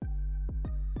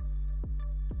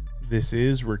This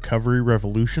is Recovery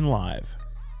Revolution Live.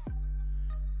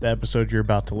 The episode you're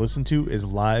about to listen to is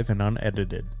live and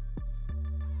unedited.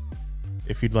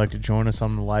 If you'd like to join us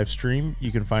on the live stream,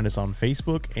 you can find us on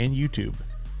Facebook and YouTube.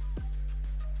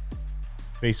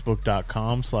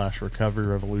 Facebook.com/Recovery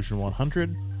Revolution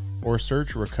 100 or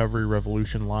search Recovery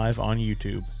Revolution Live on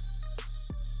YouTube.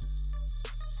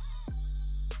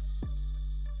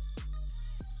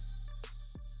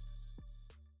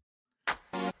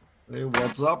 Hey,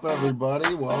 what's up,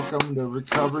 everybody? Welcome to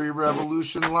Recovery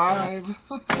Revolution Live.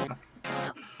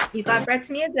 You got Brett's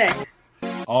music.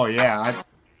 Oh, yeah.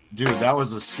 Dude, that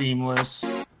was a seamless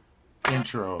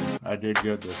intro. I did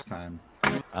good this time.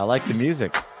 I like the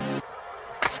music.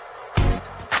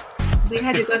 We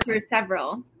had to go through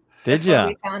several. Did you?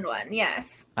 We found one,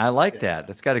 yes. I like that.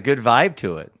 It's got a good vibe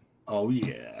to it. Oh,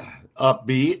 yeah.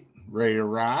 Upbeat, ready to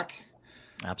rock.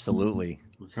 Absolutely.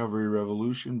 Recovery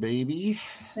Revolution, baby.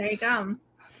 There you go.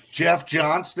 Jeff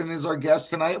Johnston is our guest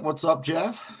tonight. What's up,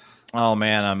 Jeff? Oh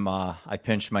man, I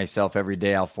pinch myself every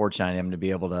day how fortunate I am to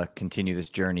be able to continue this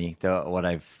journey, what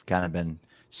I've kind of been,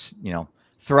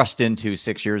 thrust into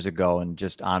 6 years ago, and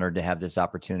just honored to have this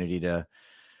opportunity to,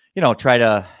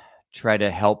 try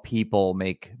to help people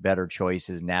make better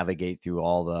choices, navigate through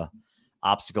all the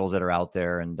obstacles that are out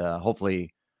there, and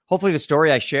hopefully the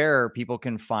story I share, people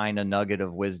can find a nugget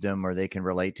of wisdom, or they can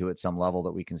relate to it some level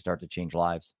that we can start to change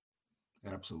lives.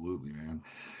 Absolutely, man.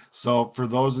 So for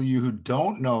those of you who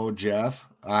don't know Jeff,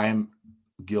 I'm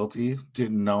guilty.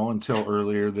 Didn't know until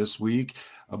earlier this week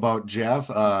about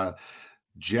Jeff.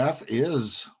 Jeff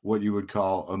is what you would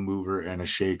call a mover and a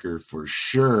shaker for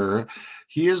sure.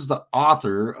 He is the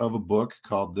author of a book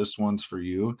called This One's For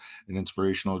You, an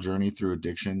inspirational journey through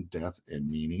addiction, death, and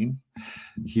meaning.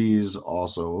 He's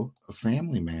also a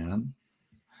family man.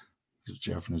 He's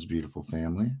Jeff and his beautiful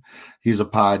family. He's a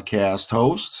podcast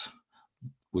host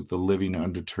with the Living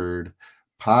Undeterred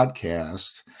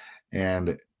podcast.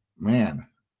 And man,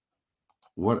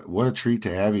 what a treat to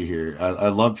have you here. I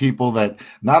love people that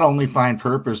not only find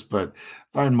purpose, but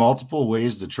find multiple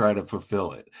ways to try to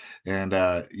fulfill it. And,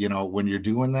 when you're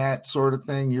doing that sort of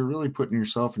thing, you're really putting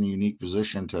yourself in a unique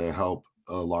position to help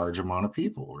a large amount of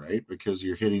people, right? Because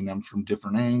you're hitting them from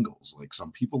different angles. Like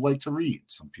some people like to read,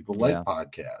 some people like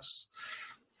podcasts,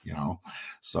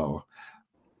 so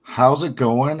how's it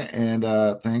going? And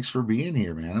thanks for being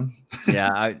here, man.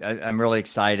 Yeah, I'm really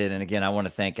excited. And again, I want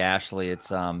to thank Ashley.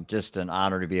 It's just an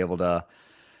honor to be able to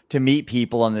meet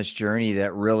people on this journey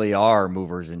that really are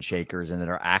movers and shakers, and that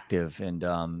are active and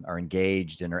are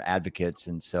engaged and are advocates.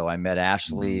 And so I met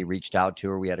Ashley, reached out to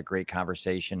her. We had a great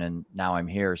conversation, and now I'm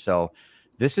here. So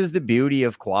this is the beauty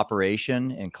of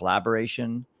cooperation and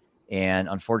collaboration. And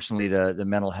unfortunately, the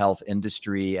mental health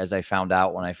industry, as I found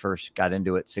out when I first got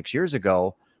into it 6 years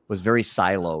ago, was very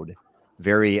siloed,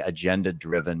 very agenda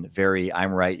driven, very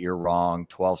I'm right, you're wrong.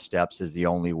 12 steps is the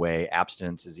only way.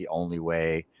 Abstinence is the only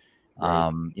way.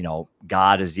 Right.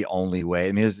 God is the only way.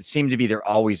 I mean, it seemed to be there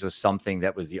always was something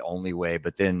that was the only way,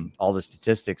 but then all the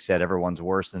statistics said everyone's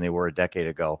worse than they were a decade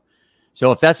ago.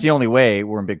 So if that's the only way,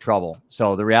 we're in big trouble.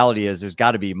 So the reality is there's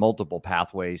got to be multiple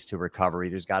pathways to recovery.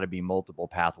 There's got to be multiple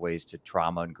pathways to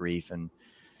trauma and grief, and,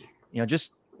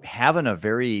 just having a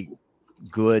very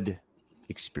good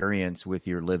experience with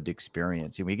your lived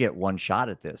experience. And we get one shot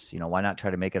at this, why not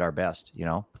try to make it our best,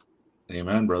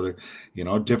 Amen, brother.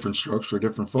 Different strokes for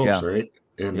different folks, right?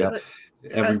 And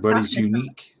everybody's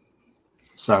unique.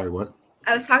 Sorry, what?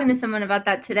 I was talking to someone about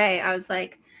that today. I was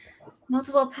like,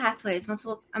 multiple pathways,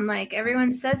 I'm like,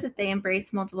 everyone says that they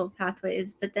embrace multiple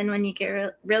pathways, but then when you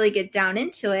really get down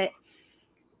into it,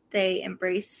 they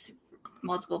embrace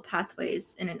multiple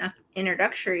pathways in an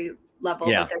introductory level,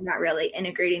 but they're not really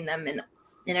integrating them in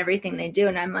everything they do.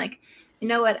 And I'm like, you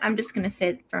know what? I'm just going to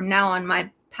say from now on, my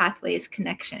pathway is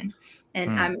connection.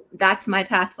 And that's my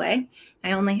pathway.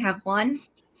 I only have one,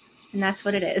 and that's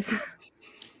what it is.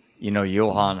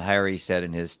 Johan Hari said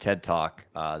in his TED Talk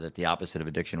that the opposite of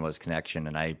addiction was connection.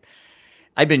 And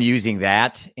I've been using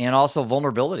that, and also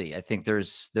vulnerability. I think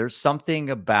there's something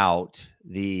about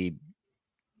the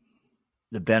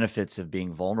benefits of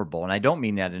being vulnerable. And I don't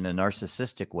mean that in a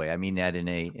narcissistic way. I mean that in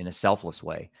a selfless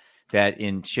way, that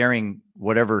in sharing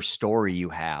whatever story you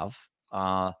have,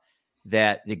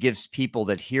 that it gives people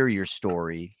that hear your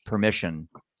story permission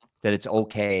that it's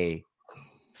okay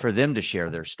for them to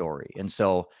share their story. And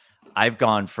so I've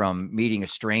gone from meeting a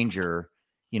stranger,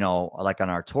 like on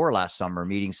our tour last summer,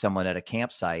 meeting someone at a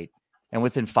campsite, and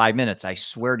within 5 minutes, I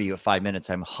swear to you, 5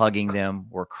 minutes, I'm hugging them,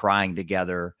 we're crying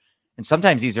together. And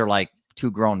sometimes these are like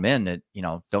two grown men that,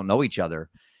 don't know each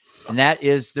other. And that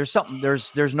is, there's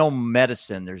no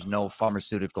medicine, there's no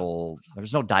pharmaceutical,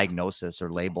 there's no diagnosis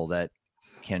or label that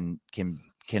can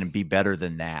be better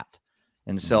than that.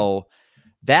 And so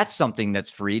that's something that's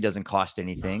free, doesn't cost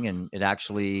anything, and it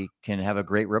actually can have a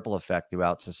great ripple effect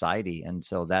throughout society. And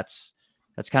so that's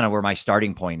kind of where my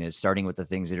starting point is, starting with the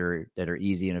things that are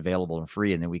easy and available and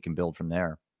free, and then we can build from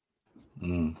there.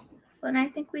 Well, and I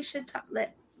think we should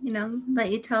let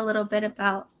you tell a little bit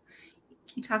about.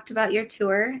 You talked about your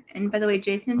tour, and by the way,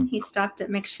 Jason, he stopped at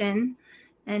McShin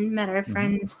and met our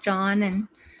friends John and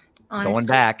Honesty.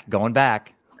 Going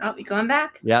back. Oh, you going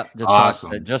back? Yep.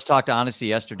 Just talked to Honesty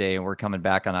yesterday, and we're coming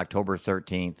back on October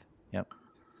 13th. Yep.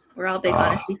 We're all big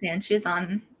Honesty fans. She was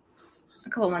on a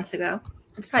couple months ago.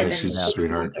 It's probably been she's a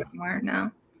sweetheart. More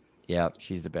now. Yeah,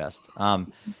 she's the best.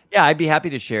 Yeah, I'd be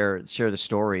happy to share the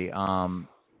story.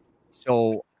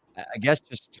 So I guess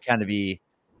just to kind of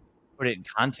put it in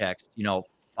context,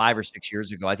 5 or 6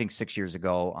 years ago, I think 6 years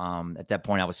ago, at that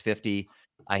point I was 50.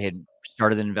 I had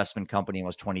started an investment company and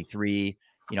was 23.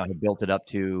 Had built it up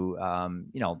to,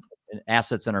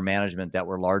 assets under management that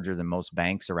were larger than most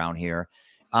banks around here.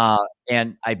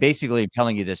 And I basically am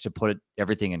telling you this to put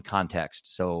everything in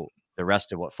context. So the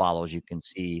rest of what follows, you can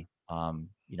see,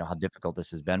 how difficult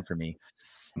this has been for me.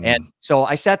 And so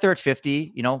I sat there at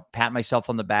 50, pat myself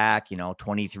on the back,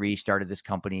 23, started this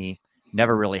company,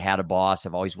 never really had a boss.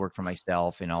 I've always worked for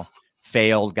myself,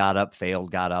 failed, got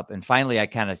up. And finally I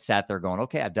kind of sat there going,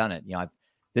 okay, I've done it.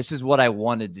 This is what I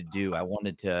wanted to do. I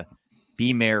wanted to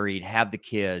be married, have the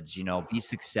kids, be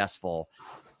successful.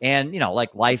 And,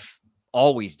 like life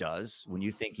always does, when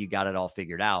you think you got it all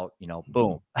figured out,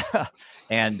 boom.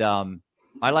 And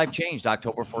my life changed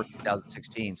October 4th,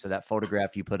 2016. So that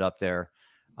photograph you put up there,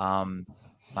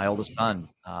 my oldest son,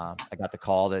 I got the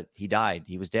call that he died.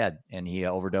 He was dead, and he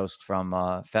overdosed from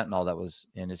fentanyl that was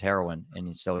in his heroin.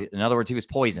 And so, in other words, he was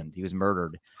poisoned. He was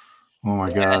murdered. Oh my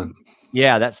God.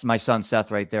 Yeah, that's my son,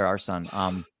 Seth, right there, our son.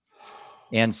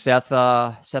 And Seth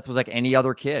was like any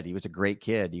other kid. He was a great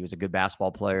kid. He was a good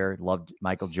basketball player, loved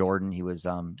Michael Jordan. He was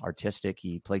artistic.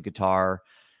 He played guitar.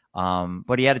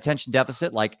 But he had attention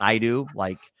deficit like I do,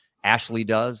 like Ashley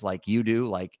does, like you do,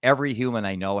 like every human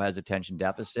I know has attention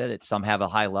deficit. Some have a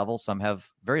high level, some have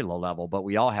very low level, but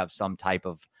we all have some type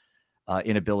of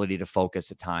inability to focus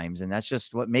at times. And that's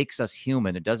just what makes us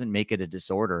human. It doesn't make it a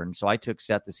disorder. And so I took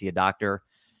Seth to see a doctor,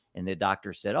 and the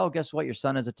doctor said, oh, guess what? Your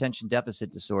son has attention deficit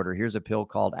disorder. Here's a pill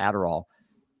called Adderall.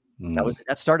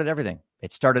 That started everything.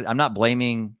 I'm not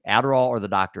blaming Adderall or the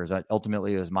doctors.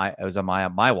 Ultimately, it was on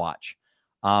my watch.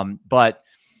 But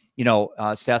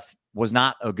Seth was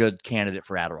not a good candidate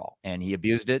for Adderall, and he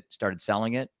abused it, started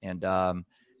selling it, and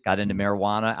got into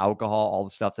marijuana, alcohol, all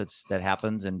the stuff that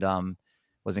happens, and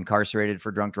was incarcerated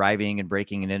for drunk driving and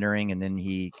breaking and entering. And then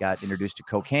he got introduced to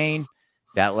cocaine.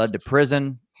 That led to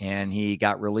prison, and he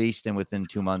got released. And within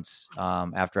 2 months,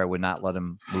 after I would not let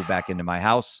him move back into my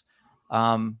house,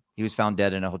 he was found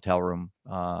dead in a hotel room,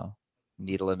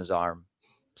 needle in his arm,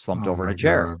 slumped over in a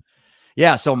chair. God.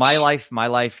 Yeah. So my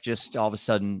life just all of a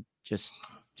sudden just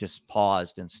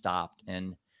paused and stopped.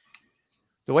 And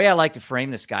the way I like to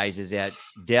frame this, guys, is that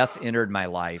death entered my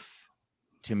life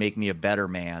to make me a better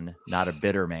man, not a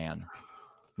bitter man.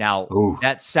 Now,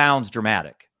 that sounds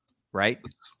dramatic, right?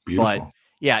 It's beautiful. But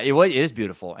yeah, it is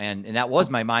beautiful. And that was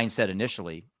my mindset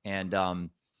initially. And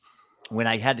when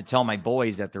I had to tell my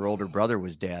boys that their older brother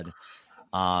was dead,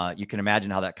 you can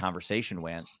imagine how that conversation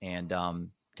went. And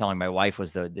telling my wife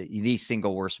was the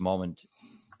single worst moment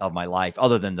of my life,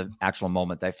 other than the actual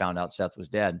moment that I found out Seth was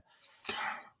dead.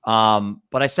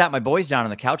 But I sat my boys down on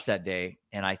the couch that day,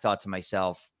 and I thought to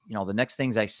myself, the next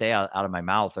things I say out of my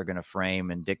mouth are going to frame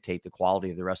and dictate the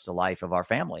quality of the rest of the life of our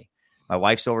family. My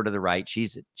wife's over to the right.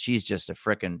 She's just a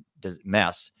freaking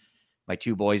mess. My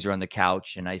 2 boys are on the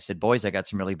couch, and I said, boys, I got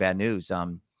some really bad news.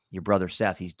 Your brother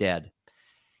Seth, he's dead.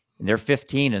 And they're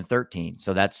 15 and 13.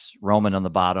 So that's Roman on the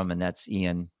bottom, and that's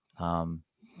Ian.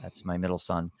 That's my middle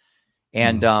son.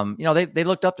 And, they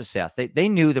looked up to Seth. They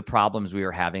knew the problems we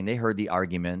were having. They heard the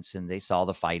arguments, and they saw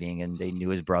the fighting, and they knew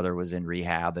his brother was in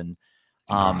rehab.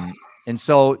 And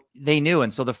so they knew.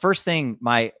 And so the first thing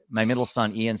my middle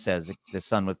son, Ian, says, the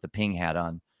son with the ping hat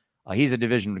on, he's a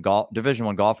Division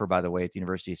I golfer, by the way, at the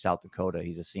University of South Dakota.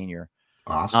 He's a senior.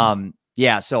 Awesome.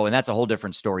 Yeah. So, and that's a whole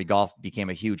different story. Golf became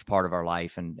a huge part of our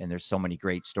life. And there's so many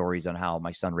great stories on how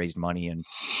my son raised money and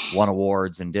won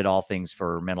awards and did all things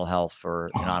for mental health in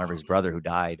honor of his brother who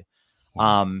died.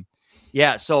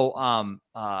 Yeah. So,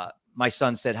 my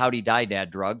son said, how'd he die,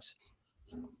 Dad? Drugs?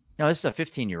 This is a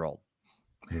 15-year-old.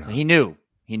 Yeah. He knew.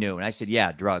 And I said,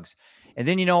 yeah, drugs. And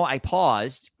then, I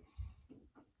paused.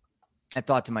 I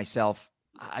thought to myself,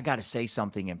 I got to say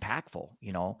something impactful.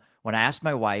 When I asked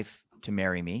my wife to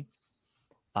marry me,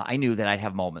 I knew that I'd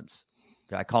have moments.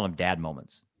 I call them dad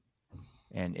moments.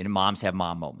 And moms have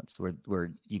mom moments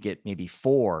where you get maybe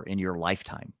 4 in your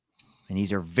lifetime. And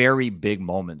these are very big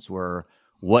moments where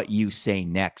what you say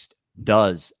next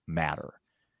does matter.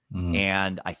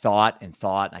 And I thought, and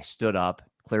I stood up,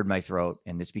 cleared my throat,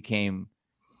 and this became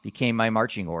my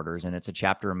marching orders. And it's a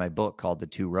chapter in my book called The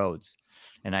Two Roads.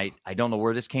 And I don't know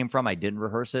where this came from. I didn't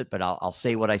rehearse it, but I'll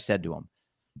say what I said to them.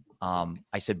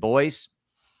 I said, boys,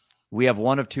 we have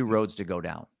one of 2 roads to go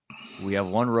down. We have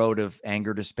one road of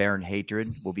anger, despair, and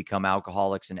hatred. We'll become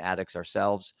alcoholics and addicts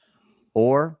ourselves.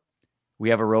 Or we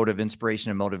have a road of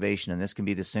inspiration and motivation. And this can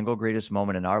be the single greatest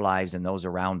moment in our lives and those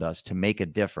around us to make a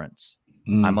difference.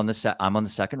 I'm on the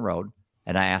second road,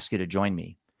 and I ask you to join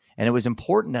me. And it was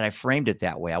important that I framed it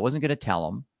that way. I wasn't going to tell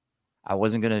them. I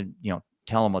wasn't going to,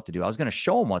 tell them what to do. I was going to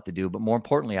show them what to do. But more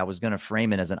importantly, I was going to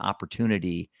frame it as an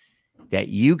opportunity that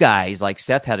you guys, like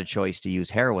Seth had a choice to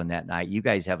use heroin that night. You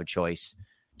guys have a choice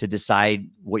to decide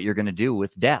what you're going to do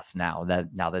with death now that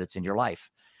it's in your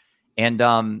life. And,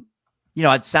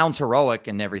 it sounds heroic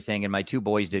and everything. And my 2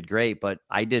 boys did great, but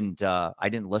I didn't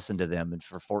listen to them. And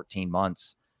for 14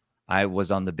 months, I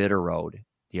was on the bitter road.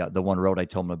 The one road I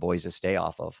told my boys to stay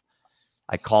off of.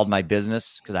 I called my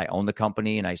business because I own the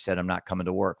company, and I said, I'm not coming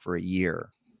to work for a year.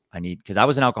 Because I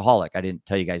was an alcoholic. I didn't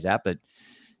tell you guys that, but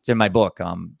it's in my book.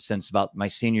 Since about my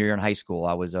senior year in high school,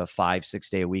 I was a 5-6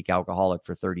 day a week alcoholic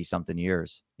for 30 something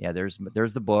years. Yeah, there's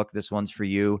the book. This one's for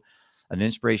you, An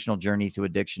Inspirational Journey Through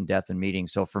Addiction, Death, and Meeting.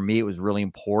 So for me, it was really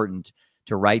important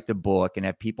to write the book and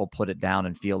have people put it down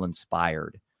and feel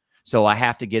inspired. So I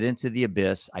have to get into the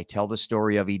abyss. I tell the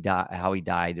story of how he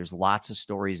died. There's lots of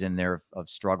stories in there of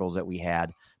struggles that we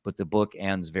had, but the book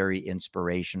ends very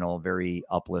inspirational, very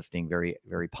uplifting, very,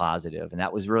 very positive. And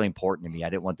that was really important to me. I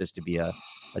didn't want this to be a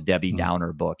Debbie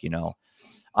Downer book,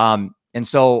 And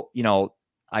so,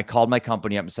 I called my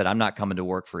company up and said, I'm not coming to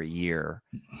work for a year.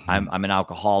 I'm an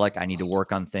alcoholic. I need to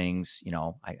work on things.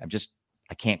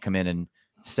 I can't come in and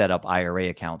set up IRA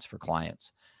accounts for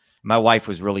clients. My wife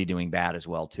was really doing bad as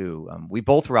well, too. We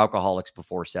both were alcoholics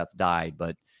before Seth died.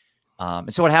 But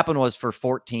and so what happened was for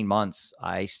 14 months,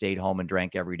 I stayed home and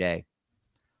drank every day.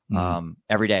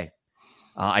 Every day.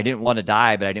 I didn't want to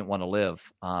die, but I didn't want to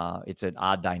live. It's an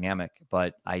odd dynamic,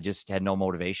 but I just had no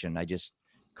motivation. I just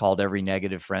called every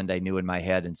negative friend I knew in my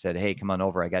head and said, hey, come on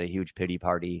over. I got a huge pity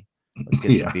party. Let's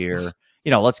get some beer.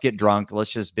 Let's get drunk.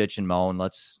 Let's just bitch and moan.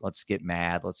 Let's get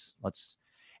mad. Let's.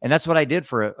 And that's what I did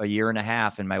for a year and a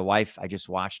half. And my wife, I just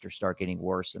watched her start getting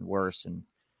worse and worse.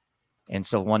 And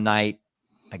so one night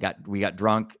we got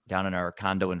drunk down in our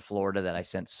condo in Florida that I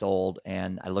since sold.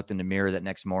 And I looked in the mirror that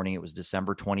next morning. It was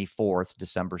December 24th,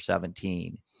 December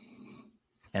 17.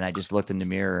 And I just looked in the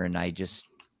mirror and I just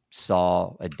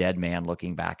saw a dead man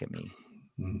looking back at me.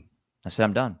 I said,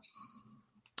 I'm done.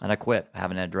 And I quit. I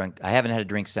haven't had a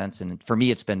drink since. And for me,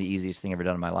 it's been the easiest thing I've ever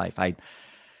done in my life.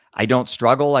 I don't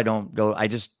struggle. I don't go.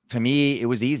 For me, it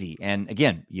was easy. And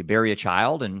again, you bury a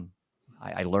child, and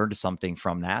I learned something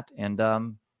from that. And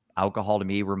alcohol to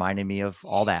me reminded me of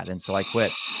all that. And so I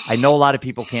quit. I know a lot of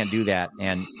people can't do that.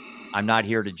 And I'm not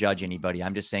here to judge anybody.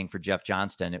 I'm just saying for Jeff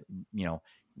Johnston,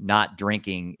 not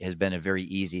drinking has been a very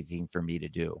easy thing for me to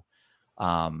do.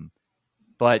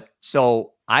 But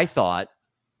so I thought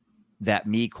that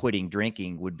me quitting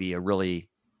drinking would be a really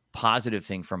positive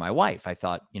thing for my wife. I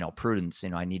thought, Prudence,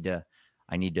 I need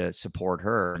to support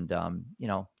her. And,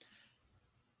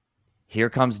 here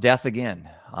comes death again.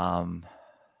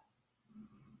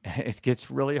 It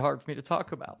gets really hard for me to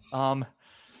talk about.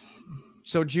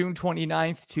 So June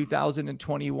 29th,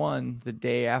 2021, the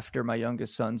day after my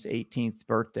youngest son's 18th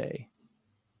birthday,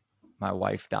 my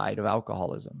wife died of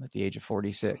alcoholism at the age of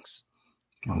 46.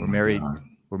 We're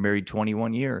married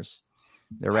 21 years.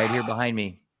 They're right here behind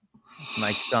me. That's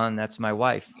my son. That's my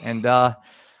wife. And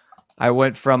I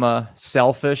went from a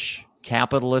selfish,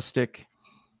 capitalistic,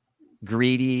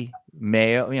 greedy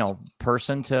male,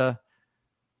 person to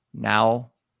now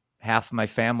half my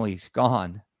family's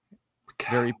gone.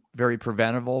 Very, very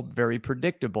preventable, very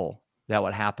predictable that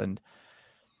what happened.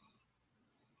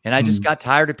 And I just got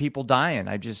tired of people dying.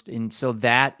 And so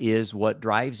that is what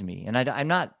drives me. And I'm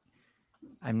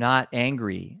not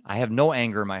angry. I have no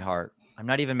anger in my heart. I'm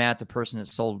not even mad at the person that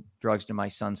sold drugs to my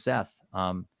son, Seth.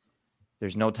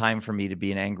 There's no time for me to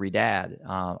be an angry dad.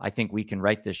 I think we can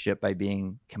right this ship by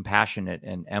being compassionate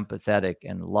and empathetic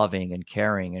and loving and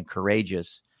caring and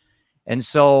courageous. And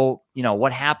so,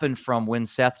 what happened from when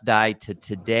Seth died to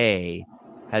today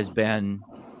has been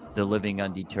the living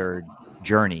undeterred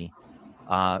journey.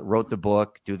 Wrote the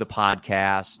book, do the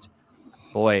podcast,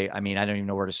 boy, I mean, I don't even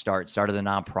know where to start. Started a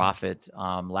nonprofit.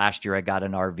 Last year I got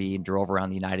an RV and drove around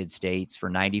the United States for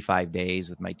 95 days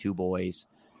with my 2 boys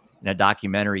and a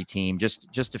documentary team,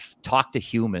 just to talk to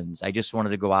humans. I just wanted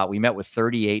to go out. We met with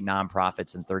 38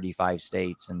 nonprofits in 35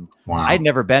 states. And Wow. I'd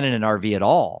never been in an RV at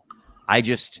all. I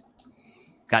just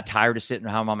got tired of sitting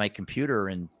home on my computer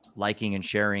and liking and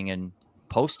sharing and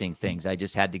posting things. I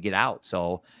just had to get out.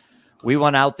 So we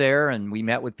went out there and we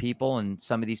met with people, and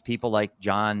some of these people like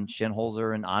John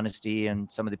Shinholzer and Honesty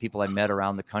and some of the people I met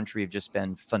around the country have just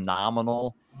been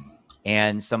phenomenal.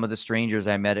 And some of the strangers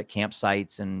I met at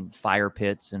campsites and fire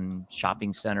pits and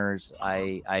shopping centers,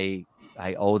 I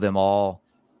owe them all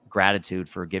gratitude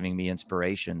for giving me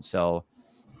inspiration. So,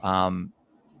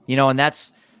 you know, and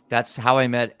that's how I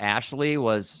met Ashley.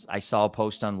 Was I saw a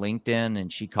post on LinkedIn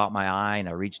and she caught my eye and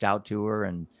I reached out to her,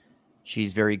 and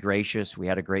she's very gracious. We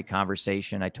had a great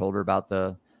conversation. I told her about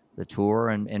the tour,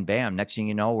 and bam, next thing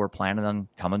you know, we're planning on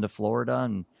coming to Florida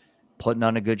and putting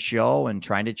on a good show and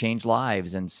trying to change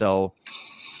lives. And so,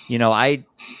 you know, I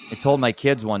told my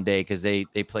kids one day, because they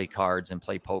play cards and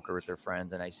play poker with their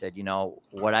friends. And I said, you know,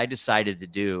 what I decided to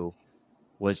do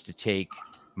was to take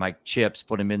my chips,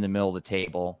 put them in the middle of the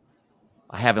table.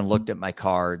 I haven't looked at my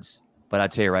cards, but I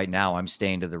tell you right now, I'm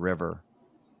staying to the river.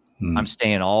 I'm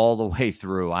staying all the way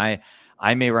through. I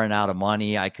may run out of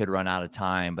money. I could run out of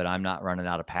time, but I'm not running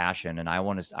out of passion. And I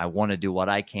want to do what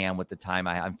I can with the time.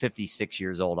 I'm 56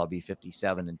 years old. I'll be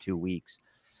 57 in 2 weeks.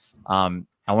 I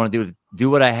want to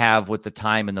do what I have with the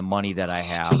time and the money that I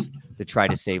have to try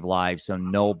to save lives, so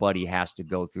nobody has to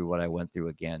go through what I went through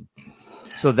again.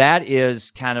 So that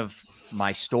is kind of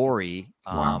my story.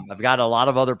 Wow. I've got a lot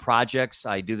of other projects.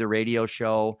 I do the radio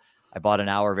show. I bought an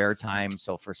hour of airtime.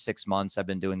 So for 6 months, I've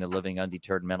been doing the Living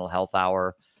Undeterred Mental Health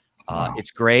Hour. Wow.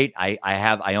 It's great. I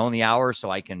own the hour, so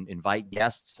I can invite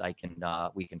guests.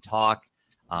 We can talk.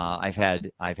 I've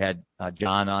had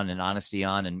John on and Honesty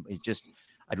on, and it's just,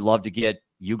 I'd love to get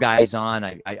you guys on.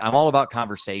 I'm all about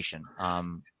conversation.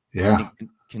 Yeah.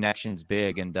 Connection's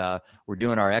big, and we're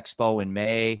doing our expo in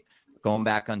May, going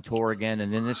back on tour again.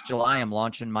 And then this July, I'm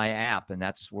launching my app, and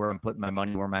that's where I'm putting my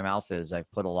money where my mouth is.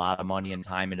 I've put a lot of money and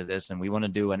time into this, and we want to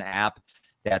do an app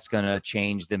that's going to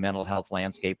change the mental health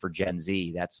landscape for Gen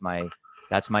Z. That's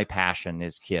my passion,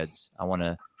 is kids. I want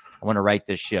to right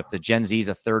this ship. The Gen Z is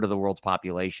a third of the world's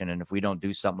population, and if we don't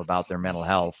do something about their mental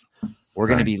health, we're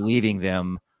going to be leaving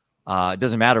them. It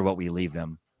doesn't matter what we leave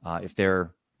them. If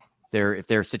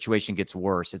their situation gets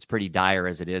worse, it's pretty dire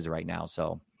as it is right now.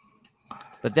 So,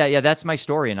 but that's my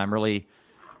story, and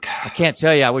I can't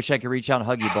tell you. I wish I could reach out and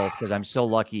hug you both, because I'm so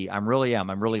lucky. I'm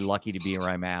really lucky to be where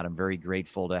I'm at. I'm very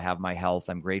grateful to have my health.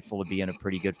 I'm grateful to be in a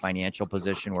pretty good financial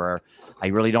position where I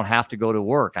really don't have to go to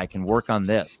work. I can work on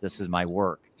this. This is my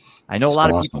work. I know a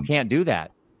lot of people can't do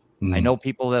that. I know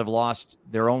people that have lost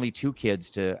their only 2 kids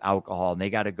to alcohol, and they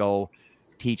got to go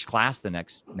teach class the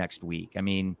next week. I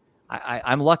mean,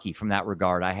 I'm lucky from that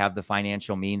regard. I have the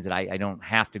financial means that I don't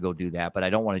have to go do that, but I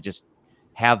don't want to just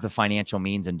have the financial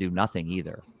means and do nothing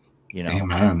either. You know?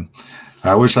 Amen.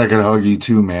 I wish I could hug you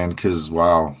too, man, because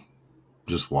wow.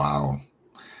 Just wow.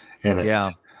 And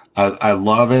yeah, I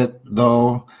love it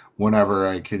though, whenever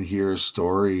I can hear a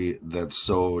story that's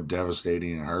so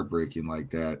devastating and heartbreaking like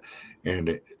that. And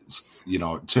it's, you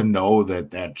know, to know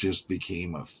that just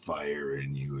became a fire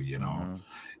in you, you know,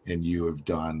 and you have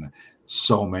done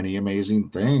so many amazing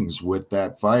things with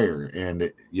that fire.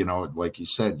 And, you know, like you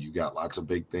said, you got lots of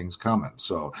big things coming.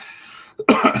 So,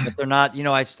 but they're not, you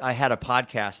know, I had a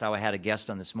podcast. I had a guest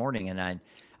on this morning, and I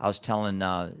was telling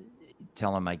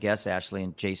my guests, Ashley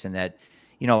and Jason, that,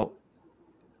 you know,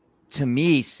 to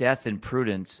me, Seth and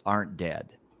Prudence aren't dead.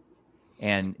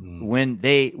 And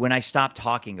when I stop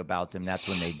talking about them, that's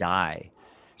when they die.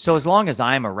 So as long as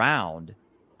I'm around,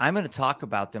 I'm going to talk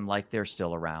about them like they're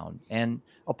still around. And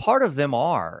a part of them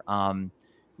are.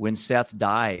 When Seth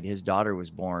died, his daughter was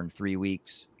born 3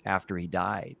 weeks after he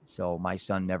died. So my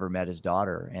son never met his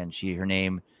daughter, and her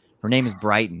name is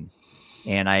Brighton.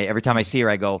 And every time I see her,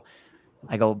 I go,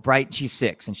 Brighton, she's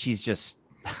 6, and she's just,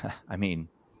 I mean,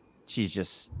 she's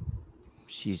just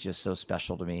so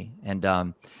special to me. And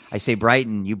I say,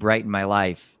 Brighton, you brighten my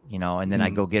life, you know. And then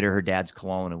I go get her dad's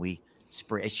cologne, and we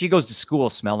spray. She goes to school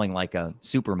smelling like a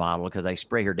supermodel because I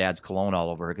spray her dad's cologne all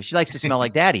over her because she likes to smell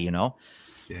like daddy, you know.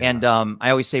 Yeah. And I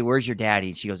always say, where's your daddy?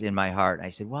 And she goes, in my heart. And I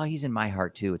said, well, he's in my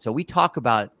heart too. And so we talk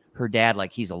about her dad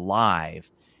like he's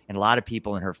alive. And a lot of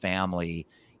people in her family,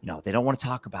 you know, they don't want to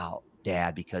talk about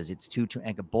dad because it's too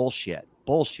bullshit.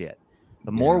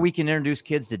 The more we can introduce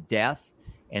kids to death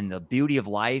and the beauty of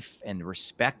life and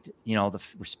respect,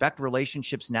 respect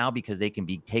relationships now, because they can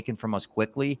be taken from us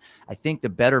quickly. I think the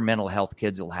better mental health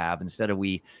kids will have, instead of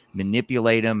we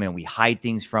manipulate them and we hide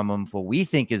things from them for what we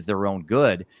think is their own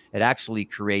good, it actually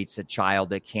creates a child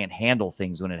that can't handle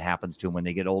things when it happens to them when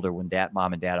they get older, when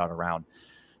mom and dad aren't around.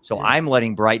 So I'm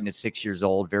letting Brighton at 6 years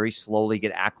old very slowly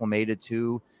get acclimated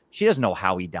to, she doesn't know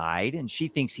how he died, and she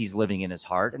thinks he's living in his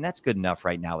heart, and that's good enough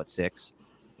right now at 6.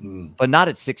 But not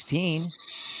at 16,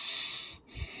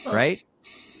 right?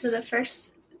 So the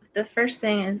first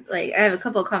thing is, like, I have a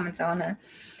couple of comments I want to.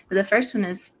 The first one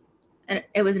is,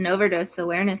 it was an overdose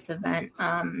awareness event,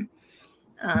 and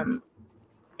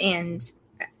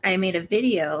I made a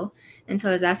video, and so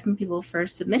I was asking people for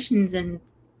submissions, and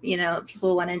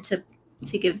people wanted to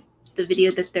give the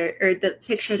video that the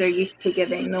picture they're used to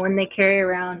giving, the one they carry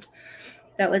around.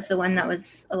 That was the one that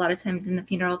was a lot of times in the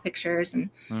funeral pictures, and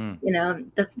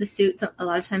the suits. A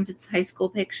lot of times it's high school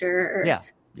picture or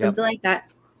something like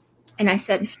that. And I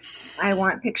said, I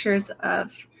want pictures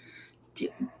of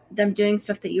them doing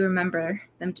stuff that you remember,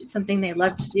 something they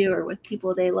loved to do, or with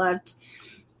people they loved.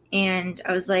 And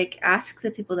I was like, ask the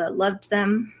people that loved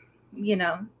them,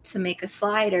 to make a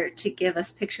slide or to give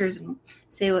us pictures and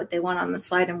say what they want on the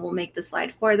slide, and we'll make the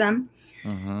slide for them.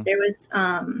 Mm-hmm. There was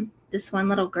this one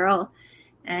little girl.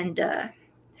 And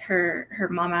her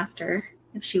mom asked her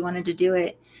if she wanted to do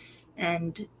it.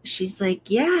 And she's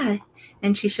like, yeah.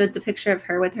 And she showed the picture of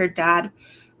her with her dad.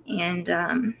 And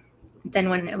then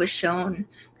when it was shown,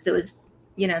 because it was,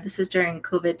 this was during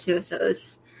COVID too. So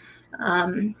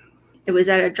it was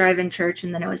at a drive-in church,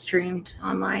 and then it was streamed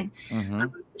online. Mm-hmm.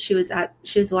 She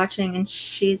was watching, and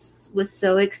she was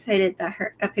so excited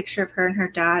that a picture of her and her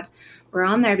dad were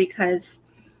on there, because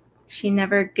she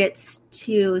never gets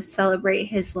to celebrate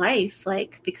his life,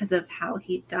 like, because of how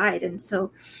he died. And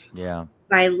so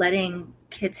by letting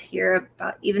kids hear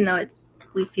about, even though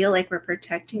we feel like we're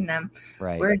protecting them,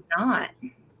 right, we're not.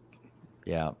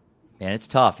 Yeah. And it's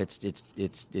tough. It's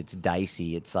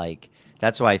dicey. It's like,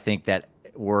 that's why I think that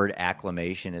word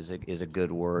acclimation is a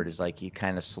good word, is like, you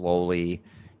kind of slowly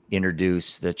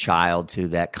introduce the child to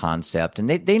that concept, and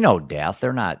they know death.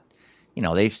 They're not,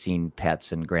 they've seen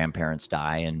pets and grandparents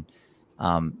die, and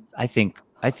I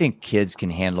think kids can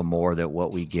handle more than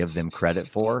what we give them credit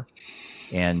for.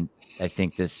 And I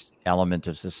think this element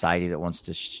of society that wants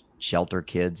to shelter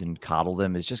kids and coddle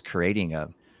them is just creating a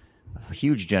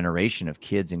huge generation of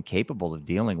kids incapable of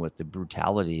dealing with the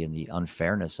brutality and the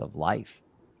unfairness of life.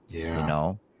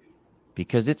 Yeah.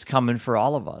 Because it's coming for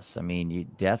all of us. I mean,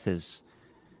 death is,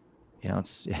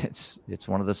 it's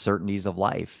one of the certainties of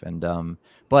life. And,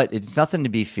 but it's nothing to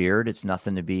be feared. It's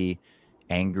nothing to be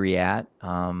angry at.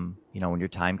 When your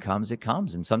time comes, it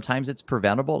comes. And sometimes it's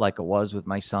preventable, like it was with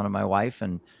my son and my wife.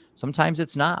 And sometimes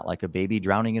it's not, like a baby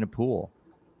drowning in a pool.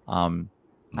 I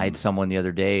had someone the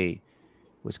other day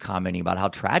was commenting about how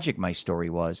tragic my story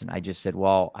was. And I just said,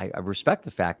 well, I respect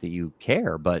the fact that you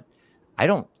care, but I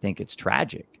don't think it's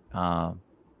tragic.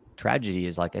 Tragedy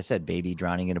is, like I said, baby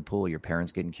drowning in a pool, your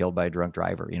parents getting killed by a drunk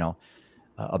driver,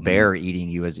 a bear eating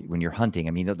you when you're hunting.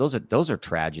 I mean, those are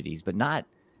tragedies, but not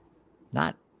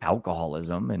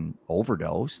alcoholism and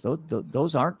overdose.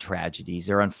 Those aren't tragedies.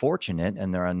 They're unfortunate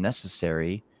and they're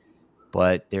unnecessary,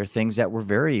 but they're things that were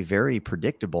very, very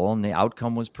predictable, and the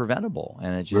outcome was preventable.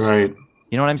 And it just, right.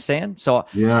 You know what I'm saying? So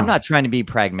I'm not trying to be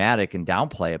pragmatic and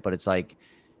downplay it, but it's like,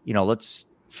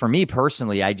 for me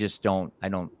personally, I don't,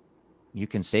 you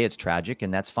can say it's tragic,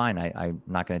 and that's fine. I'm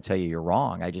not going to tell you you're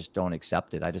wrong. I just don't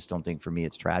accept it. I just don't think for me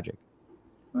it's tragic.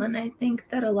 Well, and I think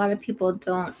that a lot of people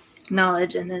don't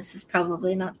acknowledge, and this is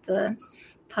probably not the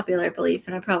popular belief,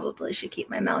 and I probably should keep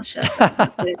my mouth shut.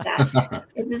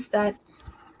 Is that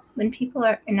when people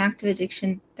are in active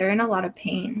addiction, they're in a lot of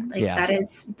pain. Like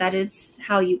that is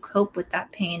how you cope with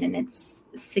that pain, and it's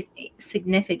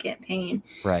significant pain.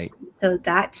 Right. So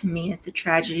that to me is the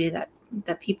tragedy, that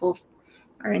people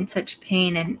are in such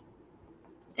pain,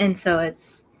 and so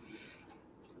it's,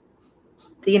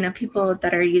 people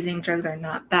that are using drugs are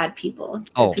not bad people.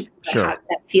 Oh, people sure.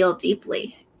 That feel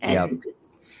deeply and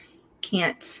just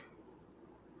can't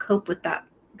cope with that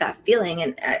feeling,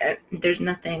 and there's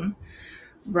nothing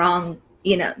wrong.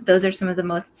 Those are some of the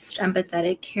most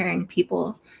empathetic, caring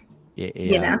people.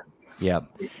 Yeah.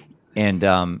 And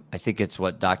I think it's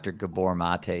what Dr. Gabor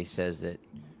Mate says, that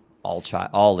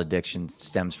all addiction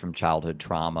stems from childhood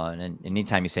trauma. And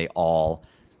anytime you say all,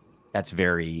 that's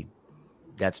a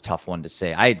tough one to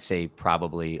say. I'd say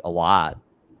probably a lot,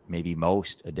 maybe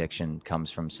most addiction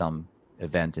comes from some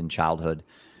event in childhood.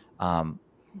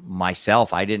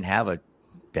 Myself, I didn't have a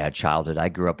bad childhood. I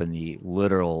grew up in the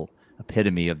literal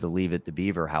epitome of the Leave It to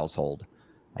Beaver household.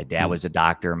 My dad was a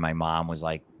doctor. My mom was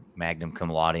like magna cum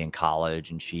laude in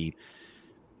college, and she,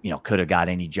 could have got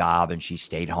any job, and she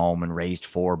stayed home and raised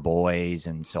 4 boys.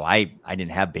 And so I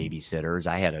didn't have babysitters.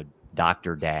 I had a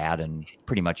doctor dad, and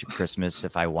pretty much at Christmas,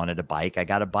 if I wanted a bike, I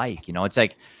got a bike. It's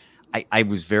like, I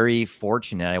was very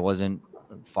fortunate. I wasn't,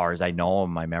 as far as I know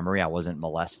in my memory, I wasn't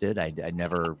molested. I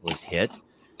never was hit.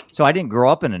 So I didn't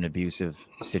grow up in an abusive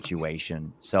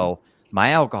situation. So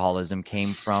my alcoholism came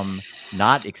from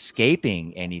not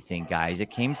escaping anything, guys. It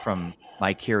came from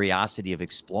my curiosity of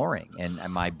exploring and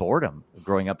my boredom of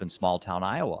growing up in small town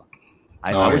Iowa.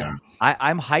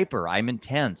 I'm hyper. I'm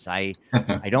intense. I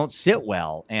don't sit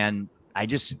well. And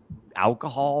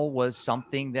alcohol was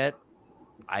something that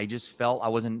I just felt I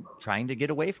wasn't trying to get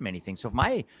away from anything. So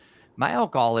my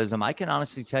alcoholism, I can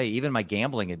honestly tell you, even my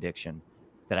gambling addiction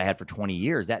that I had for 20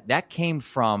 years, that came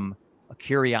from a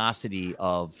curiosity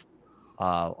of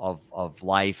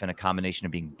life and a combination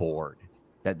of being bored.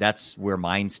 That's where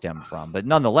mine stemmed from. But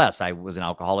nonetheless, I was an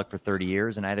alcoholic for 30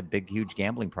 years, and I had a big, huge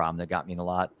gambling problem that got me in a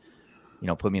lot,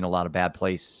 put me in a lot of bad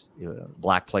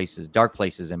black places, dark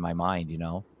places in my mind,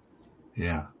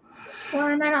 Yeah. Well,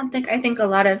 and I think a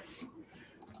lot of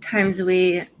times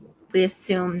we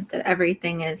assume that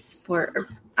everything is for,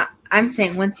 I'm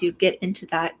saying once you get into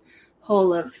that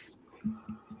hole of,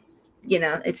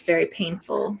 it's very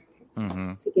painful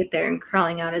to get there, and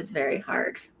crawling out is very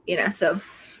hard, so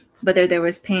whether there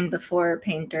was pain before or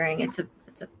pain during, it's a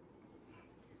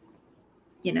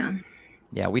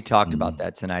Yeah, we talked about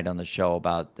that tonight on the show,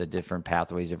 about the different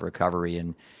pathways of recovery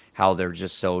and how they're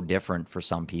just so different for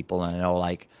some people. And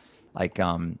I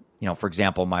know, for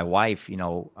example, my wife,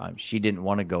 she didn't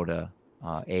want to go to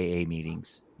AA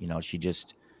meetings. She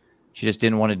just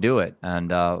didn't want to do it.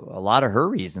 And a lot of her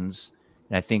reasons,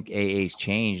 and I think AA's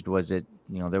changed, was that,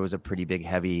 there was a pretty big,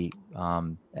 heavy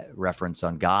reference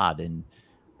on God. And,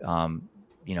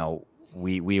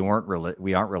 we aren't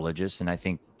religious. And I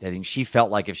think she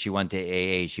felt like if she went to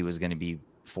AA, she was going to be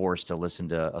forced to listen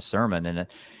to a sermon. And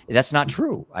that's not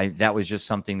true. That was just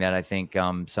something that I think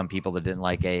some people that didn't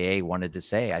like AA wanted to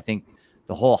say. I think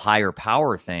the whole higher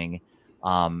power thing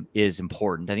is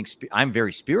important. I think I'm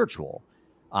very spiritual,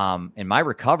 and my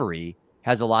recovery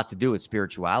has a lot to do with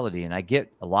spirituality. And I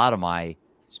get a lot of my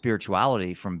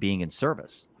spirituality from being in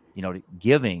service.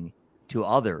 Giving to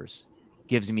others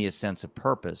gives me a sense of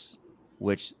purpose,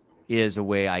 which is a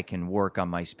way I can work on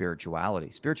my spirituality.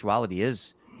 Spirituality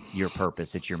is your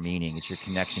purpose. It's your meaning. It's your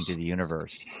connection to the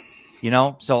universe.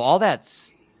 So all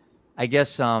that's, I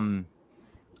guess,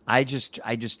 I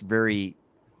just very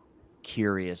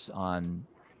curious on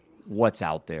what's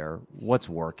out there, what's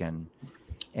working.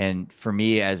 And for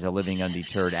me, as a living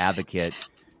undeterred advocate,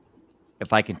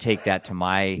 if I can take that to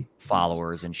my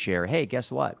followers and share, hey,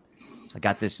 guess what? I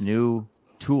got this new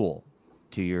tool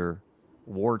to your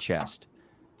war chest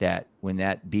that when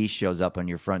that beast shows up on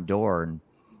your front door and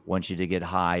wants you to get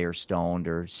high or stoned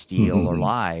or steal or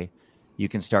lie, you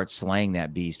can start slaying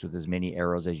that beast with as many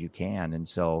arrows as you can. And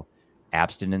so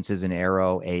abstinence is an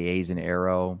arrow, AA is an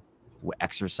arrow,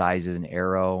 exercise is an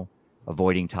arrow,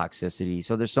 avoiding toxicity.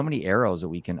 So there's so many arrows that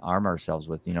we can arm ourselves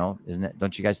with, isn't it?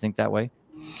 Don't you guys think that way?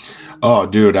 Oh,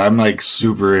 dude, I'm like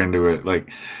super into it.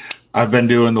 Like, I've been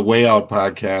doing the Way Out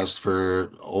podcast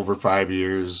for over 5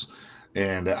 years,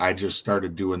 and I just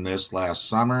started doing this last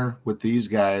summer with these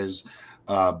guys.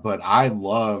 But I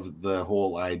love the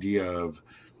whole idea of,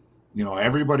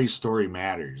 everybody's story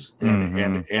matters,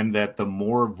 and that the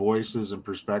more voices and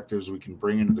perspectives we can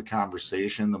bring into the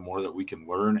conversation, the more that we can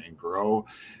learn and grow,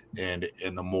 and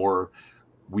the more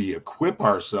we equip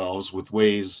ourselves with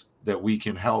ways that we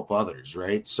can help others.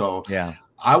 Right. So yeah,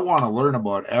 I want to learn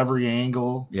about every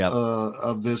angle Yep.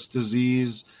 Of this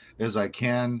disease as I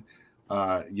can.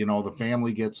 The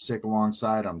family gets sick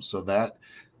alongside them. So that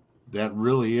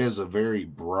really is a very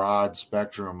broad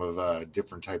spectrum of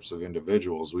different types of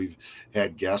individuals. We've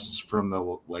had guests from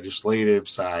the legislative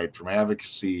side, from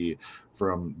advocacy,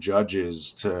 from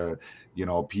judges to,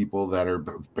 people that are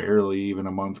barely even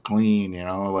a month clean,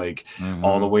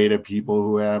 all the way to people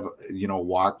who have,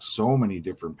 walked so many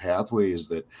different pathways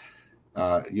that,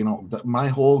 my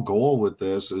whole goal with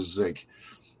this is like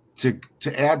to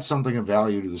add something of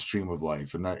value to the stream of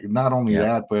life. And not only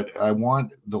that, but I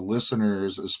want the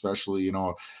listeners, especially,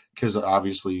 because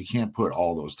obviously you can't put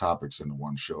all those topics into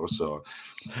one show. So,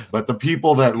 but the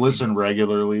people that listen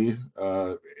regularly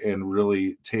and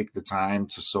really take the time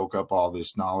to soak up all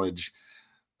this knowledge,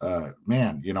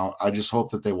 I just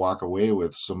hope that they walk away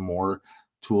with some more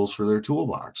tools for their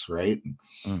toolbox. Right.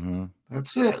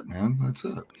 That's it, man. That's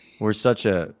it. We're such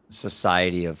a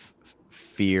society of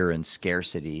fear and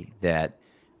scarcity that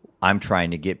I'm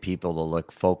trying to get people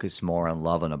to focus more on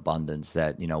love and abundance.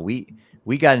 That,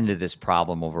 we got into this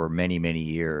problem over many, many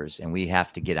years, and we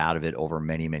have to get out of it over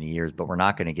many, many years, but we're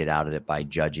not going to get out of it by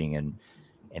judging and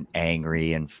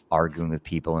angry and arguing with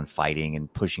people and fighting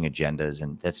and pushing agendas.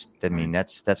 And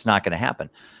that's not going to happen.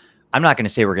 I'm not going to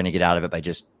say we're going to get out of it by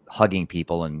just hugging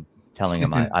people and telling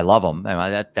them I love them.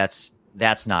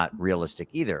 That's not realistic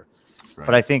either. Right.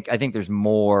 But I think there's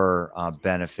more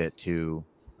benefit to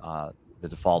the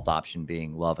default option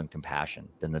being love and compassion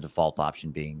than the default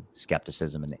option being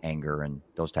skepticism and anger and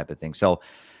those type of things. So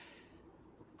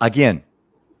again,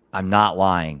 I'm not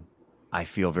lying. I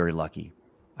feel very lucky.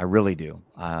 I really do.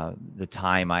 The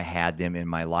time I had them in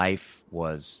my life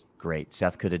was great.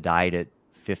 Seth could have died at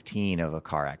 15 of a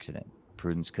car accident.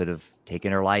 Prudence could have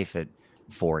taken her life at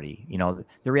 40.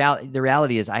 The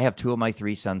reality is I have 2 of my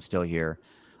 3 sons still here.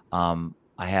 I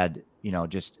had,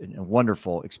 just a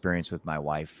wonderful experience with my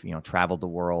wife, traveled the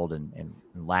world and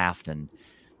laughed. And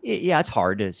it's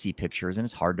hard to see pictures and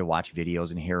it's hard to watch videos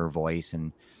and hear her voice.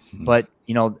 But,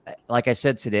 like I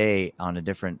said today on a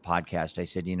different podcast, I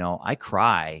said, I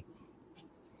cry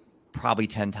probably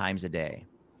 10 times a day.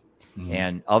 Mm-hmm.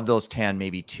 And of those 10,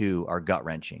 maybe 2 are gut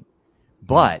wrenching.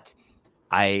 But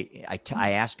I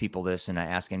ask people this, and I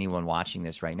ask anyone watching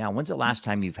this right now, when's the last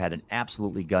time you've had an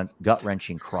absolutely gut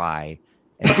wrenching cry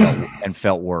and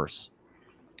felt worse?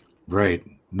 Right.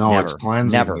 No, Never. It's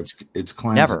cleansing. Never. It's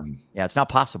cleansing. Never. Yeah, it's not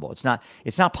possible. It's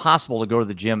not possible to go to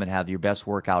the gym and have your best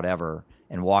workout ever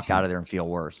and walk out of there and feel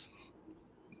worse.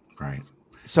 Right.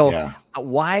 So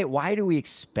why do we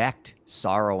expect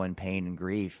sorrow and pain and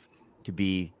grief to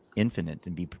be infinite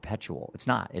and be perpetual? It's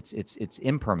not. It's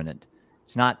impermanent.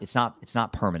 It's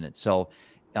not permanent. So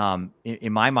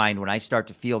in my mind, when I start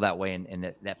to feel that way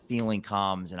and that feeling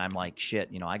comes and I'm like, shit,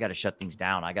 I got to shut things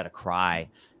down. I got to cry.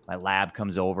 My lab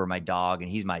comes over, my dog, and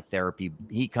he's my therapy.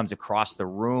 He comes across the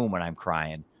room when I'm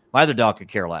crying. My other dog could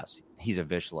care less. He's a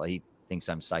Vizsla. He thinks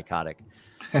I'm psychotic.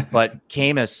 But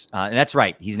Camus, and that's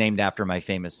right, he's named after my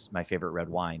favorite red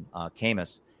wine,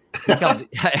 Camus. He comes,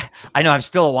 I know I'm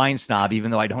still a wine snob,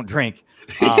 even though I don't drink.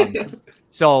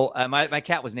 So my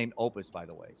cat was named Opus, by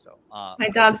the way. So my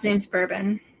dog's name's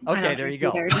Bourbon. Okay, there you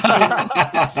go.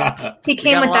 He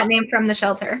came with that name from the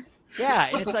shelter. Yeah,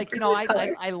 and it's like,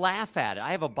 I laugh at it.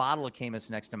 I have a bottle of Camus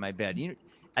next to my bed.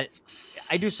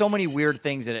 I do so many weird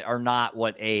things that are not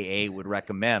what AA would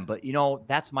recommend, but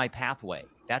that's my pathway.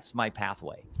 That's my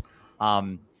pathway.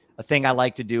 A thing I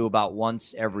like to do about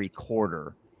once every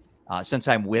quarter, since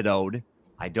I'm widowed,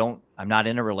 I'm not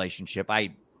in a relationship.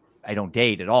 I don't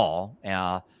date at all.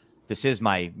 This is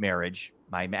my marriage.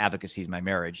 My advocacy is my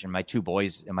marriage, and my 2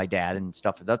 boys and my dad and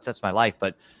stuff. That's my life.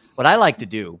 But what I like to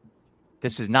do,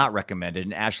 this is not recommended.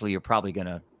 And Ashley, you're probably going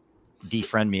to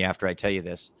defriend me after I tell you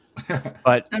this.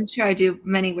 But I'm sure I do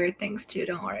many weird things too.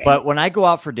 Don't worry. But when I go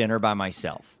out for dinner by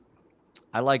myself,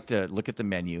 I like to look at the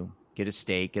menu, get a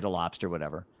steak, get a lobster,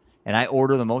 whatever. And I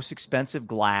order the most expensive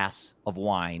glass of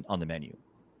wine on the menu.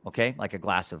 Okay. Like a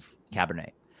glass of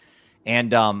Cabernet.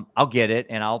 And I'll get it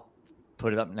and I'll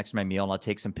put it up next to my meal and I'll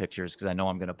take some pictures because I know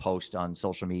I'm going to post on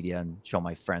social media and show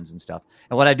my friends and stuff.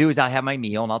 And what I do is I'll have my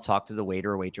meal and I'll talk to the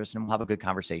waiter or waitress and we'll have a good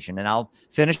conversation and I'll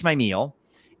finish my meal.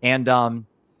 And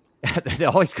they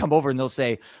always come over and they'll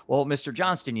say, well, Mr.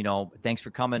 Johnston, thanks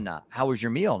for coming. How was your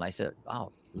meal? And I said,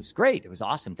 oh, it was great. It was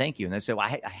awesome. Thank you. And they said, well,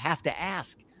 I have to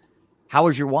ask, how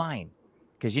was your wine?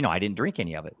 Because, I didn't drink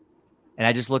any of it. And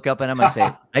I just look up and I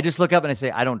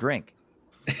say, I don't drink.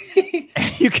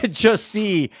 And you could just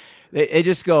see they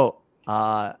just go,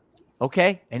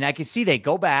 okay. And I can see they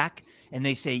go back and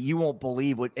they say, you won't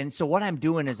believe what. And so what I'm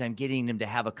doing is I'm getting them to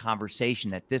have a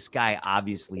conversation that this guy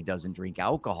obviously doesn't drink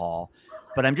alcohol,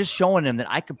 but I'm just showing them that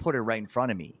I could put it right in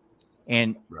front of me.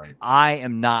 And I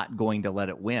am not going to let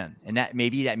it win. And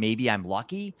maybe I'm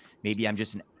lucky. Maybe I'm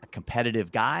just a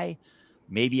competitive guy.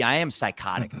 Maybe I am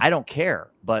psychotic. I don't care,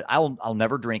 but I'll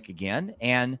never drink again.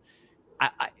 And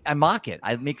I mock it.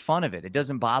 I make fun of it. It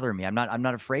doesn't bother me. I'm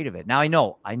not afraid of it. Now I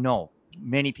know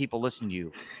many people listen to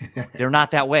you. They're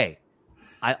not that way.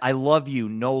 I love you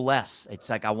no less. It's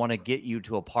like, I want to get you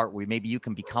to a part where maybe you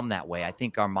can become that way. I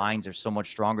think our minds are so much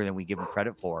stronger than we give them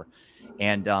credit for.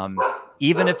 And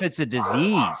even if it's a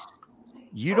disease,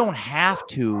 you don't have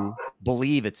to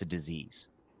believe it's a disease.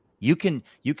 You can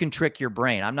trick your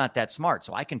brain. I'm not that smart,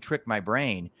 so I can trick my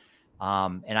brain,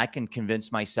 and I can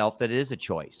convince myself that it is a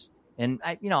choice. And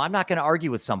I'm not going to argue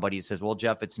with somebody who says, well,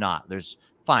 Jeff, it's not. There's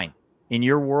fine. In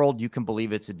your world, you can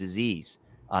believe it's a disease.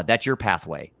 That's your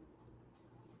pathway.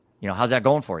 How's that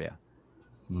going for you?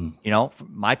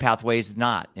 My pathway is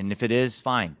not. And if it is,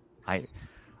 fine. I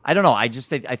don't know. I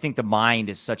think the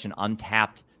mind is such an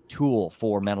untapped tool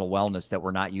for mental wellness that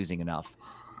we're not using enough.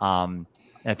 And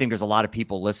I think there's a lot of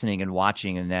people listening and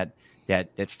watching and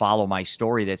that follow my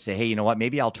story that say, hey, you know what,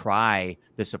 maybe I'll try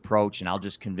this approach and I'll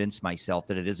just convince myself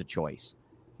that it is a choice.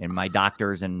 And my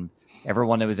doctors and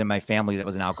everyone that was in my family that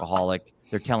was an alcoholic,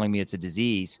 they're telling me it's a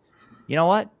disease. You know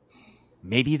what?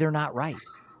 Maybe they're not right.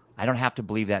 I don't have to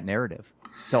believe that narrative.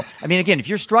 So, I mean, again, if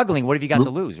you're struggling, what have you got to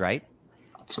lose, right?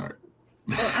 Sorry.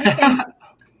 Well, I think,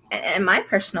 and my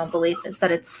personal belief is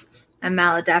that it's a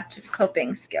maladaptive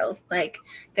coping skill. Like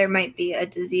there might be a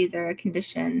disease or a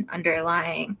condition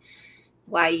underlying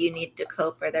why you need to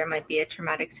cope, or there might be a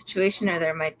traumatic situation, or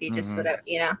there might be just whatever,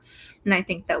 And I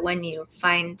think that when you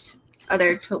find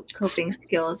other coping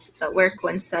skills that work,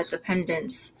 once that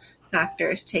dependence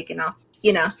factor is taken off,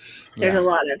 there's a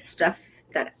lot of stuff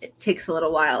that it takes a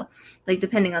little while, like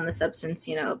depending on the substance,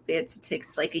 opiates, it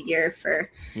takes like a year for,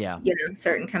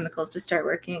 certain chemicals to start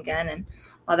working again and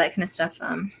all that kind of stuff.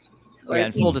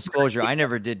 And full disclosure, I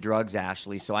never did drugs,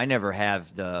 Ashley. So I never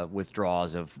have the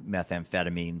withdrawals of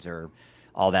methamphetamines or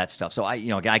all that stuff. So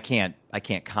I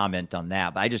can't comment on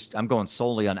that, but I'm going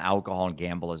solely on alcohol and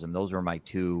gamblism. Those are my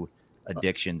two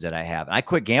addictions that I have. And I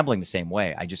quit gambling the same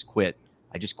way. I just quit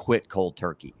cold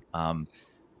turkey.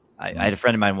 I had a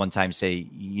friend of mine one time say,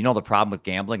 the problem with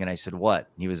gambling? And I said, what?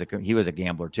 He was a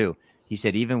gambler too. He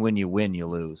said, even when you win, you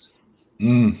lose.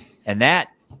 And that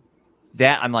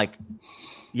I'm like,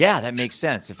 yeah, that makes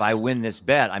sense. If I win this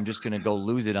bet, I'm just going to go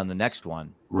lose it on the next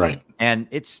one. Right. And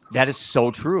that is so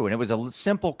true. And it was a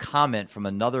simple comment from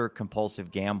another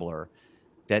compulsive gambler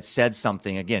that said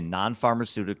something, again,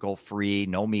 non-pharmaceutical, free,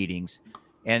 no meetings.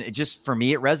 And it just, for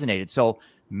me, it resonated. So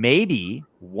maybe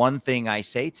one thing I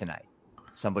say tonight,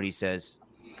 somebody says,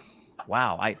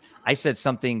 wow, I said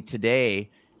something today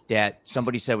that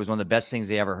somebody said was one of the best things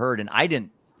they ever heard. And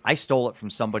I stole it from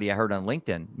somebody I heard on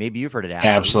LinkedIn. Maybe you've heard it, Ashley.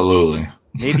 Absolutely.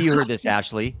 Maybe you heard this,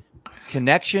 Ashley.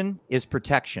 Connection is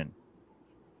protection.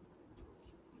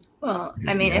 Well,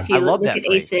 I mean, if you look at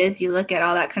ACEs, you look at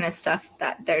all that kind of stuff,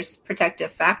 that there's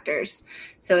protective factors.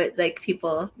 So it's like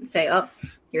people say, oh,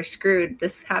 you're screwed,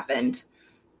 this happened.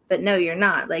 But no, you're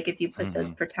not. Like if you put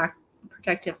those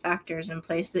protective factors in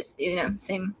place,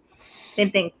 same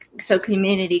thing. So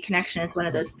community connection is one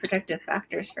of those protective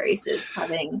factors for ACEs,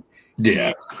 having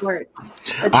sports.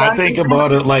 I think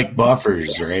about it like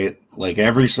buffers, right? Like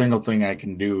every single thing I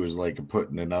can do is like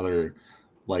putting another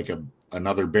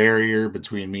barrier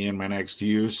between me and my next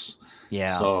use.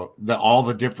 Yeah. So all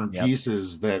the different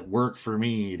pieces that work for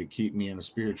me to keep me in a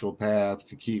spiritual path,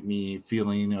 to keep me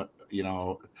feeling,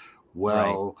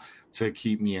 well, to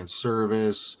keep me in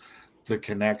service, the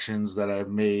connections that I've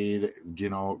made,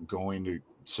 going to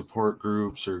support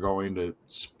groups or going to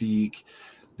speak.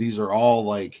 These are all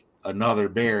like another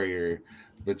barrier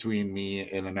between me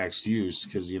and the next use.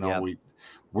 Cause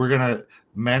we're going to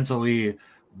mentally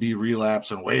be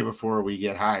relapsing way before we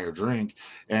get high or drink.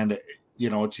 And,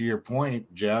 to your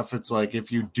point, Jeff, it's like,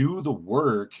 if you do the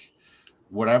work,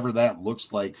 whatever that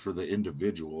looks like for the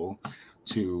individual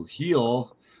to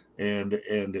heal and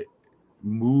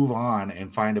move on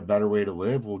and find a better way to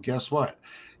live, well, guess what?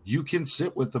 You can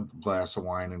sit with a glass of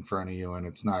wine in front of you and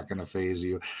it's not going to phase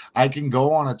you. I can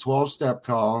go on a 12-step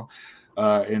call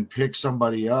and pick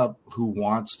somebody up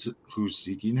who's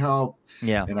seeking help.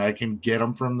 Yeah. And I can get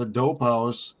them from the dope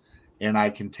house and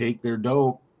I can take their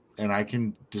dope and I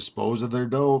can dispose of their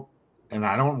dope. And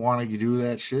I don't want to do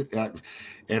that shit. I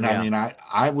mean,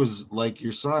 I was like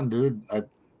your son, dude, a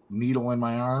needle in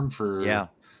my arm for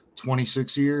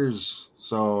 26 years.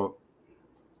 So.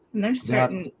 And there's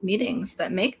certain meetings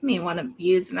that make me want to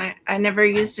use, and I never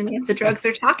used any of the drugs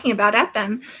they're talking about at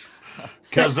them.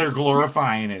 Because they're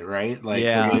glorifying it, right? Like,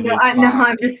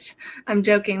 I'm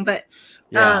joking, but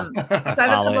so I have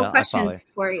a couple questions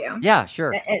for you. Yeah,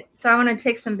 sure. So I want to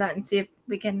take some of that and see if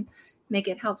we can make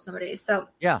it help somebody. So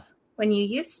when you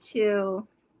used to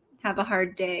have a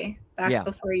hard day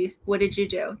what did you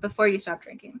do before you stopped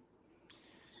drinking?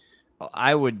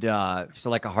 I would,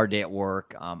 like a hard day at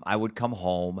work, I would come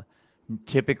home.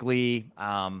 Typically,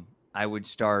 I would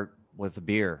start with a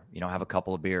beer, have a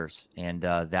couple of beers. And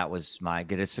that was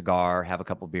get a cigar, have a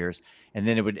couple of beers. And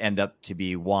then it would end up to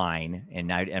be wine.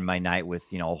 And I'd end my night with,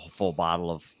 a full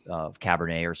bottle of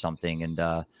Cabernet or something. And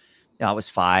it was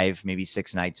 5, maybe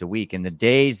 6 nights a week. And the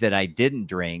days that I didn't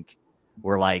drink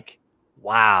were like,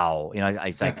 wow.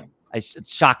 I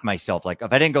shocked myself. Like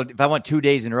if I went 2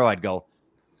 days in a row, I'd go,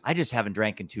 I just haven't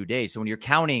drank in 2 days. So when you're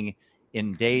counting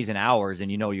in days and hours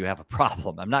and you have a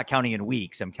problem, I'm not counting in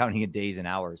weeks, I'm counting in days and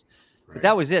hours. Right. But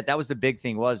that was it. That was the big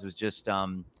thing was just,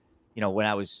 when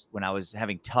I was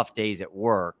having tough days at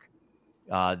work,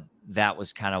 that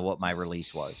was kind of what my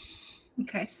release was.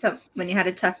 Okay, so when you had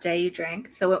a tough day, you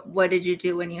drank. So what did you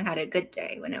do when you had a good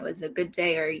day? When it was a good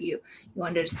day, or you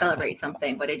wanted to celebrate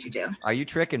something, what did you do? Are you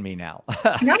tricking me now?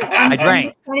 No, I drank.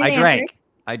 just wanting I to answer. drank.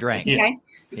 I drank. Okay,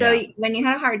 so Yeah. when you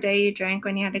had a hard day, you drank.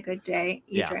 When you had a good day,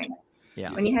 you Yeah. drank.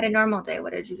 Yeah. When you had a normal day,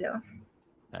 what did you do?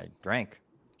 I drank.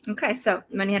 Okay, so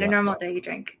when you had a normal day, you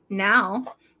drank.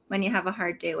 Now, when you have a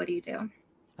hard day, what do you do?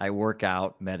 I work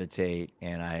out, meditate,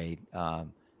 and I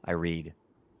read.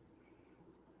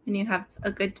 When you have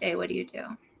a good day, what do you do?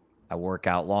 I work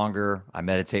out longer, I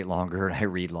meditate longer, and I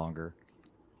read longer.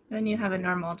 When you have a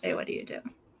normal day, what do you do?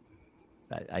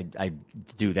 I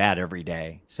do that every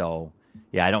day. So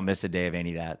yeah, I don't miss a day of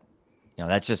any of that. You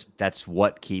know, that's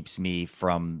what keeps me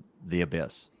from the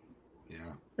abyss. Yeah.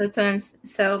 That's what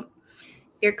so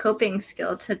your coping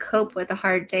skill to cope with a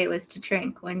hard day was to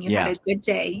drink. When you had a good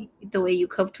day, the way you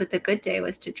coped with a good day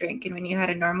was to drink. And when you had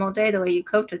a normal day, the way you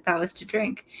coped with that was to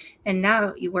drink. And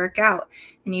now you work out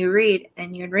and you read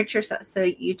and you enrich yourself. So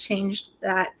you changed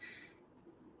that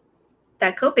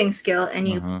coping skill, and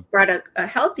you brought a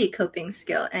healthy coping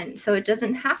skill. And so it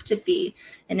doesn't have to be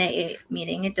an AA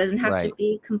meeting. It doesn't have to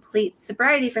be complete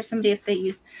sobriety for somebody if they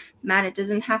use MAT. It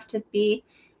doesn't have to be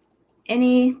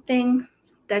anything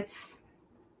that's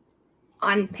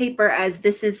on paper as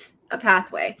this is a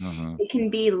pathway. It can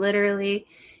be literally,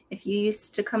 if you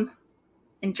used to come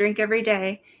and drink every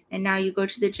day and now you go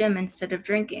to the gym instead of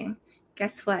drinking,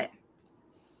 guess what?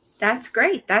 That's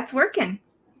great. That's working.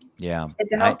 Yeah.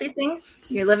 It's a healthy thing.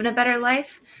 You're living a better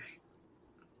life.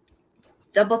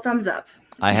 Double thumbs up.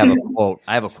 I have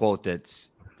a quote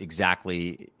that's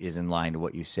exactly is in line to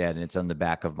what you said, and it's on the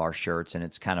back of our shirts, and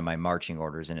it's kind of my marching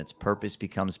orders, and it's purpose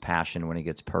becomes passion when it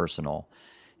gets personal.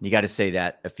 And you got to say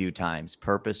that a few times.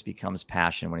 Purpose becomes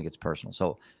passion when it gets personal.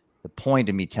 So the point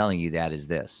of me telling you that is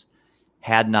this: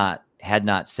 had not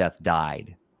Seth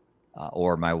died,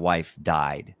 or my wife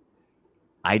died,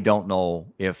 I don't know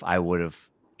if I would have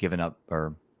given up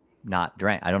or not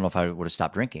drank. I don't know if I would have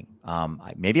stopped drinking.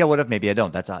 Maybe I would have, maybe I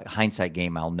don't. That's a hindsight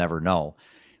game. I'll never know.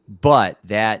 But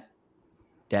that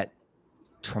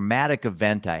traumatic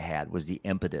event I had was the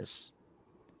impetus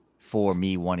for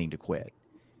me wanting to quit.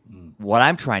 What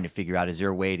I'm trying to figure out, is there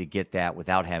a way to get that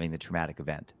without having the traumatic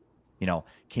event? You know,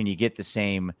 can you get the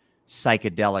same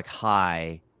psychedelic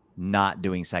high not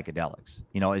doing psychedelics?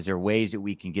 You know, is there ways that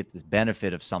we can get this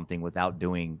benefit of something without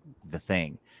doing the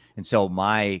thing? And so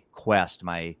my quest,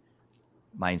 my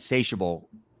insatiable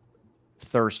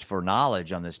thirst for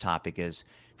knowledge on this topic is,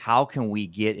 how can we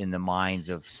get in the minds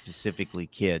of specifically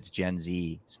kids, Gen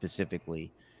Z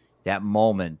specifically, that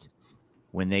moment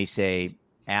when they say,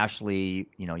 Ashley,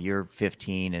 you know, you're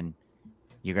 15 and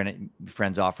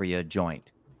friends offer you a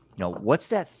joint. You know, what's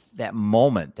that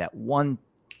moment, that one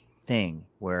thing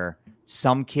where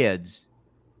some kids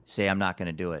say, I'm not going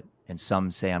to do it, and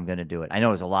some say, I'm going to do it? I know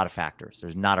there's a lot of factors.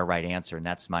 There's not a right answer. And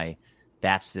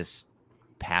that's this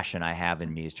passion I have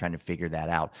in me, is trying to figure that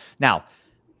out. Now,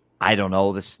 I don't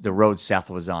know, the road Seth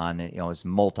was on, you know, is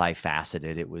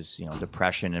multifaceted. It was, you know,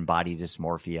 depression and body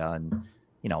dysmorphia and,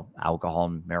 you know, alcohol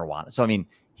and marijuana. So, I mean,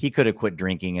 he could have quit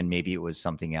drinking and maybe it was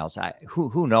something else.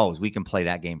 Who knows? We can play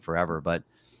that game forever. But,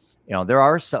 you know, there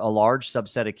are a large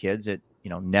subset of kids that, you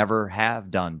know, never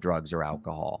have done drugs or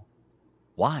alcohol.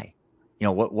 Why? You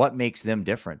know, what makes them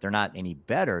different? They're not any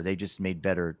better. They just made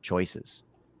better choices.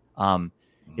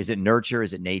 Is it nurture?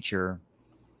 Is it nature?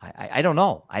 I don't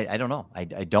know. I don't know. I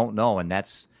don't know. And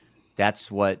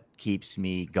that's what keeps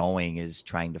me going, is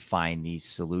trying to find these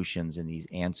solutions and these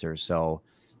answers. So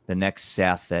the next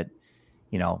Seth that,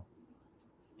 you know,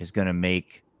 is going to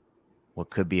make what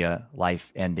could be a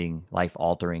life-ending,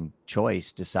 life-altering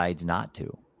choice decides not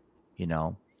to, you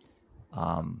know,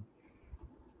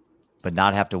 but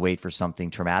not have to wait for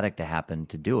something traumatic to happen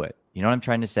to do it. You know what I'm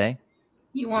trying to say?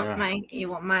 You want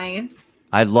my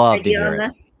I'd love to idea hear on it.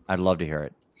 this? I'd love to hear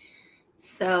it.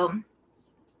 So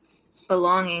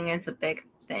belonging is a big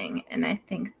thing. And I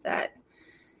think that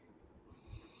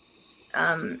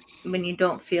when you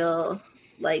don't feel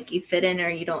like you fit in, or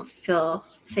you don't feel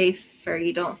safe, or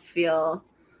you don't feel,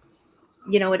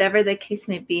 you know, whatever the case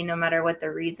may be, no matter what the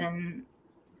reason,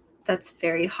 that's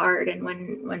very hard. And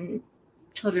when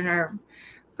children are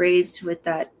raised with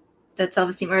that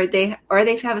self-esteem, or they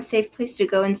have a safe place to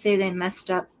go and say they messed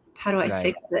up, how do I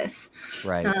fix this?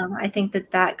 Right. I think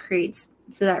that creates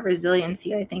that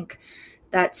resiliency. I think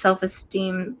that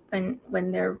self-esteem,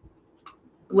 when they're,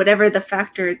 whatever the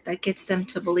factor that gets them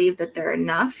to believe that they're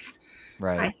enough,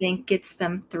 Right. I think gets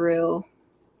them through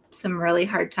some really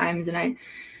hard times. And I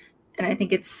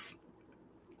think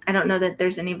I don't know that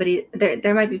there's anybody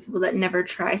there might be people that never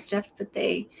try stuff, but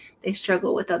they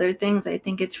struggle with other things. I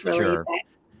think it's really Sure.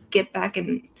 get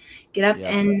up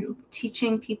and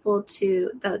teaching people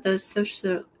to those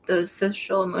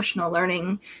social emotional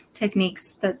learning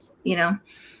techniques that,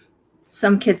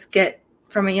 some kids get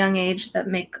from a young age that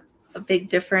make a big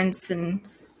difference, and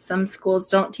some schools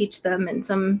don't teach them, and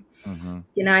some,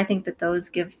 I think that those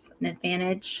give an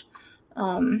advantage.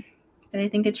 But I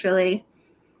think it's really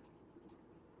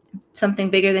something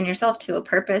bigger than yourself, to a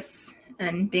purpose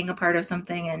and being a part of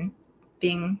something and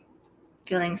feeling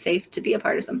safe to be a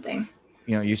part of something.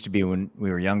 It used to be when we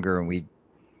were younger and we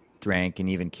drank, and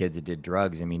even kids that did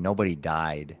drugs, I mean, nobody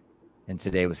died. And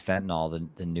today with fentanyl,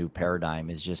 the new paradigm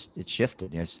is just, it's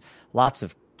shifted. There's lots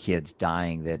of kids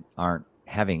dying that aren't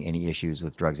having any issues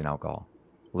with drugs and alcohol.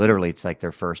 Literally, it's like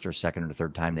their first or second or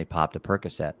third time they popped a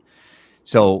Percocet.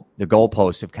 So the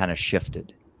goalposts have kind of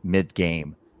shifted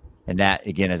mid-game. And that,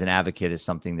 again, as an advocate, is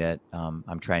something that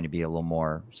I'm trying to be a little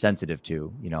more sensitive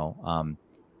to,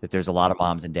 that there's a lot of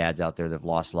moms and dads out there that have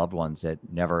lost loved ones that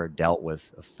never dealt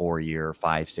with a 4-year,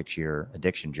 5-6-year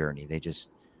addiction journey.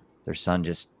 Their son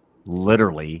just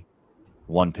literally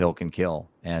one pill can kill.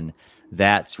 And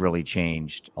that's really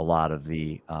changed a lot of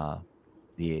the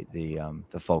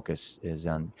focus is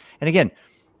on. And again,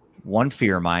 one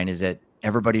fear of mine is that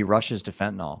everybody rushes to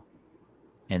fentanyl,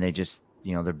 and they just,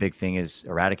 their big thing is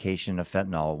eradication of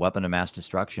fentanyl, a weapon of mass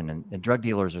destruction. And drug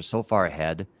dealers are so far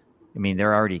ahead. I mean,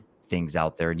 there are already things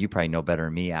out there, and you probably know better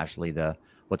than me, Ashley,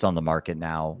 what's on the market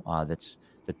now, that's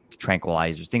the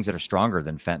tranquilizers, things that are stronger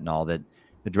than fentanyl, that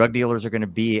the drug dealers are going to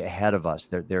be ahead of us.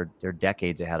 They're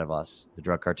decades ahead of us, the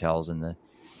drug cartels.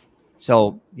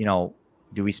 So,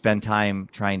 do we spend time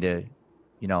trying to,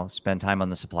 spend time on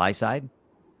the supply side,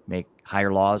 make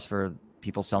higher laws for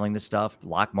people selling this stuff,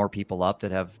 lock more people up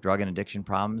that have drug and addiction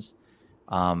problems?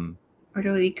 Or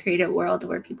do we create a world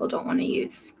where people don't want to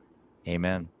use?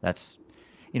 Amen. That's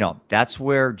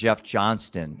where Jeff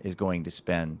Johnston is going to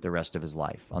spend the rest of his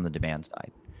life, on the demand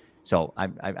side. So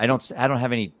I don't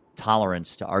have any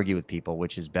tolerance to argue with people,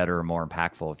 which is better or more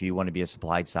impactful. If you want to be a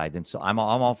supply side, then I'm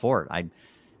all for it.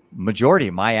 Majority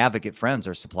of my advocate friends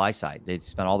are supply side. They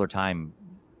spend all their time,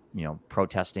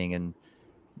 protesting and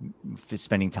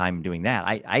spending time doing that.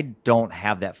 I don't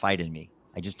have that fight in me.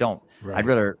 I just don't. Right.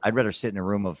 I'd rather sit in a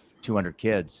room of 200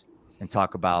 kids and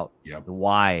talk about the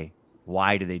why.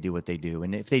 Why do they do what they do?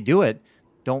 And if they do it,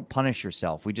 don't punish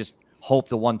yourself. We just hope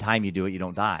the one time you do it, you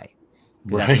don't die.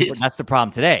 Right. That's the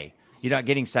problem today. You're not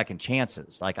getting second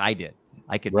chances like I did.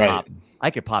 I could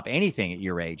pop anything at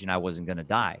your age and I wasn't going to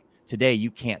die. Today,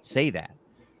 you can't say that.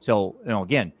 So,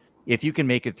 again, if you can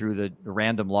make it through the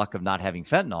random luck of not having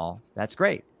fentanyl, that's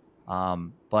great.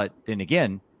 But then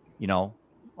again, a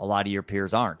lot of your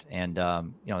peers aren't. And,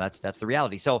 that's the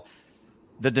reality. So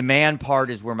the demand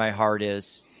part is where my heart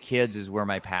is. Kids is where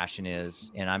my passion is.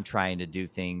 And I'm trying to do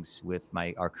things with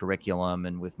our curriculum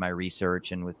and with my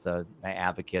research and with my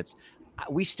advocates.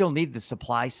 We still need the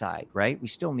supply side, right? We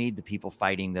still need the people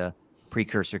fighting the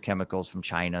precursor chemicals from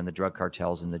China and the drug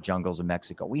cartels in the jungles of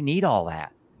Mexico. We need all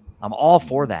that. I'm all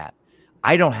for that.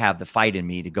 I don't have the fight in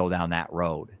me to go down that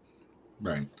road.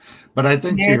 Right. But I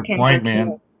think to your point,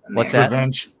 man, what's that?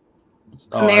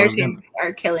 Americans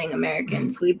are killing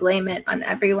Americans. We blame it on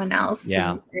everyone else.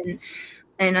 Yeah.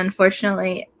 And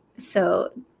unfortunately,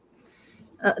 so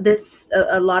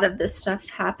a lot of this stuff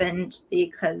happened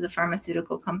because of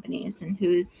pharmaceutical companies, and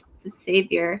who's the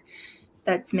savior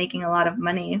that's making a lot of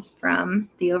money from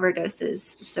the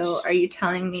overdoses. So are you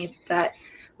telling me that,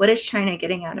 what is China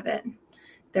getting out of it?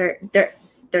 They're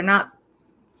not,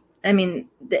 I mean,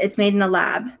 it's made in a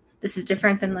lab. This is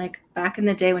different than like back in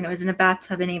the day when it was in a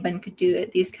bathtub and anyone could do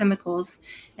it. These chemicals,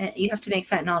 you have to make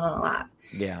fentanyl in a lab.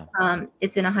 Yeah.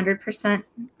 It's in 100%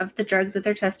 of the drugs that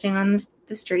they're testing on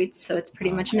the streets. So it's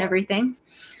pretty much in everything.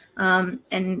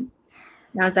 And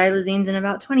now xylozine's in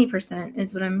about 20%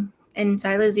 is what and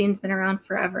xylozine's been around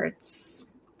forever. It's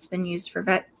been used for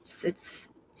vets. It's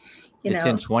in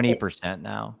 20%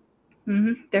 now.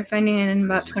 Mm-hmm. They're finding it in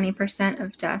about 20%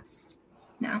 of deaths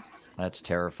now. That's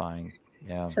terrifying.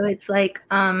 Yeah. So it's like,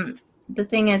 the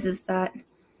thing is that,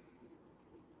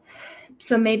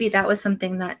 so maybe that was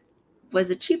something that was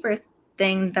a cheaper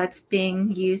thing that's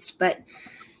being used, but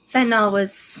fentanyl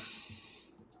was,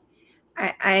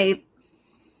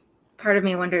 part of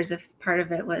me wonders if part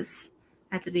of it was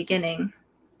at the beginning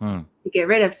to get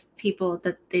rid of people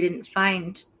that they didn't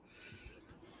find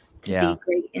to be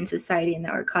great in society and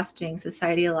that were costing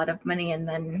society a lot of money. And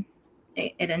then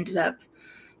it ended up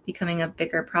becoming a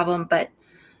bigger problem. But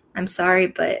I'm sorry,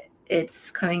 but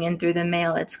it's coming in through the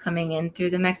mail. It's coming in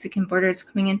through the Mexican border. It's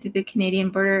coming in through the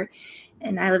Canadian border.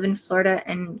 And I live in Florida,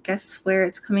 and guess where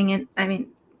it's coming in? I mean,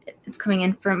 it's coming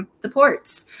in from the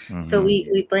ports. Mm-hmm. So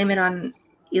we blame it on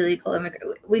illegal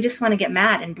immigrant. We just want to get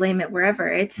mad and blame it wherever.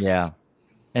 It's And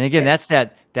again, that's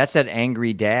that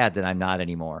angry dad that I'm not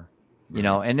anymore. You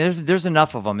know, and there's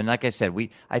enough of them. And like I said,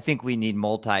 I think we need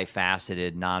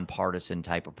multifaceted, nonpartisan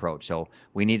type approach. So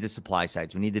we need the supply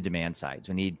sides, we need the demand sides,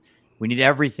 we need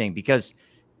everything, because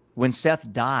when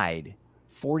Seth died,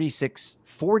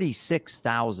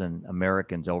 46,000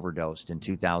 Americans overdosed in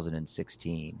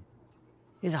 2016.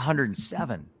 He's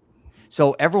 107.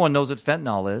 So everyone knows what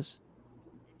fentanyl is,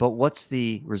 but what's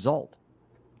the result?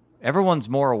 Everyone's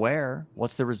more aware.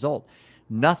 What's the result?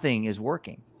 Nothing is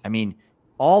working. I mean,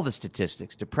 all the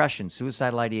statistics, depression,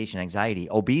 suicidal ideation, anxiety,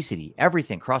 obesity,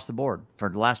 everything across the board for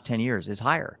the last 10 years is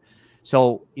higher.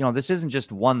 So, you know, this isn't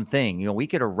just one thing. You know, we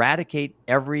could eradicate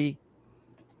every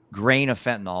grain of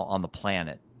fentanyl on the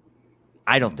planet.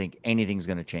 I don't think anything's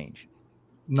going to change.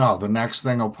 No, the next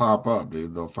thing will pop up,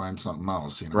 dude. They'll find something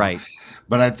else, you know? Right.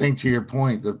 But I think to your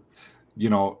point that, you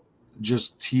know,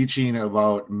 just teaching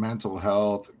about mental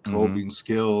health, coping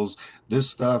skills, this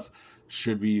stuff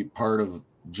should be part of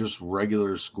just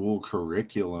regular school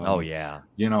curriculum. Oh, yeah.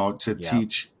 You know, to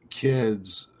teach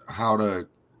kids how to,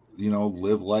 you know,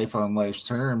 live life on life's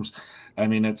terms. I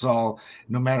mean, it's all,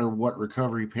 no matter what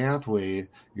recovery pathway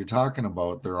you're talking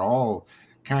about, they're all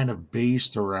kind of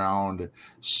based around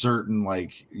certain,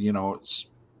 like, you know,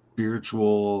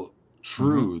 spiritual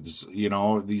truths, you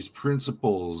know, these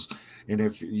principles. And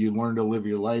if you learn to live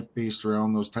your life based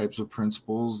around those types of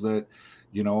principles, that,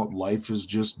 you know, life is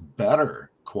just better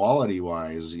quality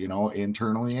wise, you know,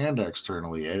 internally and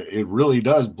externally. It really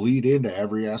does bleed into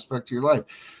every aspect of your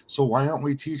life. So why aren't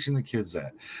we teaching the kids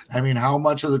that? I mean, how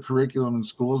much of the curriculum in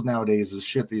schools nowadays is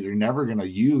shit that you're never going to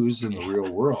use in the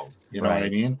real world? You know what I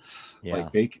mean? Yeah.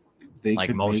 Like they like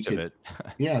could most make of it.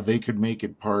 Yeah, they could make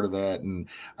it part of that. And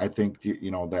I think,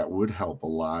 you know, that would help a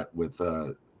lot with,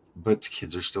 but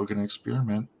kids are still going to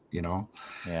experiment, you know?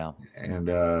 Yeah.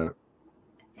 And,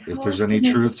 if there's any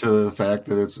truth to the fact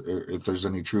that if there's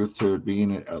any truth to it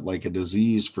being like a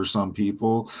disease for some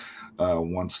people,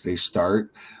 once they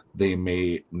start, they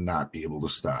may not be able to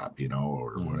stop, you know,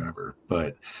 or whatever.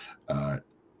 But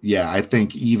yeah, I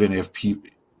think even if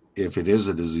it is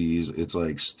a disease, it's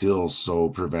like still so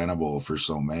preventable for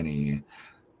so many,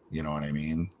 you know what I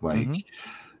mean? Like,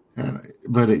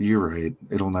 but you're right.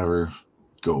 It'll never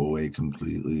go away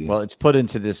completely. Well, it's put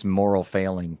into this moral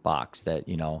failing box that,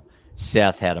 you know,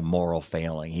 Seth had a moral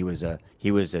failing. He was a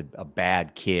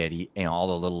bad kid. You know, all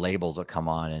the little labels that come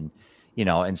on, and, you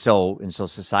know, and so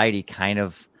society kind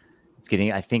of,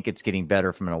 I think it's getting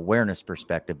better from an awareness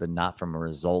perspective, but not from a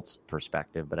results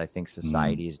perspective. But I think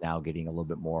society is now getting a little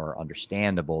bit more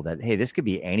understandable that, hey, this could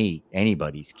be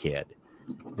anybody's kid.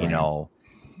 You know,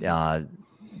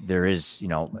 there is, you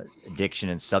know, addiction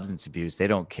and substance abuse. They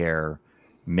don't care,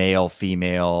 male,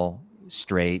 female,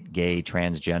 straight, gay,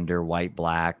 transgender, white,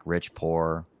 black, rich,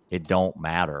 poor. It don't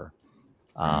matter.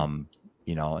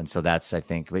 You know, and so that's, I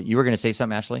think, but you were going to say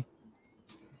something, Ashley?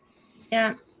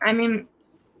 Yeah. I mean,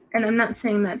 and I'm not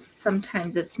saying that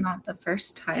sometimes it's not the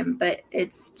first time, but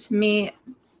it's, to me,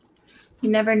 you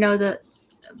never know that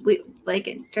we,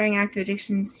 like, during active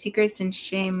addiction, secrets and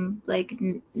shame, like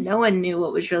no one knew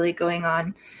what was really going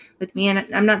on with me. And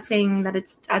I'm not saying that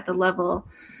it's at the level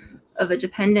of a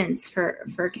dependence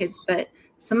for kids, but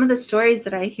some of the stories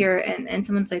that I hear, and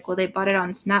someone's like, well, they bought it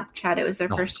on Snapchat. It was their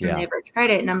first time they ever tried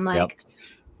it. And I'm like,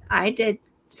 I did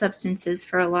substances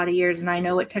for a lot of years and I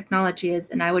know what technology is,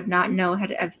 and I would not know how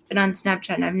to. I've been on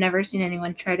Snapchat and I've never seen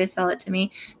anyone try to sell it to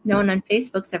me. No one on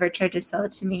Facebook's ever tried to sell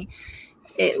it to me.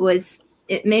 It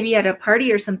maybe at a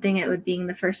party or something, it would being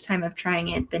the first time of trying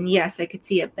it, then yes, I could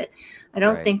see it. But I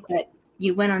don't think that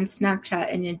you went on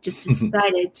Snapchat and you just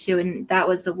decided to, and that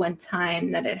was the one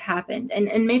time that it happened.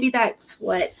 And maybe that's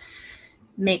what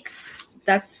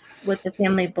the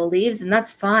family believes, and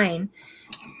that's fine.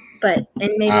 But,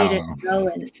 and maybe it didn't go,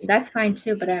 and that's fine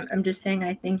too. But I'm just saying,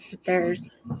 I think that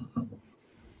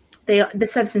the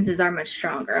substances are much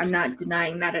stronger. I'm not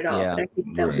denying that at all. But I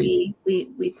think that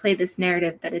we play this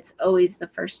narrative that it's always the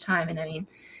first time. And I mean,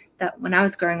 that when I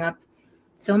was growing up,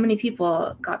 so many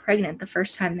people got pregnant the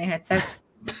first time they had sex.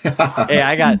 Hey,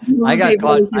 I got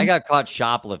caught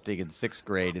shoplifting in 6th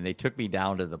grade, and they took me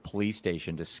down to the police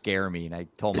station to scare me. And I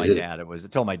told my dad it was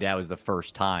the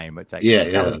first time. It's like,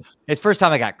 it's the first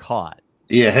time I got caught.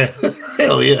 Yeah,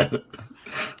 hell yeah,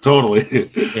 totally.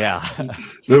 Yeah,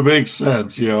 that makes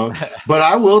sense, you know. But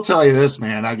I will tell you this,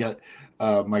 man. I got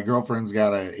my girlfriend's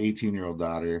got an 18-year-old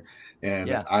daughter,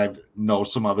 and I know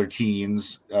some other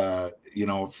teens, you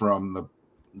know, from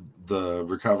the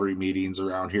recovery meetings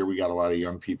around here. We got a lot of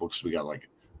young people because we got like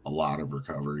a lot of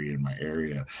recovery in my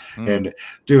area. And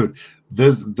dude,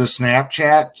 the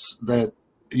Snapchats that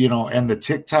and the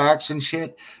TikToks and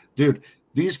shit, dude,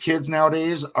 these kids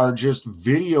nowadays are just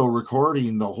video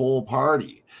recording the whole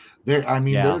party.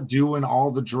 They're doing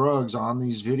all the drugs on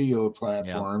these video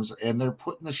platforms, and they're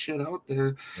putting the shit out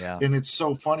there. Yeah. And it's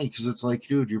so funny because it's like,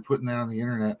 dude, you're putting that on the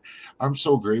internet. I'm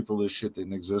so grateful this shit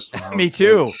didn't exist. Me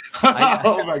too.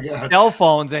 Oh my God. Cell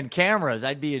phones and cameras.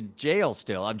 I'd be in jail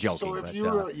still. I'm joking. So if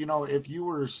if you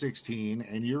were 16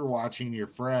 and you're watching your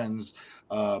friends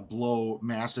blow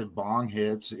massive bong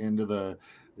hits into the,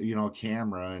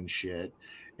 camera and shit,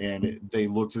 and they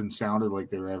looked and sounded like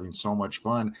they were having so much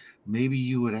fun, maybe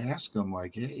you would ask them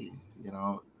like, hey,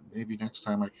 maybe next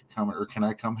time I could come, or can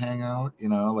I come hang out?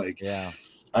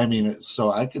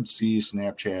 So I could see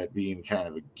Snapchat being kind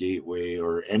of a gateway,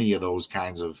 or any of those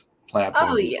kinds of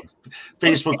platforms. Oh, yeah.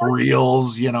 Facebook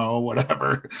Reels,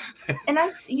 whatever. And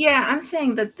I'm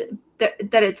saying that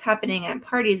that it's happening at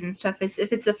parties and stuff. If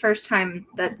it's the first time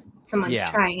that someone's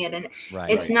trying it, and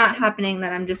it's not happening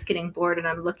that I'm just getting bored and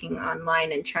I'm looking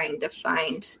online and trying to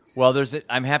find. Well,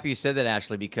 I'm happy you said that,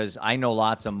 Ashley, because I know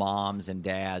lots of moms and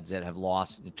dads that have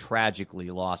tragically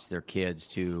lost their kids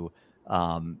to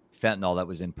fentanyl that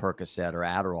was in Percocet or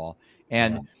Adderall.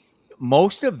 And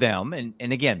most of them, and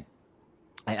again,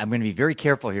 I'm going to be very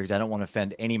careful here because I don't want to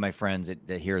offend any of my friends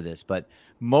that hear this, but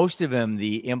most of them,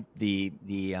 the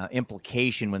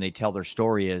implication when they tell their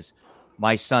story is,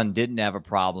 my son didn't have a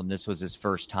problem. This was his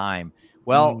first time.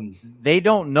 Well, they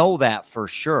don't know that for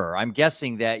sure. I'm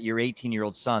guessing that your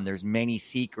 18-year-old son, there's many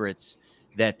secrets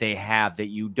that they have that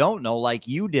you don't know, like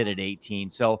you did at 18.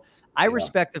 So I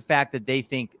respect the fact that they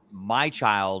think my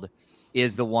child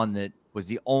is the one that was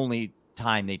the only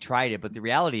time they tried it. But the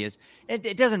reality is,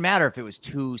 it doesn't matter if it was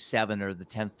 2, 7, or the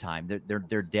 10th time.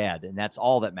 They're dead, and that's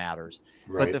all that matters.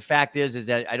 Right. But the fact is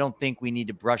that I don't think we need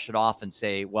to brush it off and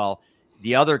say, well,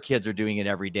 the other kids are doing it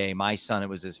every day. My son, it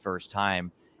was his first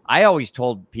time. I always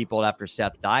told people after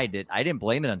Seth died that I didn't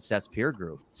blame it on Seth's peer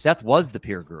group. Seth was the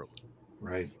peer group.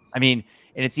 Right. And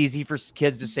it's easy for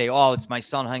kids to say, oh, it's my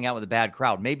son hung out with a bad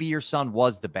crowd. Maybe your son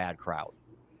was the bad crowd.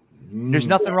 There's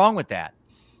nothing wrong with that.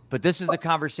 But this is the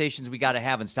conversations we got to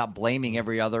have, and stop blaming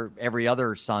every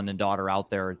other son and daughter out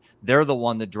there. They're the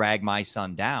one that dragged my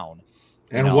son down.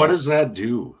 And what does that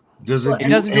do? It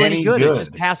doesn't do any good. It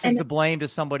just passes the blame to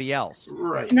somebody else.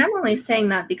 Right. And I'm only saying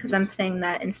that because I'm saying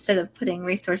that instead of putting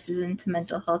resources into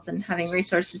mental health and having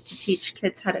resources to teach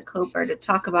kids how to cope or to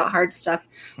talk about hard stuff,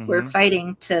 we're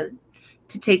fighting to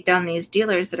take down these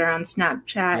dealers that are on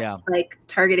Snapchat, like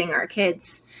targeting our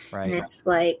kids. Right. And it's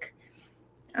like,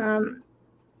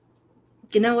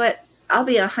 you know what? I'll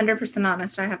be 100%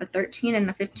 honest. I have a 13 and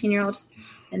a 15-year-old,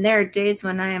 and there are days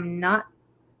when I am not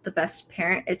the best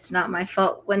parent. It's not my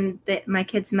fault when my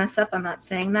kids mess up. I'm not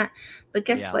saying that, but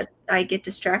guess what? I get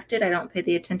distracted. I don't pay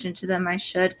the attention to them I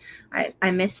should.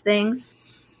 I miss things.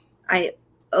 I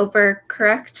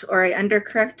overcorrect or I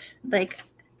undercorrect. Like,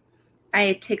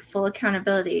 I take full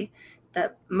accountability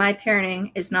that my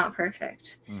parenting is not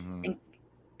perfect, and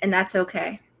that's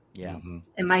okay. Yeah.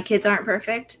 And my kids aren't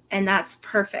perfect, and that's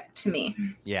perfect to me.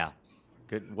 Yeah.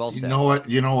 Good. Well said.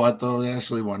 You know what though,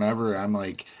 Ashley, whenever I'm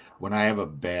like, when I have a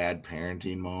bad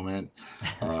parenting moment,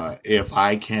 if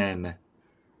I can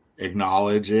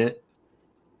acknowledge it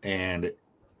and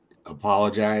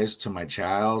apologize to my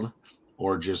child,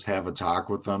 or just have a talk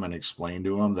with them and explain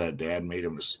to them that dad made a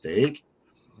mistake,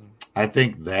 I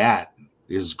think that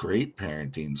is great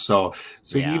parenting. So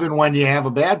even when you have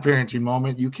a bad parenting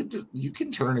moment, you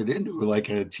can turn it into like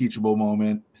a teachable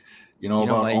moment,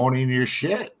 about owning your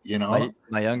shit.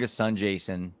 My youngest son,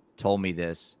 Jason, told me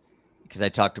this because I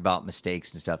talked about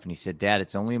mistakes and stuff, and he said, "Dad,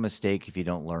 it's only a mistake if you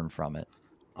don't learn from it."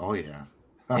 Oh yeah.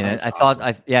 And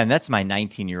and that's my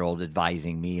 19-year-old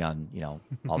advising me on,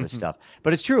 all this stuff.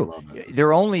 But it's true.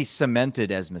 They're only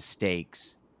cemented as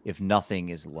mistakes if nothing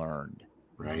is learned.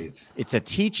 Right. It's a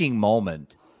teaching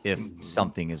moment if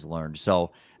something is learned.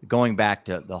 So going back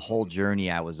to the whole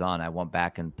journey I was on, I went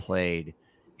back and played,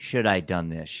 should I done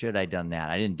this? Should I done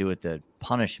that? I didn't do it to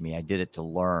punish me. I did it to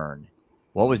learn.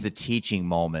 What was the teaching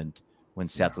moment when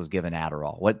Seth was given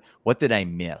Adderall? What did I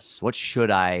miss? What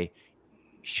should I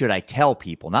tell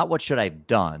people? Not what should I have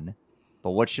done,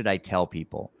 but what should I tell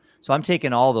people? So I'm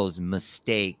taking all those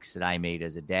mistakes that I made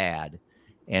as a dad,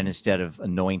 and instead of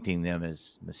anointing them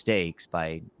as mistakes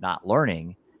by not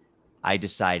learning, I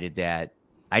decided that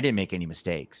I didn't make any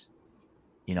mistakes.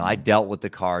 I dealt with the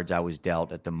cards I was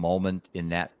dealt at the moment in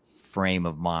that frame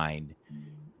of mind.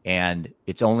 And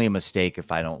it's only a mistake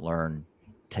if I don't learn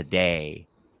today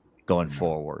going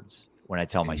forwards when I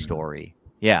tell my story.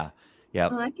 Yeah. Yeah.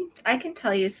 Well, I can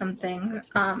tell you something.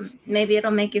 Maybe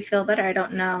it'll make you feel better. I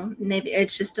don't know. Maybe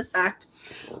it's just a fact.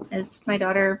 As my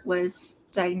daughter was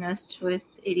diagnosed with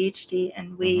ADHD,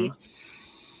 and we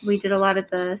did a lot of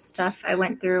the stuff. I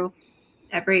went through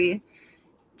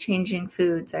changing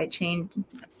foods. I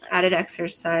added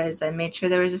exercise. I made sure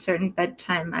there was a certain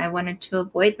bedtime. I wanted to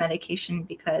avoid medication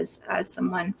because as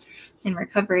someone in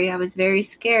recovery, I was very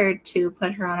scared to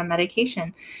put her on a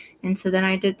medication. And so then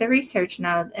I did the research,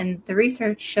 and the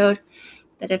research showed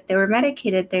that if they were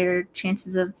medicated, their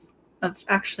chances of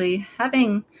actually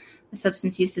having a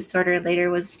substance use disorder later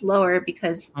was lower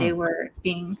because they were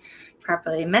being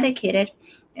properly medicated.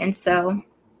 And so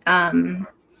I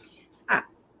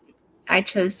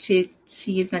chose to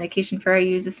use medication for her. I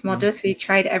used a small dose. We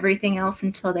tried everything else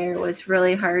until there was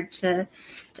really hard to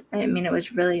it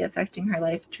was really affecting her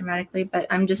life dramatically. But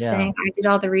I'm just saying, I did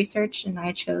all the research and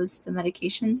I chose the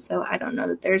medication. So I don't know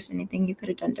that there's anything you could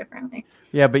have done differently.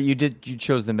 Yeah, but you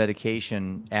chose the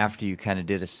medication after you kind of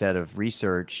did a set of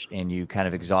research and you kind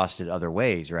of exhausted other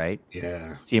ways, right?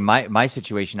 Yeah. See, in my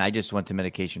situation, I just went to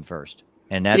medication first.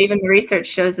 And but even the research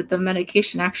shows that the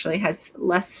medication actually has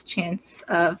less chance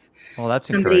of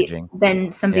encouraging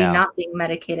than somebody not being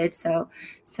medicated. So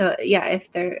yeah, if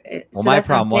they're my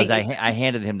problem was I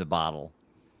handed him the bottle.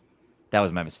 That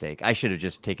was my mistake. I should have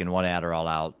just taken one Adderall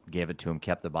out, gave it to him,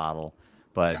 kept the bottle.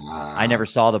 But I never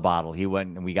saw the bottle. He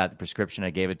went and we got the prescription. I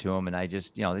gave it to him, and I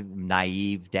just,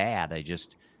 naive dad.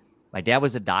 My dad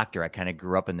was a doctor. I kind of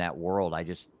grew up in that world. I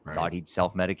just thought he'd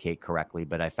self-medicate correctly,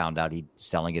 but I found out he'd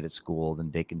selling it at school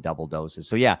and taking double doses.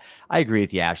 So yeah, I agree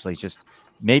with you, Ashley. It's just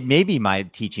maybe my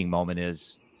teaching moment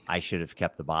is I should have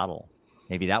kept the bottle.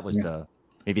 Maybe that was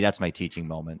maybe that's my teaching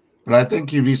moment. But I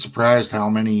think you'd be surprised how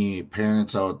many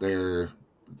parents out there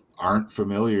aren't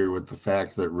familiar with the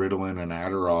fact that Ritalin and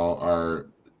Adderall are,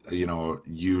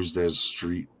 used as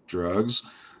street drugs,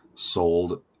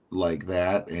 sold like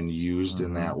that and used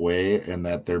in that way, and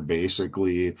that they're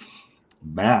basically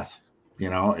meth.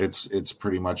 It's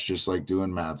pretty much just like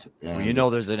doing meth. And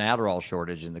there's an Adderall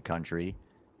shortage in the country,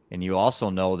 and you also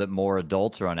know that more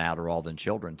adults are on Adderall than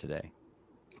children today.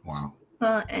 Wow.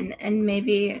 Well, and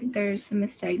maybe there's a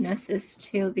misdiagnosis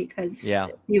too, because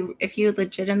if you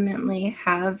legitimately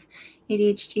have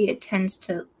ADHD, it tends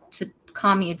to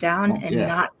calm you down and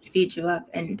not speed you up.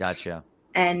 And gotcha.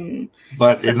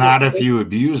 But not if you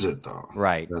abuse it, though.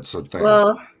 Right. That's the thing.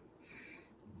 Well,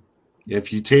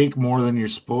 if you take more than you're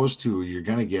supposed to, you're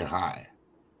gonna get high.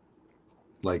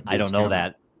 Like I don't know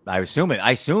that. I assume it.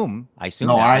 I assume.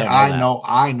 No,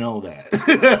 I know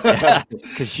that.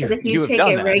 Because if you take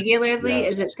it regularly,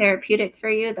 is it therapeutic for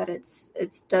you that it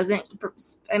doesn't?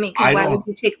 I mean, why would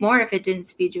you take more if it didn't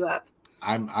speed you up?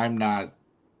 I'm not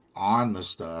on the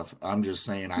stuff. I'm just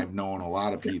saying I've known a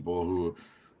lot of people who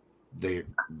they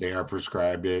are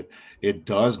prescribed it. It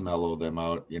does mellow them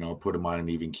out, put them on an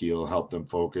even keel, help them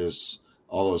focus,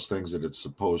 all those things that it's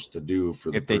supposed to do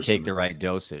for if they take the right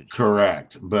dosage.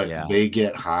 Correct. But they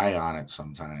get high on it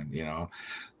sometime,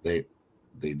 they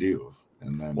do.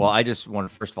 And then, well, I just want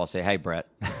to first of all say hi, Brett.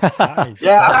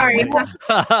 Sorry.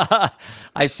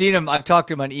 I've seen him. I've talked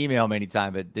to him on email many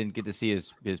times, but didn't get to see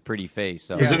his pretty face.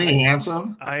 So isn't he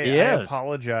handsome? I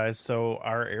apologize. So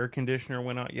our air conditioner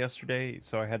went out yesterday,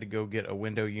 so I had to go get a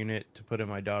window unit to put in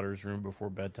my daughter's room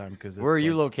before bedtime. Because where are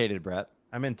you located, Brett?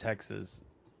 I'm in Texas.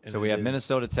 So we have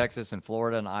Minnesota, Texas, and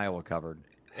Florida and Iowa covered.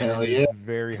 Hell yeah!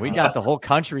 Very hot. We got the whole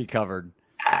country covered.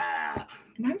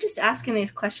 And I'm just asking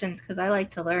these questions because I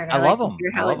like to learn. I love them. To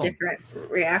hear how it different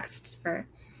reacts for.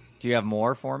 Do you have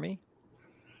more for me?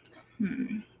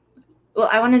 Well,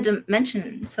 I wanted to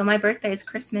mention. So my birthday is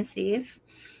Christmas Eve,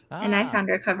 and I found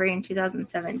recovery in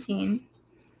 2017.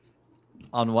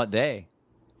 On what day?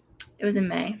 It was in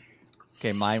May.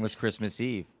 Okay, mine was Christmas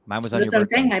Eve. Mine was on your birthday.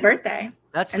 That's what I'm saying. My birthday.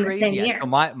 That's crazy. So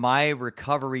my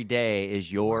recovery day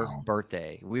is your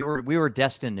birthday. We were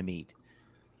destined to meet.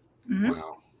 Mm-hmm.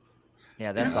 Wow.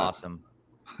 Yeah, that's awesome.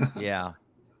 Yeah.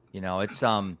 It's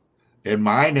and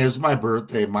mine is my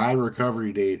birthday. My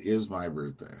recovery date is my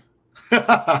birthday.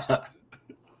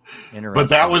 Interesting. But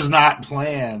that was not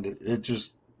planned. It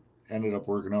just ended up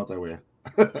working out that way.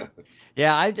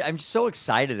 Yeah, I'm so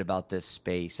excited about this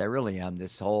space. I really am.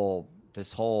 This whole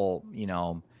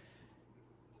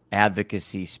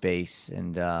advocacy space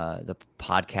and the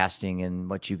podcasting and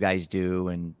what you guys do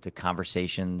and the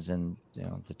conversations and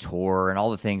the tour and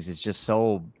all the things is just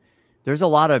so there's a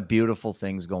lot of beautiful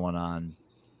things going on.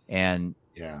 And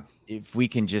if we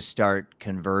can just start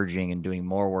converging and doing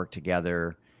more work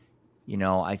together,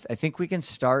 I think we can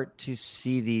start to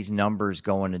see these numbers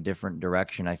go in a different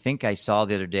direction. I think I saw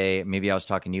the other day, maybe I was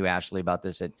talking to you, Ashley, about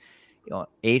this, that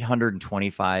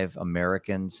 825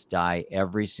 Americans die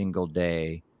every single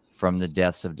day from the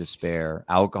deaths of despair,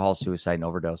 alcohol, suicide, and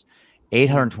overdose.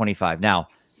 825. Now,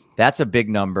 that's a big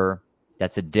number.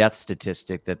 That's a death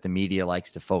statistic that the media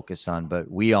likes to focus on. But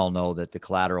we all know that the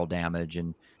collateral damage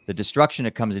and the destruction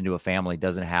that comes into a family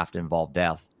doesn't have to involve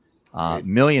death. Right.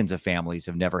 Millions of families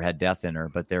have never had death in her,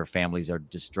 but their families are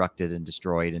destructed and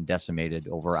destroyed and decimated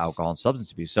over alcohol and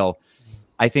substance abuse. So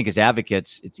I think as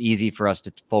advocates, it's easy for us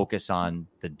to focus on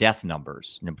the death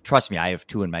numbers. And trust me, I have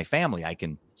 2 in my family. I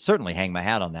can certainly hang my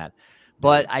hat on that.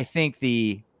 But I think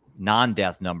the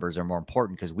non-death numbers are more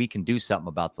important because we can do something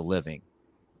about the living.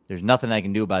 There's nothing I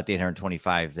can do about the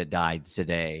 825 that died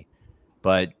today,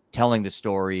 but telling the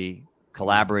story,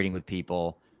 collaborating with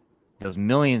people, those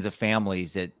millions of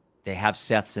families that they have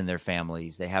Seths in their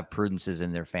families, they have Prudences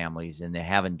in their families, and they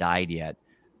haven't died yet.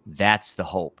 That's the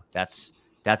hope. That's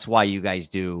why you guys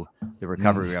do the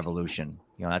recovery revolution.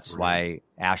 You know, that's why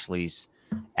Ashley's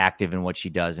active in what she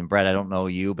does. And Brett, I don't know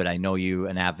you, but I know you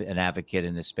an advocate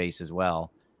in this space as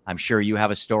well. I'm sure you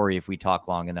have a story if we talk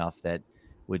long enough that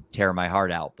would tear my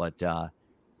heart out. But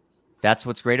that's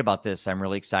what's great about this. I'm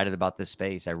really excited about this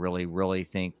space. I really, really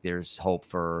think there's hope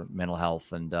for mental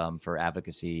health and for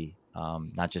advocacy,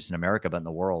 not just in America, but in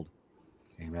the world.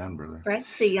 Amen, brother.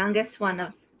 Brett's the youngest one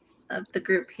of the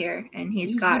group here, and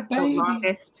he's got the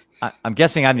longest. I'm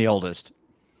guessing I'm the oldest.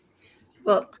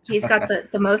 Well, he's got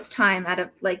the most time out of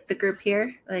like the group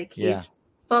here. Like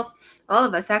well, all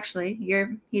of us actually.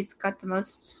 He's got the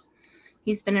most.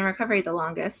 He's been in recovery the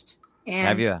longest.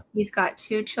 And he's got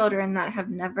 2 children that have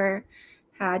never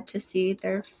had to see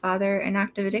their father in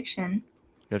active addiction.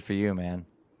 Good for you, man.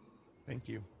 Thank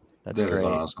you. That is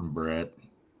awesome, Brett.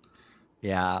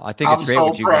 Yeah, I think it's great.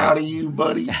 I'm so proud of you,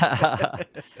 buddy. I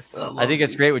think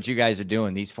it's great what you guys are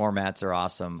doing. These formats are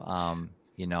awesome.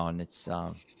 You know, and it's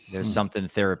there's something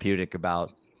therapeutic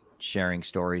about sharing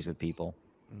stories with people.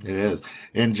 It is.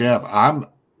 And Jeff,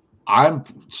 I'm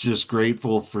just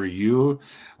grateful for you.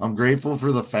 I'm grateful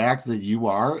for the fact that you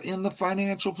are in the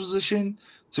financial position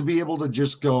to be able to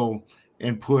just go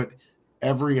and put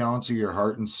every ounce of your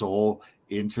heart and soul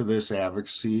into this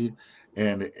advocacy.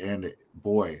 And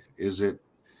boy, is it,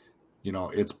 you know,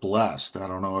 it's blessed. I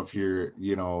don't know if you're,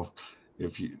 you know,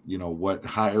 what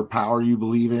higher power you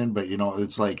believe in, but, you know,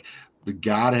 it's like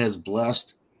God has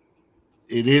blessed.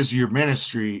 It is your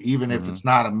ministry, even if it's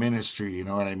not a ministry, you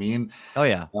know what I mean? Oh,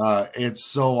 yeah. It's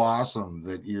so awesome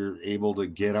that you're able to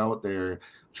get out there,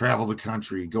 travel the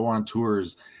country, go on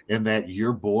tours, and that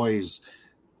your boys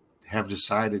have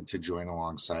decided to join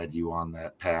alongside you on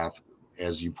that path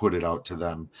as you put it out to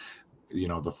them, you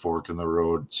know, the fork in the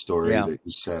road story that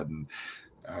you said. And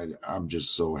I'm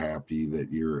just so happy that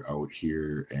you're out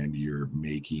here and you're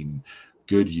making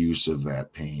good use of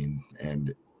that pain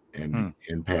and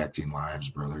impacting lives,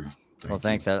 brother.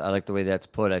 Thanks. I like the way that's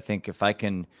put. I think if I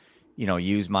can, you know,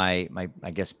 use my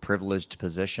I guess privileged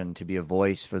position to be a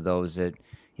voice for those that,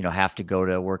 you know, have to go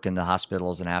to work in the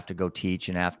hospitals and have to go teach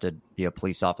and have to be a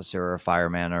police officer or a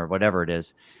fireman or whatever it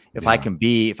is. If I can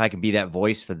be that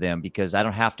voice for them, because I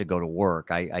don't have to go to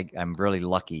work. I'm really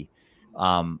lucky.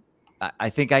 I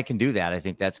think I can do that. I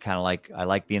think that's kind of like, I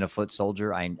like being a foot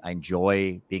soldier. I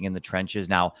enjoy being in the trenches.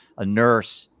 Now, a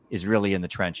nurse is really in the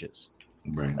trenches.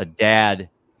 Right. A dad,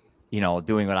 you know,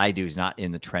 doing what I do is not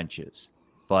in the trenches,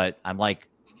 but I'm like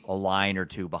a line or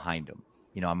 2 behind him.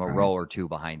 You know, I'm a row or 2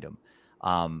 behind him.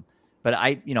 But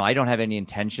I don't have any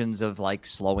intentions of like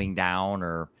slowing down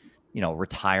or, you know,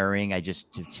 retiring. I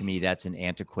just, to me, that's an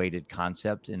antiquated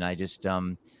concept. And I just,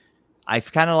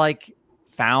 I've kind of like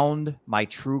found my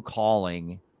true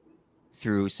calling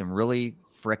through some really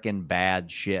frickin' bad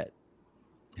shit.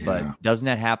 But doesn't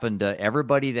that happen to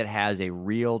everybody that has a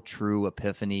real, true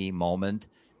epiphany moment?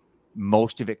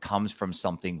 Most of it comes from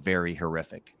something very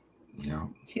horrific. Yeah.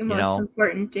 2 most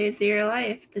important days of your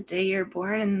life: the day you're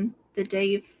born and the day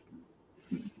you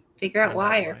figure out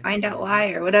why or find out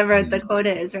why or whatever the quote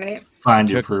is, right? Find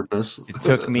your purpose. It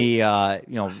took me, you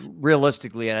know,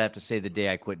 realistically, I'd have to say the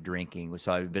day I quit drinking.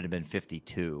 So I would have been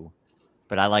 52.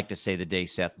 But I like to say the day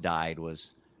Seth died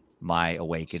was my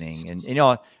awakening. And, you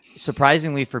know,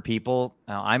 surprisingly for people,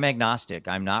 I'm agnostic.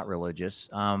 I'm not religious.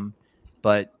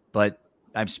 But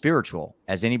I'm spiritual.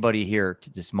 As anybody here to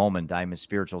this moment, I'm as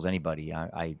spiritual as anybody.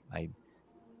 I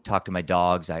talk to my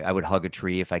dogs. I would hug a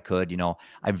tree if I could. You know,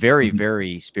 I'm very,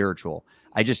 very spiritual.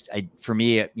 For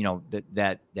me, you know,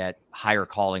 that higher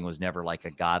calling was never like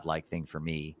a godlike thing for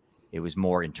me. It was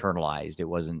more internalized. It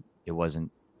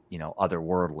wasn't, you know,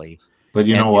 otherworldly. But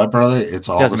you know what, brother? It's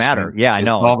all doesn't matter. Yeah, I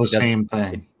know. It's all the same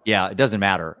thing. It doesn't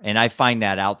matter. And I find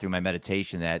that out through my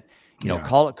meditation that, you know,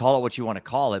 call it what you want to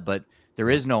call it, but there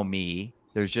is no me.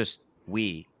 There's just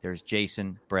we. There's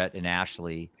Jason, Brett, and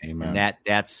Ashley. Amen. And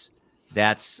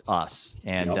that's us.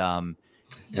 And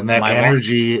And that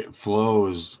energy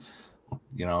flows,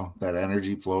 that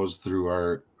energy flows through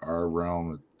our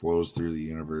realm. It flows through the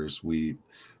universe.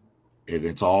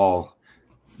 It's all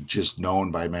just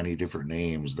known by many different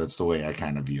names. That's the way I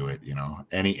kind of view it.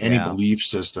 Any belief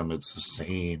system, it's the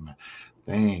same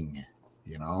thing.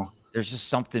 There's just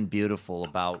something beautiful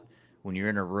about when you're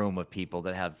in a room with people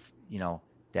that have,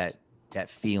 that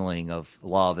feeling of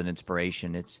love and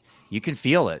inspiration. You can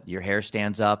feel it. Your hair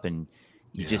stands up and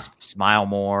you just smile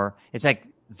more. It's like,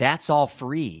 that's all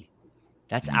free.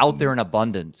 That's out there in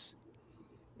abundance.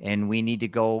 And we need to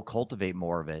go cultivate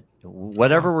more of it.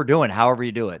 Whatever we're doing, however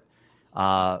you do it,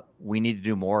 we need to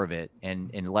do more of it,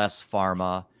 and less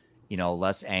pharma,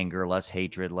 less anger, less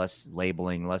hatred, less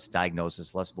labeling, less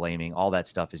diagnosis, less blaming. All that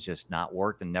stuff has just not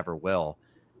worked and never will.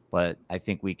 But I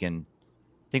think we can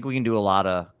do a lot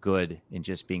of good in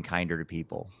just being kinder to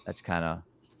people. That's kind of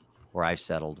where I've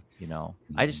settled.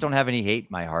 I just don't have any hate in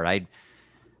my heart.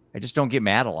 I just don't get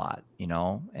mad a lot,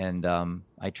 and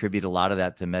I attribute a lot of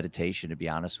that to meditation, to be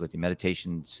honest with you.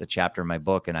 Meditation's a chapter in my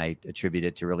book, and I attribute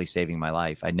it to really saving my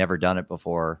life. I'd never done it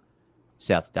before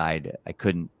Seth died. I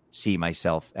couldn't see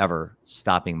myself ever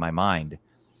stopping my mind,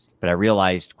 but I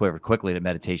realized quickly that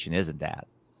meditation isn't that.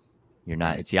 You're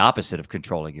not. It's the opposite of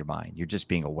controlling your mind. You're just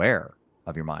being aware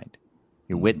of your mind.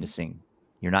 You're witnessing.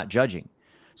 You're not judging.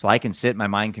 So I can sit, my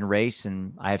mind can race,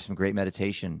 and I have some great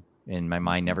meditation, and my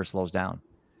mind never slows down.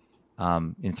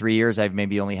 In 3 years, I've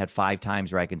maybe only had 5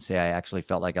 times where I can say I actually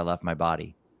felt like I left my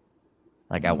body.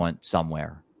 Like I went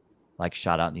somewhere, like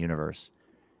shot out in the universe.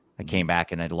 I came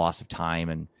back and I had a loss of time,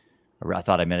 and I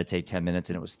thought I meditated 10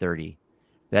 minutes and it was 30.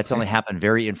 That's only happened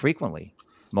very infrequently.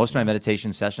 Most of my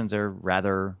meditation sessions are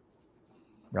rather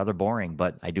boring,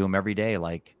 but I do them every day,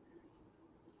 like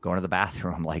going to the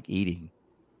bathroom, like eating,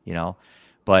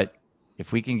 But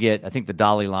if we can get, I think the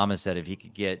Dalai Lama said, if he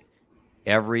could get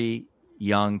every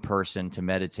young person to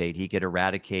meditate, he could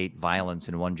eradicate violence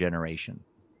in 1 generation.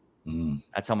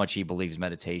 That's how much he believes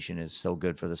meditation is so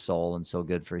good for the soul and so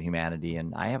good for humanity.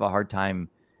 And I have a hard time.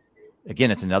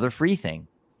 Again, it's another free thing.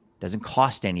 It doesn't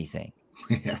cost anything.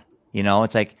 Yeah.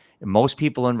 It's like most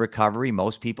people in recovery,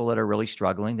 most people that are really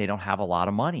struggling, they don't have a lot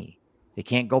of money. They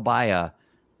can't go buy a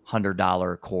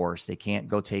 $100 course. They can't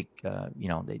go take,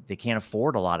 they can't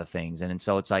afford a lot of things. And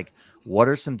so it's like, what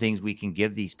are some things we can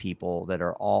give these people that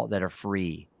are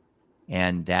free?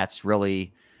 And that's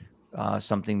really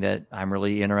something that I'm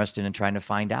really interested in trying to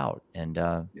find out. And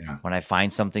when I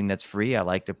find something that's free, I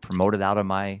like to promote it out on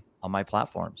my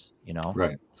platforms,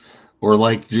 Right. Or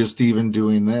like just even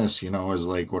doing this, is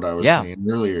like what I was saying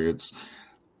earlier.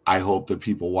 I hope that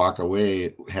people walk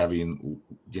away having,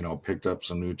 picked up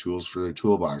some new tools for their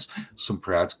toolbox, some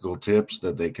practical tips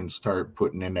that they can start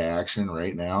putting into action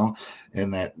right now,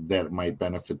 and that might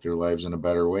benefit their lives in a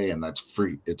better way. And that's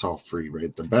free. It's all free,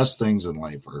 right? The best things in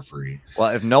life are free. Well,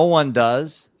 if no one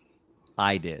does,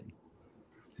 I did.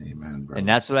 Amen, brother. And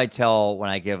that's what I tell when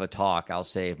I give a talk. I'll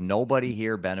say, if nobody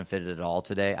here benefited at all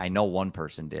today, I know one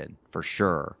person did for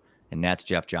sure, and that's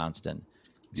Jeff Johnston.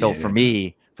 So for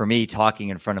me talking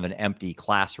in front of an empty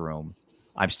classroom,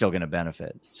 I'm still going to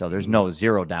benefit. So there's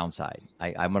zero downside.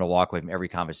 I'm going to walk away from every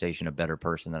conversation a better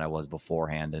person than I was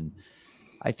beforehand. And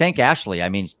I thank Ashley. I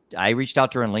mean, I reached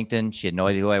out to her on LinkedIn. She had no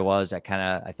idea who I was. I'm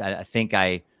not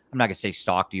going to say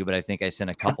stalked you, but I think I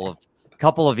sent a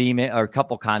couple of email or a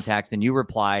couple contacts, and you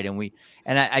replied,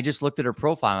 and I just looked at her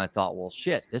profile and I thought, well,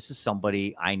 shit, this is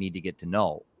somebody I need to get to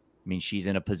know. I mean, she's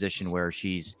in a position where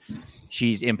she's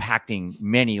impacting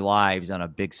many lives on a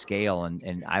big scale.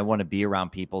 And I want to be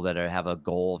around people that have a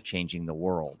goal of changing the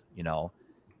world,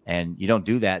 and you don't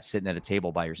do that sitting at a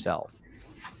table by yourself.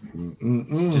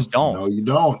 Just don't. No, you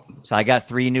don't. So I got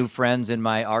 3 new friends in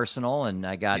my arsenal, and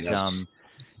I got, and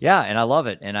I love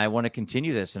it. And I want to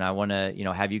continue this, and I want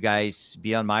to, have you guys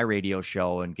be on my radio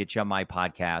show and get you on my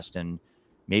podcast, and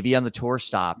maybe on the tour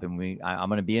stop. And I'm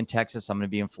going to be in Texas. I'm going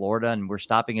to be in Florida, and we're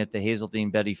stopping at the Hazeltine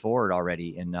Betty Ford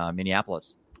already in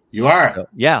Minneapolis. You are? So,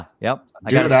 yeah. Yep.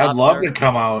 Dude, I'd love to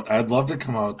come out. I'd love to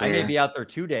come out there. I may be out there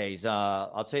 2 days.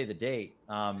 I'll tell you the date.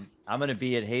 I'm going to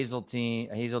be at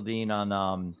Hazeltine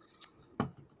on,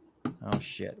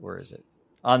 where is it?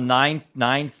 On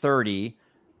 9/30.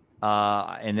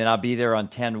 And then I'll be there on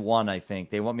 10/1, I think.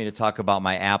 They want me to talk about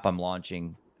my app I'm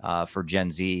launching for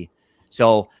Gen Z.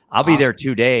 So I'll be there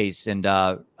 2 days. And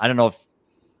I don't know if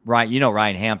Ryan,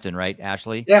 Ryan Hampton, right,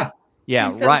 Ashley? Yeah. Yeah.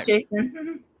 So Ryan,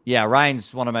 Jason. Yeah.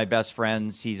 Ryan's one of my best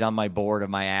friends. He's on my board of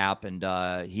my app, and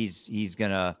he's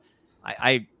going to,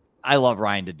 I love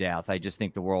Ryan to death. I just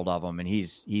think the world of him. And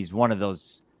he's one of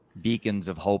those beacons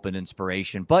of hope and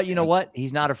inspiration. But you know what?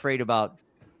 He's not afraid about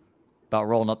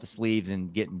rolling up the sleeves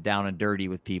and getting down and dirty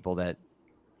with people that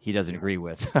he doesn't agree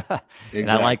with. Exactly.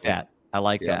 And I like that. I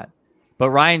like that. But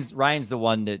Ryan's the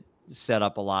one that set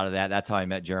up a lot of that. That's how I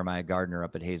met Jeremiah Gardner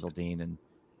up at Hazeltine. And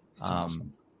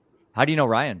awesome. How do you know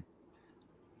Ryan?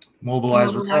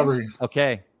 Mobilize Recovery.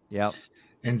 Okay. Yep.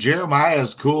 And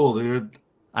Jeremiah's cool, dude.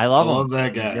 I love him. Love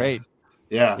that guy. He's great.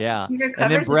 Yeah. Yeah.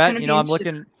 And then Brett, I'm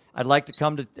looking, I'd like to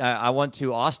come to, I went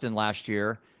to Austin last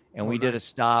year and we did a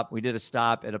stop. We did a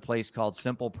stop at a place called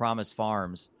Simple Promise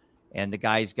Farms. And the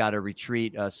guy's got a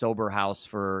retreat, a sober house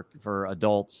for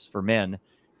adults, for men.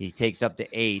 He takes up to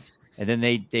 8. And then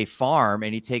they farm,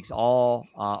 and he takes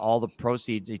all the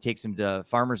proceeds. He takes them to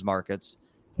farmers markets,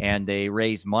 and they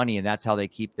raise money, and that's how they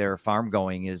keep their farm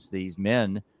going. Is these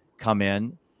men come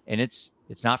in, and it's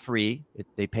not free;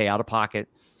 they pay out of pocket,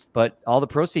 but all the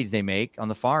proceeds they make on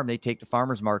the farm, they take to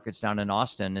farmers markets down in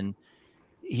Austin, and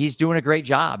he's doing a great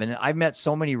job. And I've met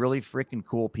so many really freaking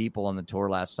cool people on the tour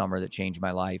last summer that changed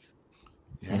my life.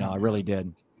 Yeah. I really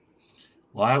did.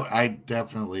 Well, I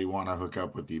definitely want to hook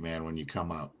up with you, man, when you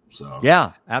come up. So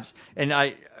yeah, absolutely.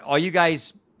 And all you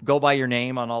guys go by your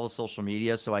name on all the social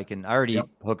media, so I already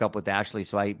hook up with Ashley.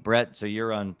 So Brett, so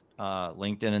you're on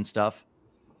LinkedIn and stuff.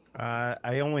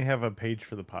 I only have a page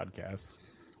for the podcast.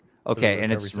 Okay,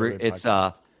 and it's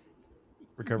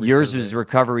Recovery yours Survey. is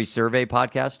Recovery Survey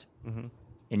podcast, mm-hmm.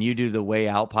 and you do the Way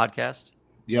Out podcast.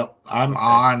 Yep, I'm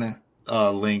on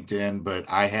LinkedIn, but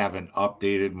I haven't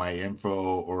updated my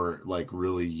info or like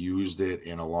really used it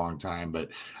in a long time.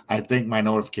 But I think my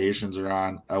notifications are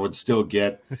on. I would still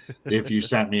get if you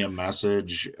sent me a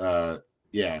message.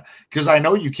 Because I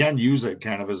know you can use it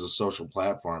kind of as a social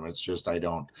platform. It's just I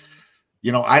don't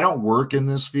work in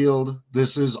this field.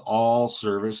 This is all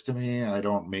service to me. I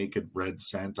don't make a red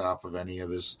cent off of any of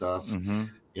this stuff. Mm-hmm.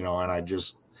 And I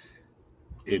just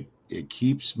it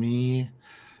keeps me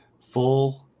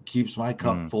full. Keeps my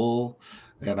cup full.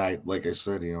 And like I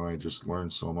said, I just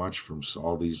learned so much from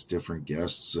all these different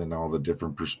guests and all the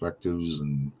different perspectives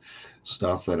and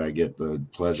stuff that I get the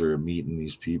pleasure of meeting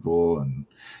these people. And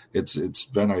it's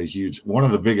been one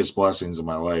of the biggest blessings of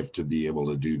my life to be able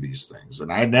to do these things.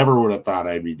 And I never would have thought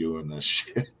I'd be doing this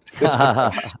shit.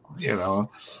 Well,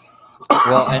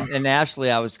 and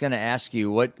Ashley, I was going to ask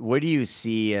you, what do you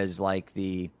see as like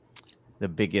the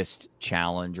biggest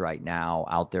challenge right now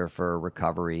out there for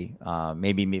recovery?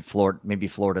 Maybe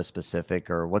Florida specific,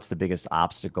 or what's the biggest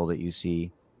obstacle that you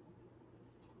see?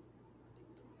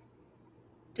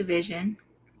 Division.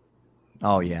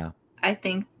 Oh yeah. I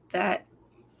think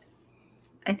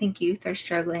youth are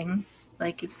struggling,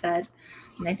 like you've said.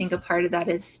 And I think a part of that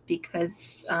is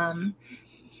because,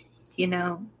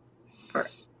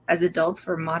 as adults,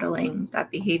 we're modeling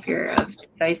that behavior of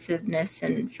divisiveness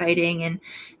and fighting and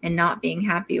not being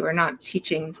happy. We're not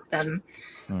teaching them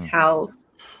how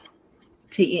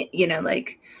to,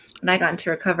 like when I got into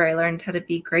recovery, I learned how to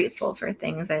be grateful for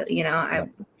things. That's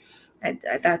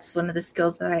one of the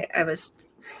skills that I was,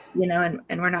 and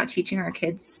we're not teaching our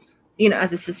kids,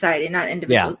 as a society, not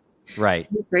individuals, right,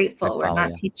 to be grateful. We're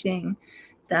not teaching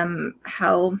them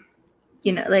how,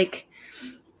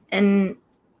 and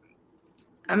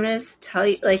I'm going to tell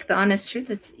you, like, the honest truth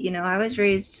is, I was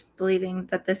raised believing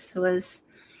that this was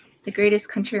the greatest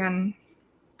country on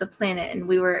the planet. And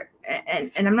we were,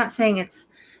 and I'm not saying it's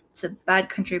a bad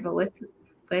country, but with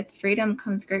freedom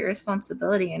comes great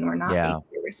responsibility, and we're not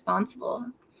being irresponsible.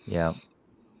 Yeah.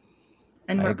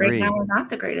 And right now we're not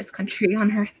the greatest country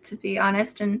on earth, to be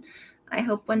honest. And I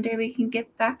hope one day we can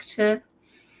get back to,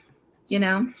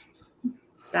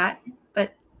 that.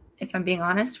 But if I'm being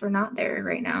honest, we're not there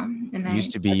right now. And it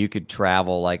used to be you could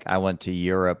travel. Like I went to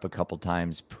Europe a couple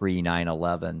times pre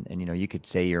 9/11, and you could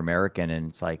say you're American, and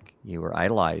it's like you were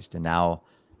idolized. And now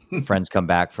friends come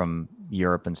back from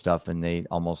Europe and stuff, and they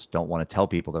almost don't want to tell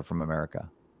people they're from America,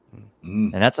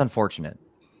 and that's unfortunate.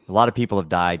 A lot of people have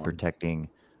died protecting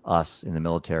us in the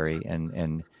military,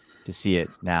 and to see it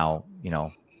now,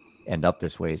 end up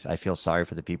this way. I feel sorry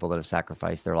for the people that have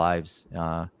sacrificed their lives.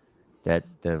 That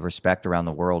the respect around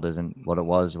the world isn't what it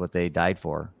was, what they died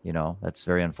for. That's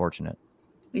very unfortunate.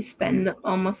 We spend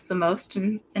almost the most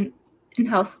in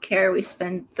healthcare. We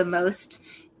spend the most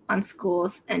on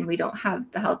schools, and we don't have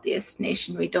the healthiest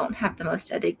nation. We don't have the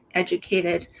most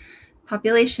educated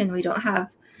population. We don't have,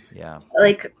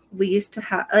 like we used to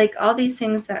have, like all these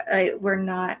things that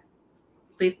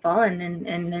we've fallen,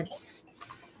 and it's,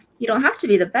 you don't have to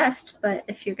be the best, but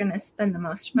if you're going to spend the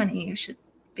most money, you should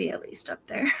be at least up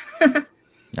there.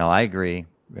 No, I agree.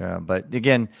 But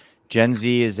again, Gen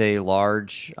Z is a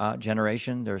large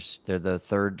generation. They're the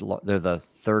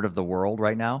third of the world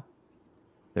right now.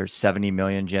 There's 70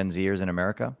 million Gen Zers in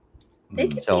America. They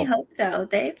can So be helped though.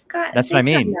 They've got that's what I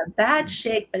mean. A bad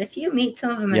shape, but if you meet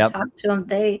some of them Yep. and talk to them,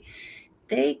 they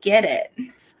get it.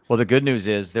 Well, the good news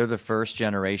is they're the first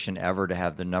generation ever to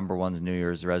have the number one New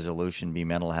Year's resolution be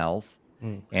mental health,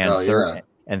 and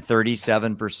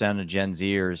 37% of Gen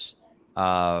Zers,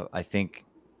 I think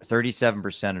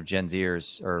 37% of Gen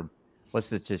Zers, or what's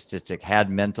the statistic, had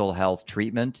mental health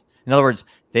treatment. In other words,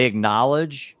 they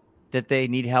acknowledge that they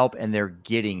need help and they're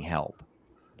getting help.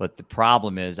 But the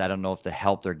problem is, I don't know if the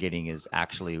help they're getting is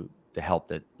actually the help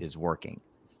that is working.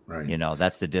 Right. You know,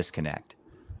 that's the disconnect.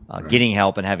 Getting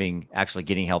help and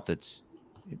getting help that's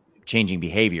changing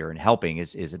behavior and helping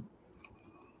is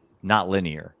not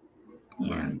linear.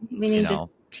 Yeah. We need to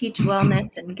teach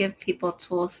wellness and give people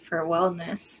tools for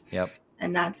wellness. Yep.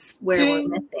 And that's where we're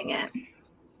missing it.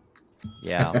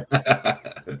 Yeah.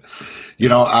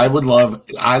 I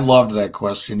loved that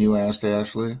question you asked,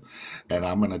 Ashley, and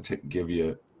I'm going to give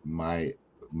you my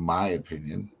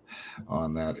opinion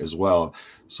on that as well.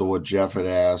 So what Jeff had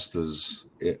asked is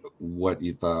what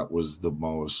you thought was the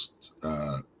most,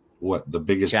 the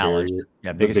biggest challenge.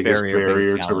 barrier, biggest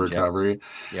barrier to recovery.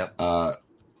 Yep.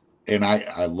 And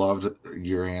I loved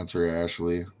your answer,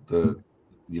 Ashley, the,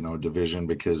 division,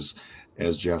 because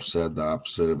as Jeff said, the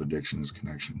opposite of addiction is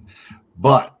connection.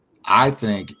 But I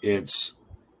think it's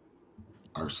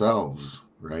ourselves,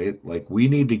 right? Like we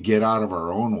need to get out of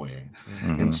our own way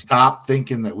and stop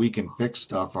thinking that we can fix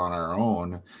stuff on our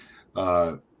own.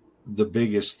 The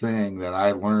biggest thing that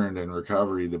I learned in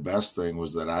recovery, the best thing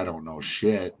was that I don't know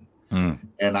shit. And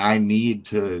I need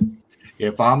to,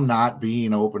 if I'm not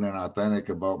being open and authentic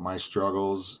about my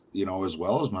struggles, as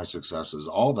well as my successes,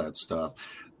 all that stuff,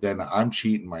 then I'm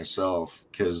cheating myself.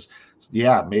 Because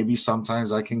maybe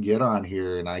sometimes I can get on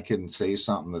here and I can say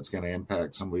something that's going to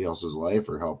impact somebody else's life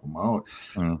or help them out.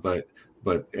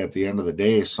 But at the end of the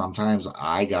day, sometimes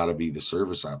I got to be the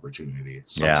service opportunity.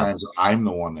 Sometimes I'm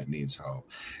the one that needs help.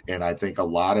 And I think a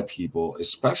lot of people,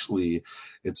 especially,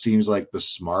 it seems like the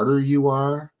smarter you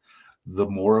are, the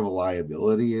more of a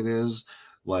liability it is.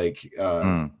 Like,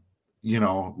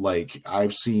 like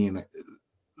I've seen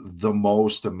the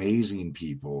most amazing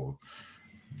people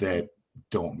that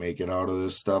don't make it out of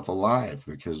this stuff alive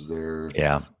because their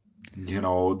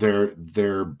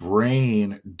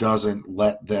brain doesn't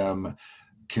let them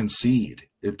concede.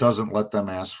 It doesn't let them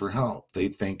ask for help. They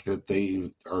think that they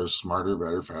are smarter,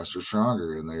 better, faster,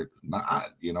 stronger, and they're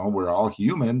not. We're all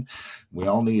human. We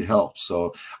all need help.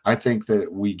 So I think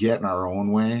that we get in our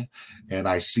own way, and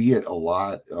I see it a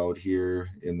lot out here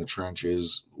in the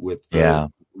trenches with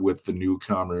the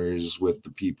newcomers, with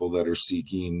the people that are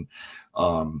seeking,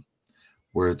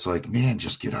 where it's like, man,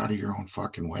 just get out of your own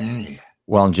fucking way.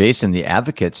 Well, and Jason, the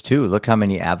advocates too. Look how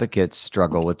many advocates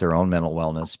struggle with their own mental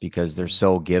wellness because they're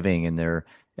so giving and they're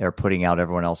putting out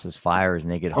everyone else's fires,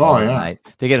 and they get home at night.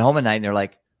 They get home at night and they're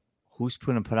like, "Who's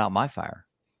put out my fire?"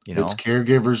 It's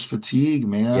caregivers fatigue,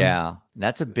 man. Yeah,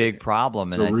 that's a big problem.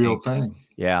 It's a real thing.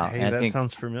 Yeah, hey, and that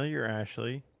sounds familiar,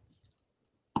 Ashley.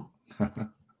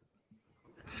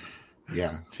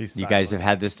 Yeah, you guys have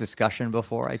had this discussion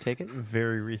before, I take it?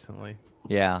 Very recently.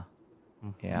 Yeah,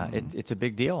 it's a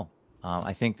big deal.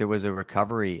 I think there was a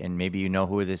recovery, and maybe you know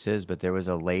who this is, but there was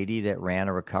a lady that ran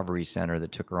a recovery center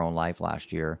that took her own life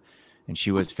last year, and she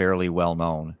was fairly well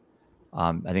known.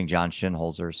 I think John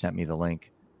Shinholzer sent me the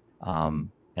link,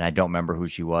 and I don't remember who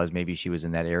she was. Maybe she was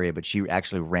in that area, but she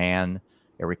actually ran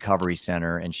a recovery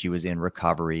center, and she was in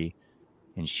recovery,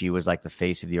 and she was like the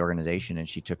face of the organization, and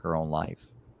she took her own life,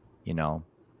 and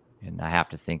I have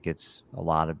to think it's a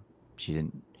lot of,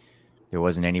 there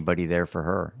wasn't anybody there for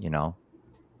her,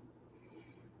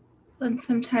 And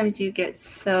sometimes you get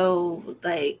so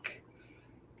like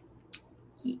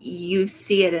you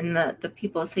see it in the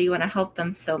people, so you want to help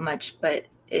them so much, but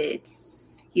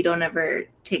you don't ever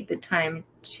take the time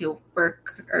to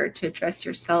work or to address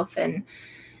yourself. And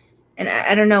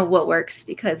I don't know what works,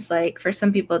 because like for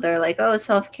some people they're like, oh,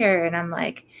 self-care, and I'm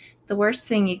like, the worst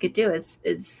thing you could do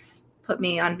is put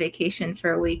me on vacation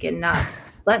for a week and not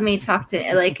let me talk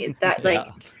to like that, like,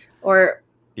 or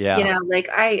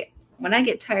like when I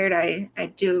get tired, I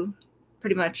do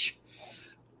pretty much,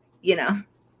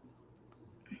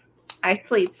 I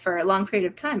sleep for a long period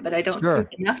of time, but I don't sleep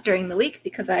enough during the week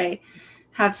because I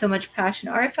have so much passion.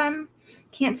 Or if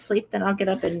can't sleep, then I'll get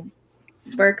up and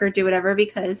work or do whatever,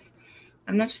 because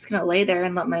I'm not just going to lay there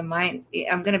and let my mind,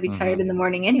 I'm going to be tired in the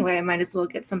morning anyway. I might as well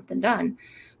get something done.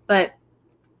 But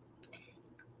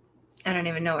I don't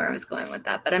even know where I was going with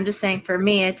that. But I'm just saying, for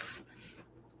me, it's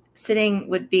sitting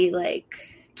would be like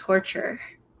torture.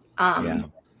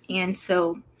 And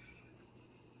so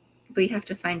we have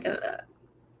to find that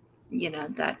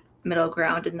middle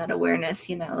ground and that awareness,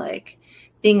 like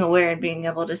being aware and being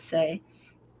able to say,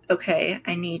 okay,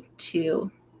 I need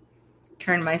to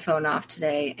turn my phone off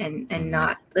today and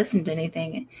not listen to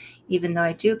anything, even though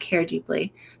I do care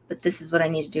deeply, but this is what I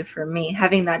need to do for me.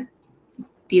 Having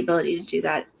the ability to do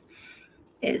that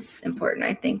is important,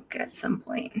 I think, at some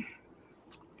point.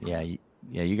 Yeah.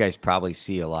 You guys probably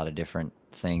see a lot of different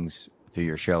things through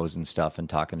your shows and stuff and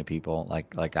talking to people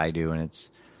like I do. And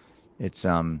it's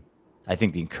I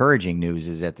think the encouraging news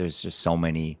is that there's just so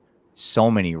many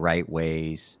right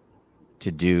ways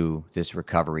to do this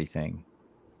recovery thing.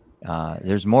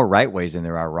 There's more right ways than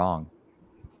there are wrong,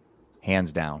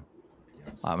 hands down.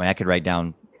 I mean, I could write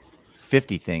down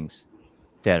 50 things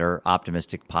that are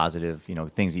optimistic, positive,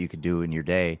 things that you could do in your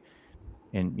day.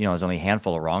 And, there's only a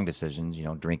handful of wrong decisions,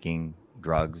 drinking,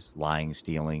 drugs, lying,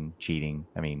 stealing, cheating.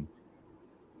 I mean,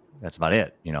 that's about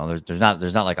it. There's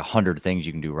not like 100 things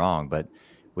you can do wrong, but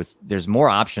there's more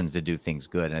options to do things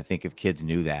good. And I think if kids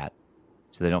knew that,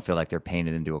 so they don't feel like they're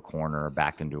painted into a corner or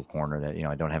backed into a corner that,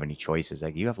 I don't have any choices.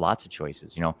 Like, you have lots of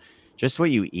choices, just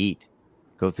what you eat.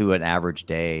 Go through an average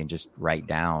day and just write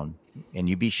down, and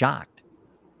you'd be shocked.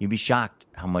 You'd be shocked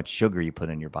how much sugar you put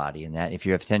in your body. And that if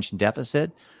you have attention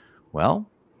deficit, well,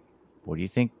 what do you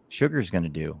think sugar is going to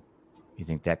do? You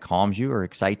think that calms you or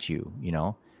excites you,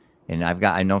 And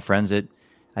I know a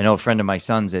friend of my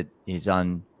son's that is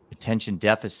on attention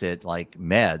deficit, like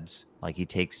meds, like he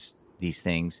takes these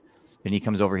things. Then he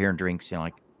comes over here and drinks,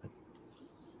 like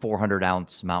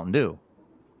 400-ounce Mountain Dew.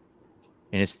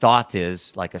 And his thought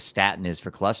is like a statin is for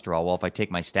cholesterol. Well, if I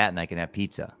take my statin, I can have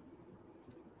pizza.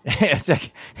 It's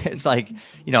like,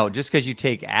 just because you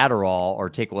take Adderall or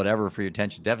take whatever for your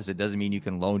attention deficit doesn't mean you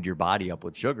can load your body up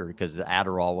with sugar, because the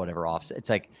Adderall, whatever, offset. It's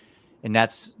like, and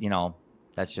that's,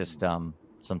 that's just some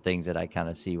things that I kind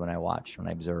of see when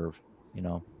I observe,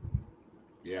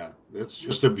 Yeah, it's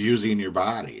just abusing your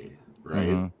body, right?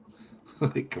 Mm-hmm.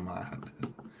 Like, come on.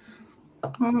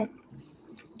 Well,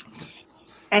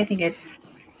 I think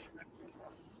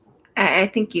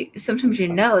sometimes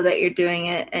that you're doing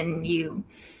it and you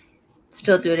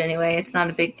still do it anyway. It's not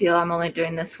a big deal. I'm only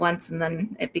doing this once, and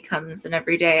then it becomes an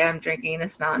everyday. I'm drinking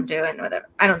this Mountain Dew and whatever.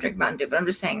 I don't drink Mountain Dew, but I'm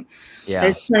just saying,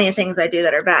 there's plenty of things I do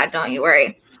that are bad. Don't you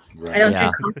worry. Right. I don't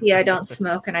drink coffee. I don't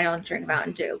smoke, and I don't drink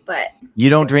Mountain Dew. But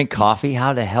you don't drink coffee?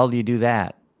 How the hell do you do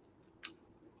that?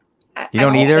 You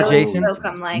don't either, Jason?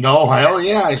 No, hell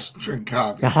yeah, I drink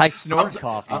coffee. I snort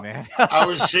coffee, man. I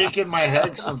was shaking my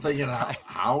head because I'm thinking,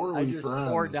 how are we friends?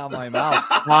 Poured down my mouth.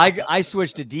 Well, I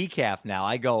switched to decaf now.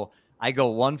 I go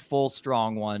one full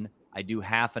strong one. I do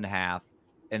half and half,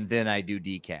 and then I do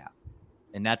decaf,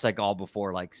 and that's like all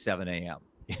before like 7 a.m.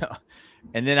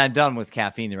 And then I'm done with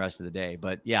caffeine the rest of the day.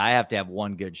 But yeah, I have to have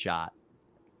one good shot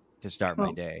to start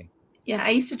my day. Yeah, I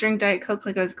used to drink Diet Coke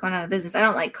like I was going out of business. I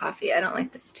don't like coffee. I don't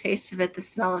like the taste of it, the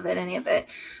smell of it, any of it.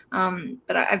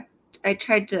 But I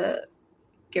tried to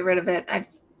get rid of it. I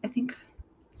think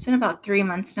it's been about 3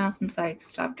 months now since I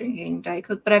stopped drinking Diet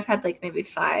Coke, but I've had like maybe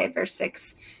 5 or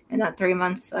 6 in that 3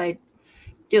 months. So I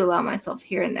do allow myself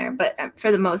here and there, but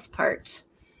for the most part.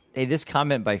 Hey, this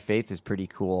comment by Faith is pretty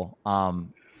cool.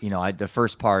 The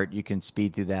first part, you can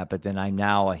speed through that, but then I'm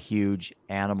now a huge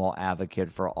animal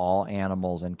advocate for all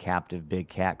animals and captive big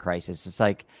cat crisis. It's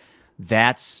like,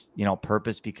 that's,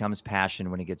 purpose becomes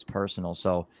passion when it gets personal.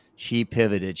 So she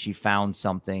pivoted, she found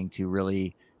something to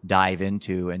really dive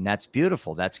into, and that's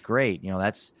beautiful. That's great.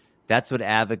 That's what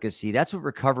advocacy, that's what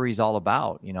recovery is all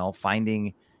about,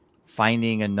 finding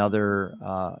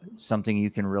another, something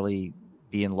you can really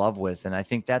be in love with. And I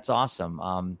think that's awesome.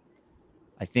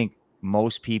 I think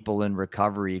most people in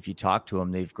recovery, if you talk to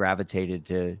them, they've gravitated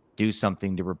to do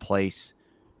something to replace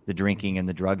the drinking and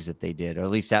the drugs that they did, or at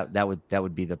least that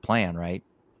would be the plan, right?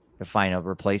 To find a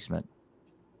replacement.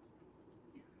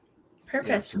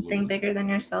 Purpose, something bigger than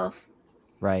yourself.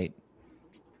 Right.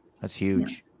 That's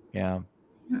huge. Yeah.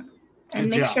 And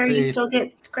make sure you still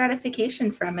get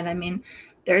gratification from it. I mean,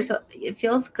 it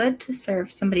feels good to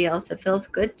serve somebody else. It feels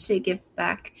good to give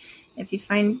back. If you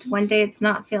find one day it's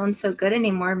not feeling so good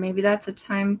anymore, maybe that's a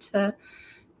time to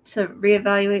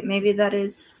reevaluate. Maybe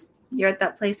you're at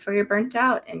that place where you're burnt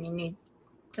out and you need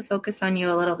to focus on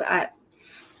you a little bit. I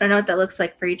don't know what that looks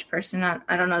like for each person.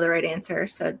 I don't know the right answer,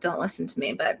 so don't listen to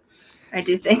me, but I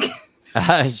do think.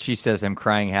 She says, I'm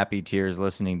crying happy tears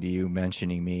listening to you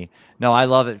mentioning me. No, I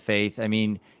love it, Faith. I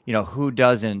mean, who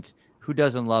doesn't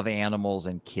love animals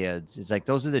and kids? It's like,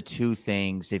 those are the two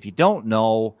things. If you don't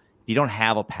know, you don't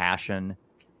have a passion,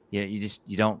 you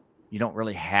don't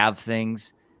really have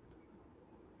things.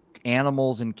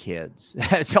 Animals and kids,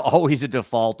 it's always a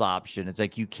default option. It's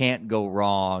like, you can't go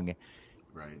wrong.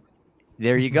 Right.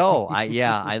 There you go.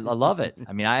 I love it.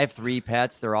 I mean, I have 3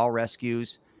 pets. They're all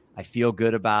rescues. I feel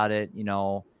good about it, you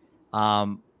know.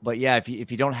 But yeah,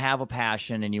 if you don't have a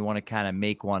passion and you want to kind of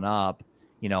make one up,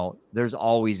 you know, there's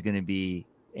always going to be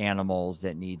animals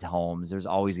that need homes. There's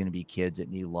always going to be kids that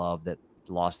need love, that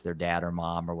lost their dad or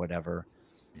mom or whatever.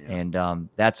 Yeah. And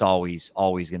that's always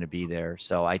going to be there.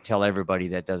 So I tell everybody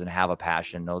that doesn't have a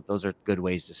passion, those are good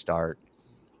ways to start,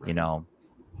 right. You know.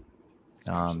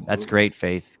 That's great,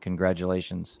 Faith.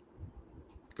 Congratulations.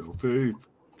 Go Faith.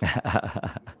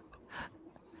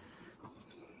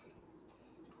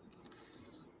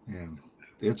 Man,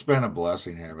 it's been a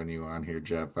blessing having you on here,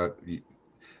 Jeff. I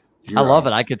love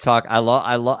it. I could talk.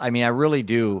 I mean, I really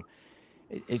do.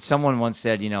 Someone once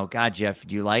said, you know, God, Jeff,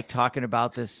 do you like talking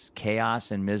about this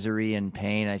chaos and misery and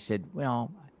pain? I said,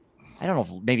 well, I don't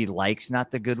know if maybe like's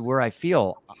not the good word. I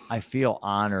feel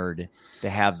honored to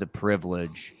have the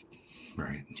privilege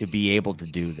to be able to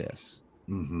do this.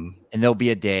 Mm-hmm. And there'll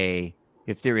be a day,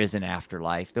 if there is an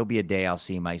afterlife, there'll be a day I'll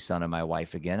see my son and my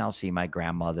wife again. I'll see my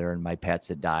grandmother and my pets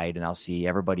that died, and I'll see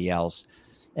everybody else.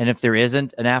 And if there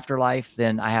isn't an afterlife,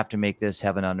 then I have to make this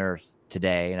heaven on earth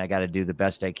today, and I got to do the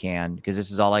best I can because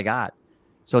this is all I got.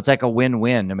 So it's like a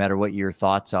win-win, no matter what your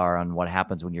thoughts are on what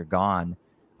happens when you're gone.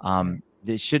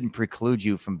 This shouldn't preclude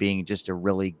you from being just a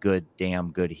really good,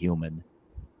 damn good human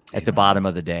at the bottom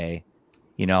of the day,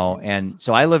 you know? And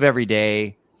so I live every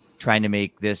day trying to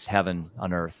make this heaven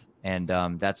on earth. And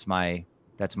that's my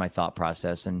thought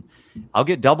process. And I'll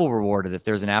get double rewarded if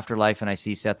there's an afterlife and I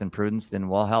see Seth and Prudence, then,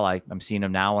 well, hell, I'm seeing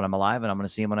them now when I'm alive, and I'm going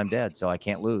to see them when I'm dead. So I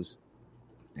can't lose.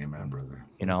 Amen, brother.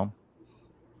 You know,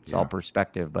 it's all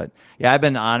perspective. But yeah, I've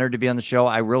been honored to be on the show.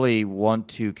 I really want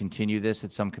to continue this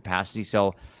at some capacity.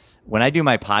 So when I do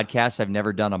my podcast, I've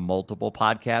never done a multiple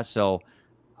podcast. So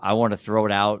I want to throw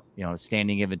it out, you know,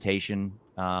 standing invitation,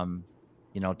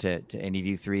 you know, to any of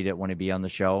you 3 that want to be on the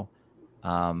show.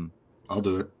 I'll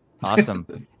do it.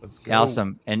 Awesome.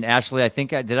 Awesome. And Ashley, I think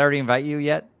did I already invite you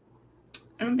yet?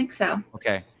 I don't think so.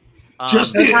 Okay.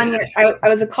 Just I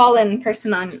was a call-in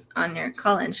person on your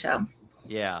call-in show.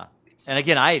 Yeah. And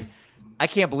again, I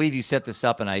can't believe you set this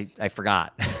up and I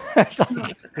forgot. It's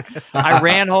like, I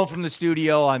ran home from the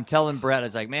studio. I'm telling Brett, I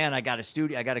was like, man, I got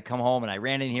to come home. And I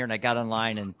ran in here and I got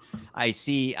online and I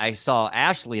saw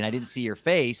Ashley and I didn't see your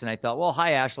face. And I thought, well,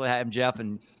 hi, Ashley. Hi, I'm Jeff.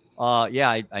 And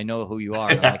yeah, I know who you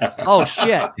are. And I'm like, oh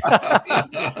shit.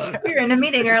 We were in a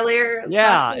meeting earlier.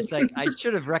 Yeah. It's like, I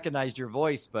should have recognized your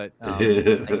voice, but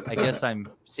I guess I'm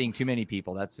seeing too many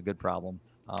people. That's a good problem.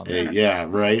 Yeah,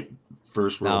 right.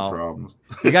 First world problems.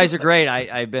 You guys are great.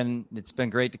 It's been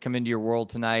great to come into your world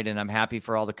tonight, and I'm happy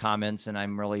for all the comments, and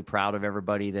I'm really proud of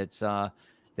everybody that's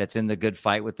in the good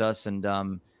fight with us.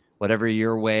 And whatever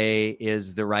your way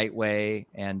is the right way.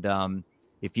 And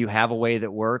if you have a way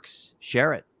that works,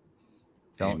 share it.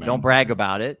 Don't brag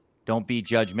about it. Don't be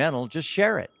judgmental. Just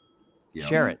share it. Yep.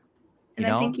 Share it. And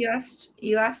I think you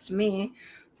asked me,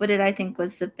 what did I think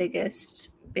was the biggest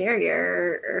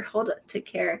barrier or hold up to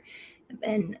care?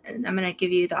 And I'm going to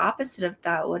give you the opposite of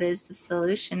that. What is the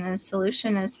solution? And the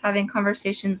solution is having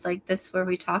conversations like this where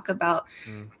we talk about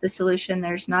the solution.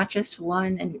 There's not just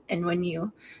one. And when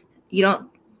you don't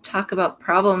talk about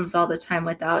problems all the time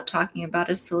without talking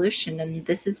about a solution. And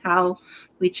this is how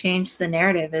we change the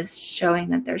narrative, is showing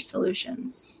that there's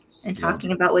solutions and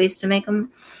talking about ways to make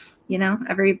them, you know,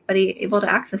 everybody able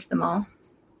to access them all.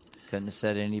 Couldn't have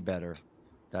said any better.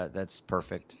 That's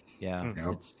perfect. Yeah.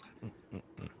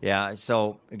 Yeah.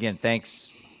 So again,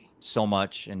 thanks so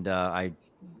much. And I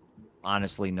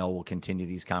honestly know we'll continue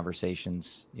these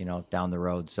conversations, you know, down the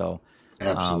road. So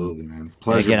absolutely, man.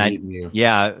 Pleasure meeting you.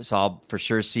 Yeah. So I'll for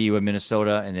sure see you in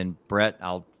Minnesota, and then Brett,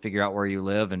 I'll figure out where you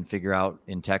live and figure out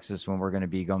in Texas when we're going to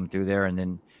be going through there. And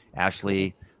then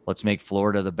Ashley, let's make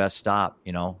Florida the best stop.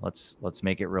 You know, let's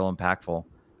make it real impactful.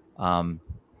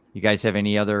 You guys have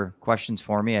any other questions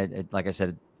for me? Like I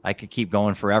said, I could keep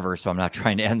going forever, so I'm not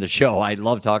trying to end the show. I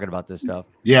love talking about this stuff.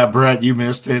 Yeah, Brett, you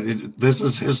missed it. This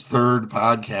is his 3rd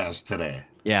podcast today.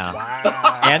 Yeah.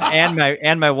 Wow. and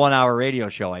my 1-hour radio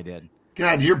show I did.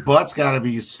 God, your butt's got to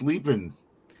be sleeping.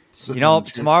 You know,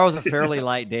 tomorrow's a fairly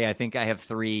light day. I think I have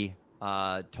 3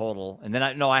 total. And then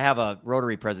I have a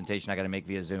Rotary presentation I got to make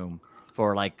via Zoom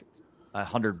for like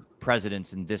 100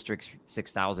 presidents in District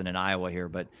 6,000 in Iowa here.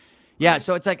 But yeah,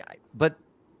 so it's like, but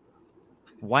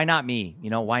why not me? You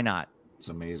know, why not? It's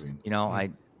amazing. You know,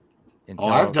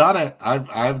 I've done it.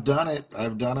 I've done it.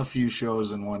 I've done a few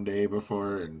shows in one day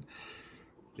before, and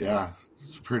yeah,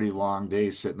 it's a pretty long day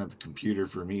sitting at the computer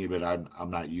for me. But I'm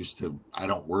not used to. I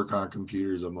don't work on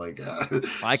computers. I'm like,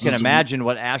 I can imagine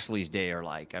what Ashley's day are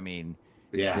like. I mean,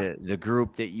 Yeah. the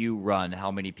group that you run,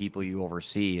 how many people you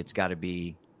oversee, it's got to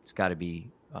be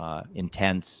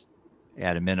intense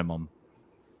at a minimum.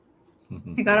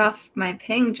 I got off my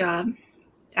paying job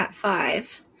at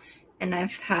 5, and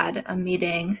I've had a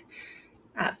meeting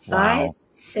at 5, Wow.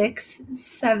 6,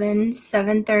 7,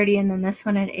 7:30, and then this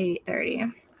one at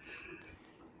 8:30.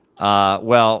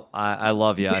 Well, I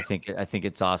love you. I think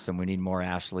it's awesome. We need more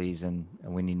Ashleys and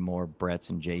we need more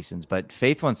Bretts and Jasons. But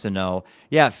Faith wants to know,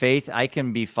 yeah, Faith, I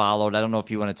can be followed. I don't know if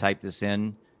you want to type this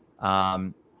in.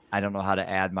 I don't know how to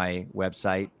add my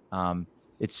website.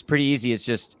 It's pretty easy. It's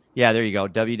just, yeah, there you go.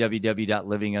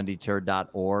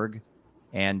 www.livingundeterred.org.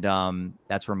 And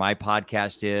that's where my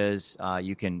podcast is.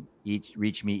 You can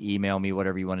reach me, email me,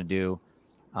 whatever you want to do.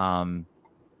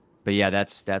 But yeah,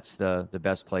 that's the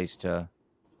best place to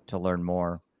learn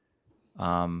more.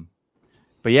 But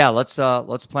yeah, let's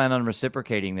plan on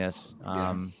reciprocating this.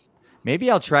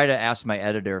 Maybe I'll try to ask my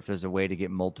editor if there's a way to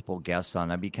get multiple guests on.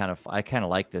 I kind of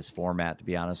like this format, to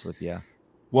be honest with you.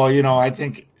 Well, I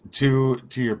think to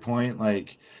your point,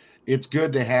 like, it's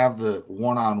good to have the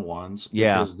one-on-ones,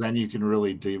 because then you can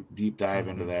really deep dive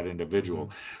into that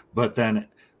individual. But then,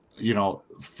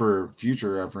 for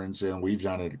future reference, and we've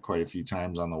done it quite a few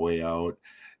times on the way out,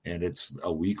 and it's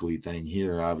a weekly thing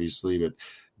here, obviously, but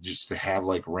just to have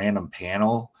like random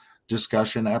panel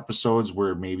discussion episodes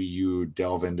where maybe you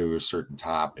delve into a certain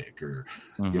topic or,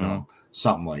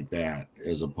 something like that,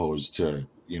 as opposed to,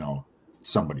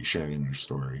 somebody sharing their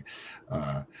story.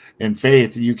 And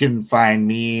Faith, you can find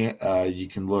me. You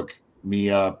can look me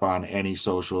up on any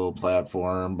social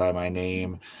platform by my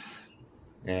name,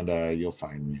 and you'll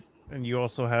find me. And you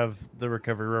also have the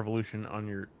Recovery Revolution on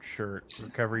your shirt,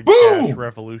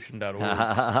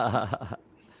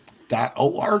 recovery-revolution.org.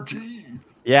 .org.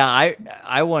 Yeah,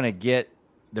 I want to get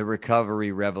the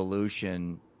Recovery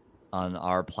Revolution on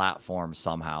our platform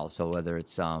somehow. So whether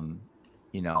it's a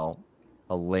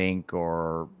link,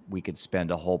 or we could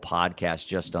spend a whole podcast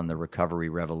just on the Recovery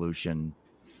Revolution,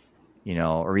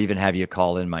 or even have you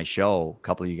call in my show. A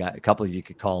couple of you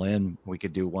could call in. We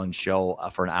could do one show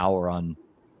for an hour on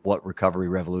what Recovery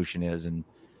Revolution is. And,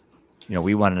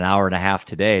 we went an hour and a half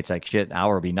today. It's like, shit, an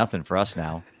hour will be nothing for us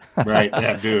now. Right.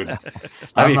 Yeah, dude.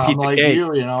 I'm like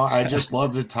you, I just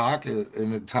love to talk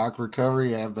and talk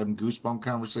recovery. I have them goosebump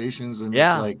conversations, and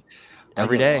it's like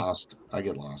every day. I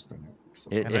get lost in it. So.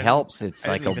 It helps. It's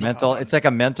like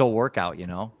a mental workout,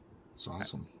 It's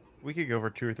awesome. We could go for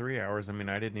 2 or 3 hours. I mean,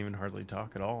 I didn't even hardly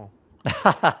talk at all.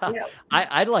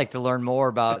 I'd like to learn more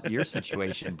about your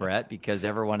situation, Brett, because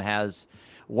everyone has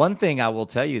one thing I will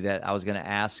tell you that I was going to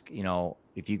ask,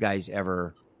 if you guys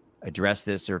ever address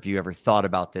this, or if you ever thought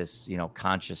about this,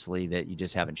 consciously, that you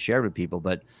just haven't shared with people.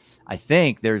 But I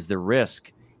think there's the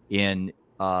risk in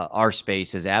our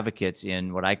space as advocates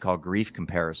in what I call grief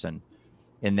comparison,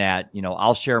 in that,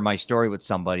 I'll share my story with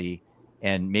somebody,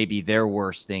 and maybe their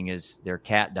worst thing is their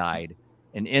cat died.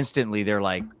 And instantly they're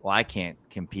like, well, I can't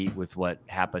compete with what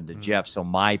happened to Jeff. So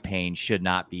my pain should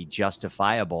not be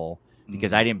justifiable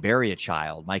because I didn't bury a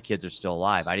child. My kids are still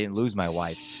alive. I didn't lose my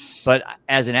wife. But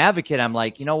as an advocate, I'm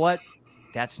like, you know what?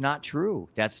 That's not true.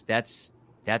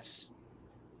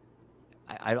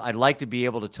 I'd like to be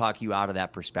able to talk you out of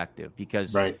that perspective,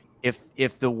 because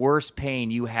if the worst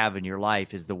pain you have in your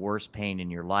life is the worst pain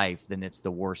in your life, then it's the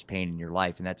worst pain in your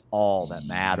life. And that's all that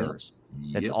matters.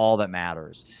 That's all that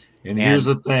matters. And here's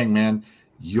the thing, man,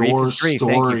 your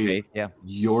story,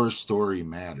 your story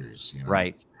matters.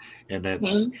 Right. And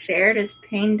that's pain shared is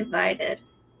pain divided.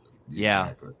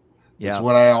 Exactly. It's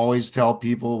what I always tell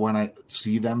people when I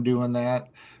see them doing that.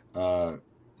 I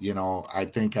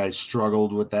think I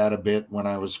struggled with that a bit when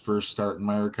I was first starting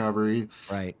my recovery.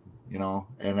 Right.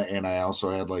 And I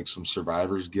also had like some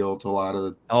survivor's guilt a lot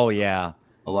of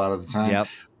the time. Yep.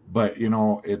 But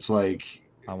it's like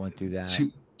I went through that.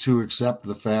 To accept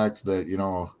the fact that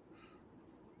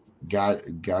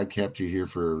God kept you here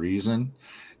for a reason,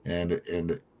 and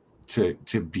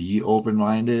to be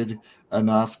open-minded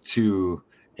enough to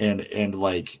and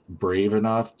like brave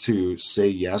enough to say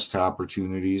yes to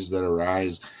opportunities that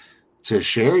arise to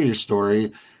share your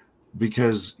story,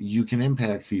 because you can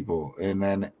impact people. And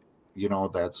then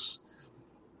that's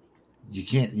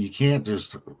you can't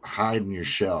just hide in your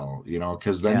shell,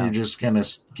 because then you're just gonna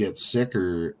get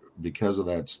sicker because of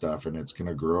that stuff, and it's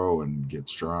gonna grow and get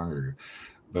stronger.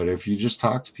 But if you just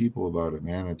talk to people about it,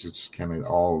 man, it just kind of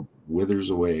all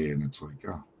withers away, and it's like,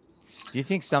 oh. Do you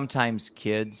think sometimes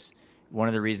kids, one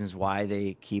of the reasons why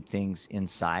they keep things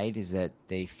inside is that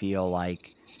they feel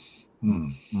like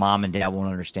mom and dad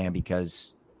won't understand,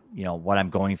 because what I'm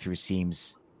going through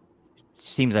seems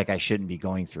like I shouldn't be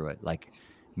going through it. Like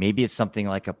maybe it's something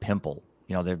like a pimple,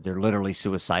 they're literally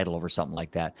suicidal over something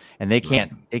like that, and they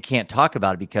can't talk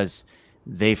about it because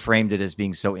they framed it as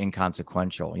being so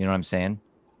inconsequential. You know what I'm saying?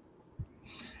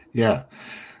 Yeah.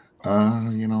 I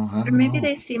don't Or maybe know.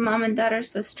 they see mom and dad are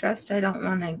so stressed, I don't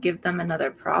want to give them another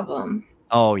problem.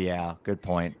 Oh yeah, good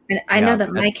point. And I know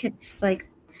that my kids, like,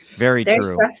 very their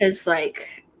true. stuff is like,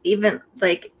 even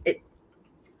like it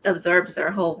absorbs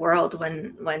their whole world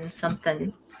when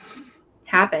something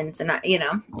happens, and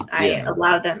I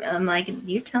allow them. I'm like,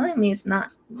 you telling me it's not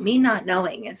me not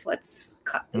knowing is what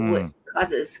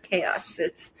causes chaos.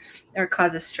 Or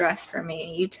causes stress for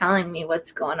me. You telling me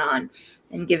what's going on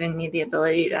and giving me the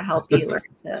ability to help you or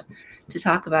to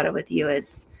talk about it with you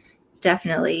is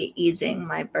definitely easing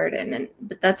my burden.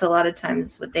 But that's a lot of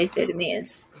times what they say to me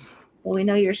is, well, we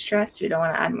know you're stressed. We don't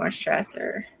want to add more stress.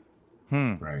 Or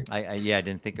Right. I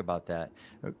didn't think about that.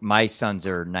 My sons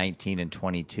are 19 and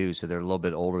 22, so they're a little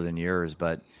bit older than yours,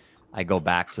 but I go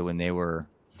back to when they were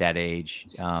that age.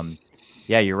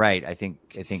 Yeah, you're right. I think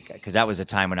because that was a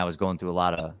time when I was going through a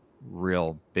lot of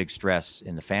real big stress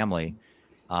in the family.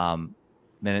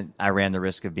 Then I ran the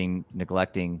risk of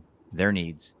neglecting their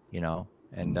needs,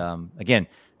 and again,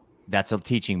 that's a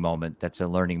teaching moment. That's a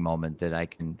learning moment that I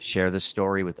can share the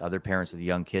story with other parents with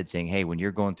young kids saying, hey, when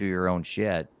you're going through your own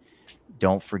shit,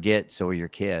 don't forget, so are your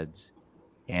kids.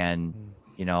 And,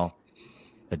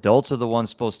 adults are the ones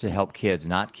supposed to help kids,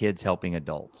 not kids helping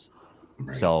adults.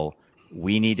 Right. So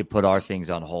we need to put our things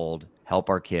on hold, help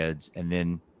our kids, and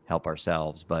then help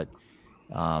ourselves. But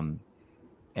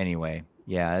anyway,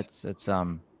 yeah, it's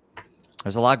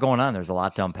there's a lot going on. There's a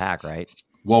lot to unpack, right?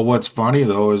 Well, what's funny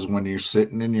though is when you're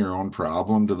sitting in your own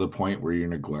problem to the point where you're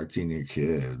neglecting your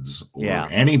kids or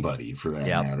anybody for that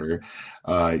matter,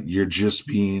 you're just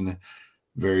being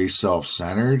very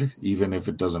self-centered, even if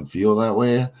it doesn't feel that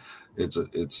way. It's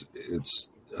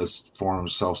a form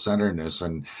of self-centeredness,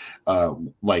 and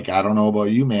like, I don't know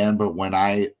about you, man, but when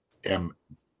I am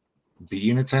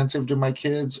being attentive to my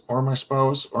kids or my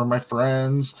spouse or my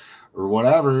friends or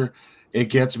whatever, it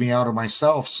gets me out of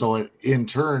myself. So it in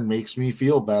turn makes me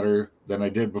feel better than I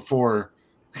did before,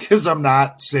 because I'm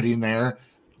not sitting there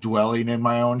dwelling in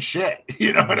my own shit.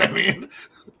 You know what I mean?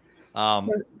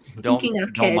 Speaking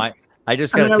of kids, I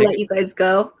just I'm going to let you guys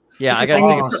go. Yeah, I got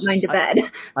to put mine to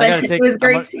bed. But it was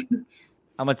great.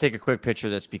 I'm going to take a quick picture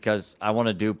of this because I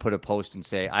want to put a post and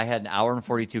say I had an hour and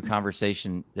 42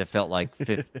 conversation that felt like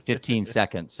 15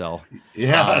 seconds. So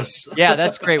yes. Yeah,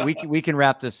 that's great. We can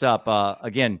wrap this up.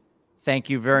 Again, thank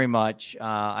you very much.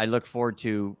 I look forward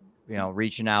to,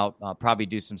 reaching out, probably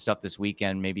do some stuff this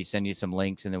weekend, maybe send you some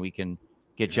links, and then we can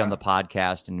get you on the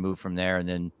podcast and move from there. And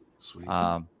then, sweet.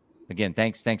 Again,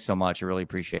 thanks so much. I really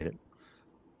appreciate it.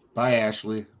 Bye,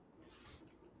 Ashley.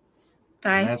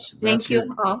 Bye. Thank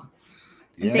you all.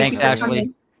 Yeah. Thanks,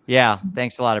 Ashley. Yeah,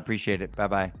 thanks a lot. Appreciate it.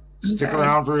 Bye-bye. Stick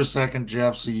around for a second,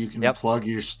 Jeff, so you can plug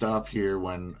your stuff here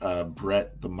when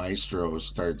Brett the Maestro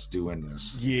starts doing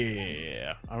this.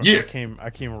 Yeah. I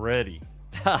came ready.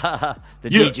 The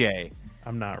DJ.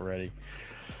 I'm not ready.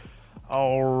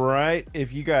 All right.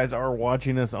 If you guys are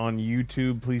watching us on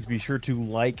YouTube, please be sure to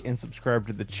like and subscribe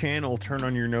to the channel. Turn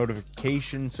on your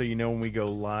notifications so you know when we go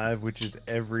live, which is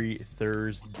every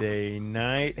Thursday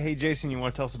night. Hey, Jason, you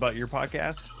want to tell us about your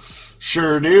podcast?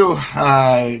 Sure do.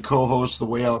 I co-host the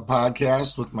Way Out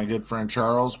podcast with my good friend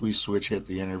Charles. We switch hit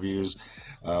the interviews.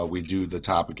 We do the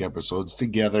topic episodes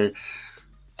together.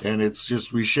 And it's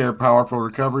just we share powerful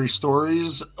recovery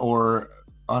stories or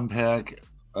unpack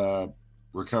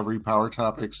recovery power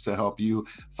topics to help you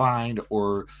find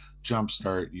or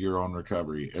jumpstart your own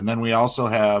recovery. And then we also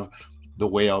have the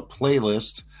Way Out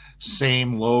playlist,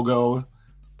 same logo.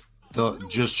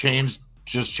 Just change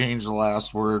the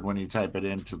last word when you type it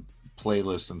into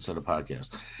playlist instead of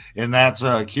podcast. And that's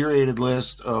a curated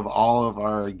list of all of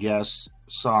our guests'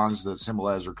 songs that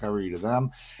symbolize recovery to them.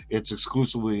 It's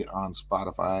exclusively on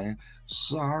Spotify.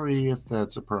 Sorry if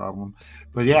that's a problem,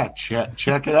 but yeah,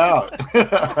 check it out.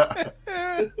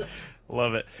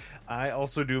 Love it. I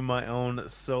also do my own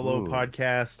solo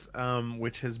podcast,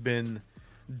 which has been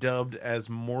dubbed as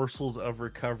Morsels of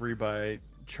Recovery by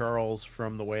Charles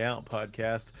from the Way Out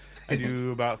podcast. I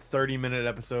do about 30-minute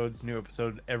episodes, new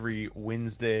episode every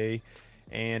Wednesday.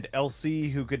 And LC,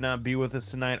 who could not be with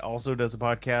us tonight, also does a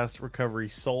podcast, Recovery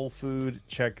Soul Food.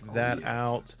 Check that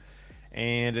out.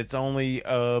 And it's only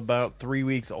about 3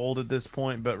 weeks old at this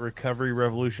point, but Recovery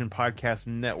Revolution Podcast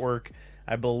Network,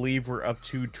 I believe we're up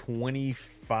to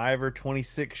 25 or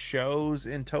 26 shows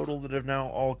in total that have now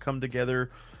all come together.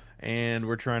 And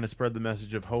we're trying to spread the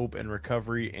message of hope and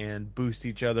recovery and boost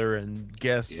each other and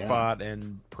guest spot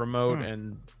and promote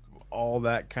and all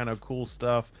that kind of cool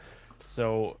stuff.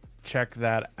 So check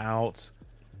that out.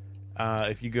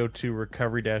 If you go to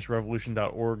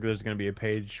recovery-revolution.org, there's going to be a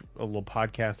page, a little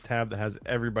podcast tab that has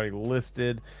everybody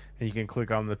listed, and you can click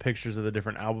on the pictures of the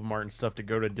different album art and stuff to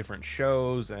go to different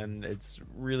shows, and it's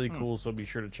really cool, so be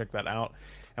sure to check that out.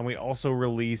 And we also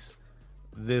release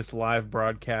this live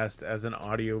broadcast as an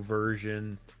audio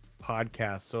version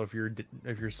podcast, so if you're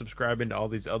subscribing to all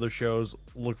these other shows,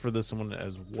 look for this one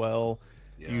as well.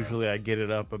 Usually I get it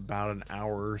up about an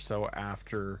hour or so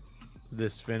after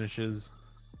this finishes.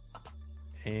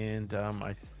 And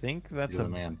I think that's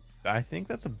I think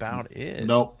that's about it.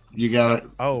 Nope, you got it.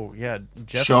 Oh yeah,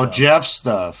 show Jeff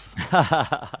stuff.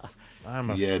 I'm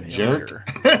a jerk.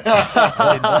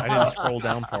 I didn't scroll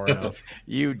down far enough.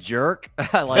 You jerk.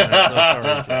 I like that. So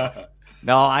sorry, Jeff.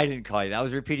 No, I didn't call you. I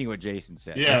was repeating what Jason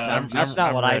said. Yeah, that's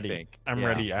not what ready. I think. I'm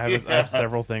ready. I have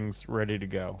several things ready to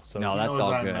go. So no, that's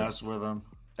all good. Mess with him.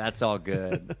 That's all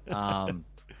good.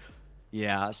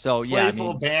 Yeah. So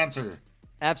playful banter.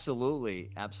 Absolutely.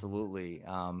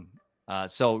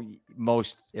 So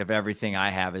most of everything I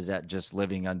have is at just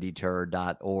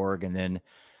livingundeterred.org. And then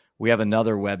we have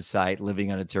another website,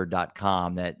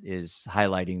 livingundeterred.com, that is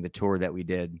highlighting the tour that we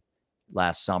did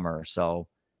last summer. So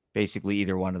basically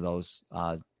either one of those,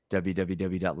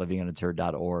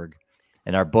 www.livingundeterred.org.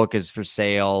 And our book is for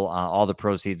sale. All the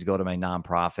proceeds go to my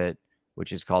nonprofit,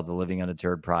 which is called the Living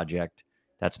Undeterred Project.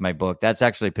 That's my book. That's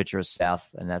actually a picture of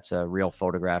Seth, and that's a real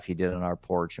photograph he did on our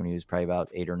porch when he was probably about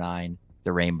 8 or 9.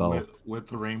 The rainbow with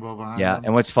the rainbow behind. Yeah, him.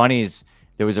 And what's funny is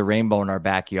there was a rainbow in our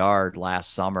backyard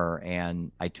last summer,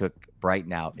 and I took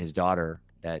Brighton out, his daughter.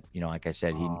 That like I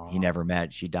said, he never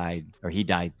met. She died, or he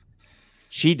died.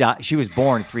 She died. She was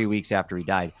born 3 weeks after he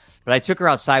died. But I took her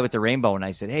outside with the rainbow, and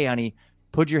I said, "Hey, honey,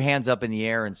 put your hands up in the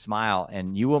air and smile."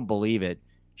 And you won't believe it.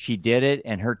 She did it,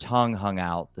 and her tongue hung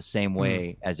out the same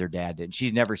way as her dad did.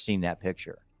 She's never seen that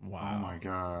picture. Wow. Oh, my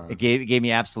God. It gave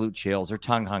me absolute chills. Her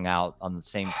tongue hung out on the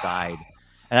same side.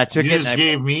 And I took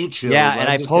gave me chills. Yeah, and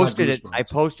I posted it. I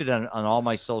posted it on all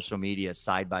my social media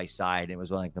side by side. It was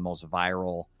one of the most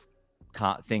viral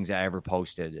things I ever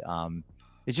posted.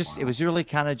 It was really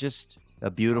kind of just a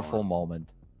beautiful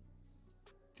moment.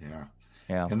 Yeah.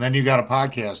 And then you got a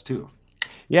podcast, too.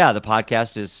 Yeah, the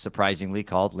podcast is surprisingly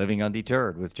called Living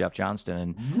Undeterred with Jeff Johnston.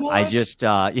 And what? I just,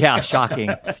 shocking.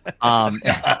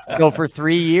 So for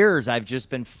 3 years, I've just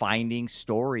been finding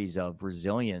stories of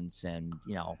resilience and,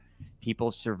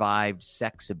 people survived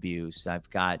sex abuse. I've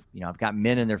got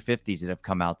men in their 50s that have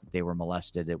come out that they were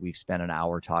molested, that we've spent an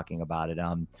hour talking about it.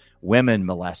 Women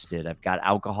molested. I've got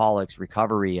alcoholics,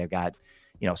 recovery. I've got,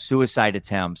 suicide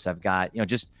attempts. I've got,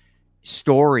 just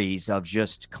stories of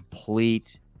just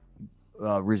complete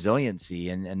resiliency.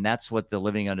 And that's what the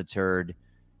Living Undeterred,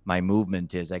 my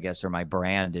movement is, I guess, or my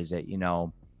brand is, that,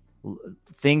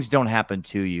 things don't happen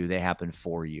to you. They happen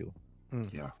for you.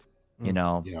 Yeah.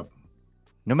 Yep.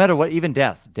 No matter what, even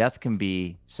death can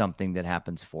be something that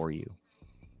happens for you.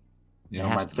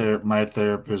 My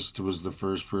therapist was the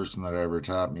first person that ever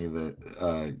taught me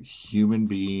that human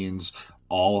beings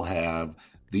all have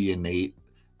the innate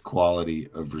quality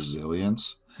of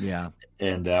resilience. Yeah.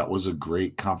 And that was a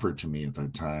great comfort to me at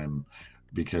that time,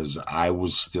 because I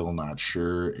was still not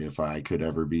sure if I could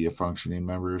ever be a functioning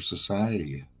member of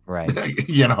society. Right.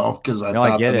 Because I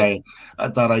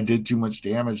thought I did too much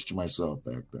damage to myself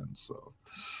back then. So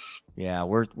yeah,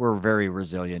 we're very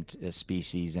resilient as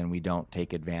species, and we don't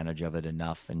take advantage of it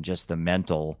enough. And just the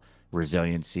mental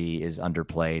resiliency is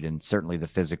underplayed, and certainly the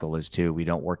physical is too. We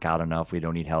don't work out enough. We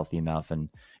don't eat healthy enough, and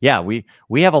we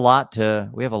have a lot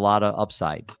of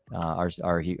upside.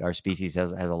 Our species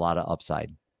has a lot of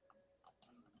upside.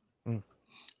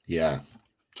 Yeah,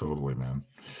 totally, man.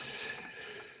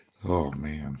 Oh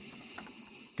man.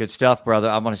 Good stuff, brother.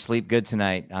 I'm going to sleep good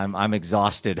tonight. I'm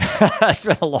exhausted. It's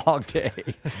been a long day.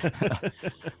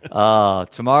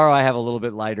 Tomorrow I have a little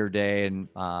bit lighter day, and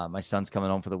my son's coming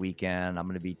home for the weekend. I'm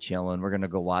going to be chilling. We're going to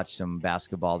go watch some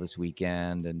basketball this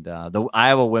weekend, and the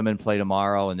Iowa women play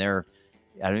tomorrow. And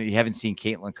you haven't seen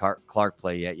Caitlin Clark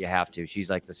play yet. You have to. She's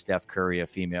like the Steph Curry of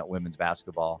female women's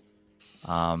basketball. It's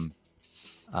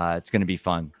going to be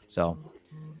fun. So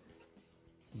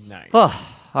nice. All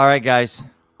right, guys.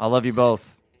 I love you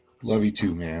both. Love you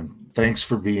too, man. Thanks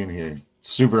for being here.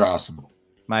 Super awesome.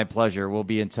 My pleasure. We'll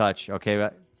be in touch. Okay,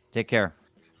 take care.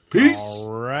 Peace.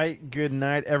 All right. Good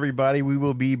night, everybody. We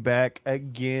will be back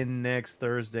again next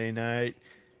Thursday night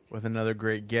with another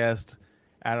great guest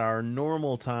at our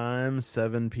normal time,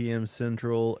 7 p.m.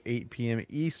 Central, 8 p.m.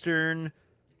 Eastern.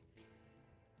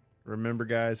 Remember,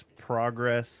 guys,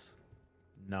 progress,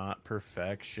 not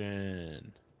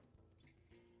perfection.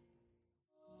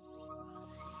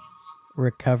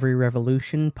 Recovery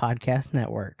Revolution Podcast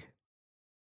Network.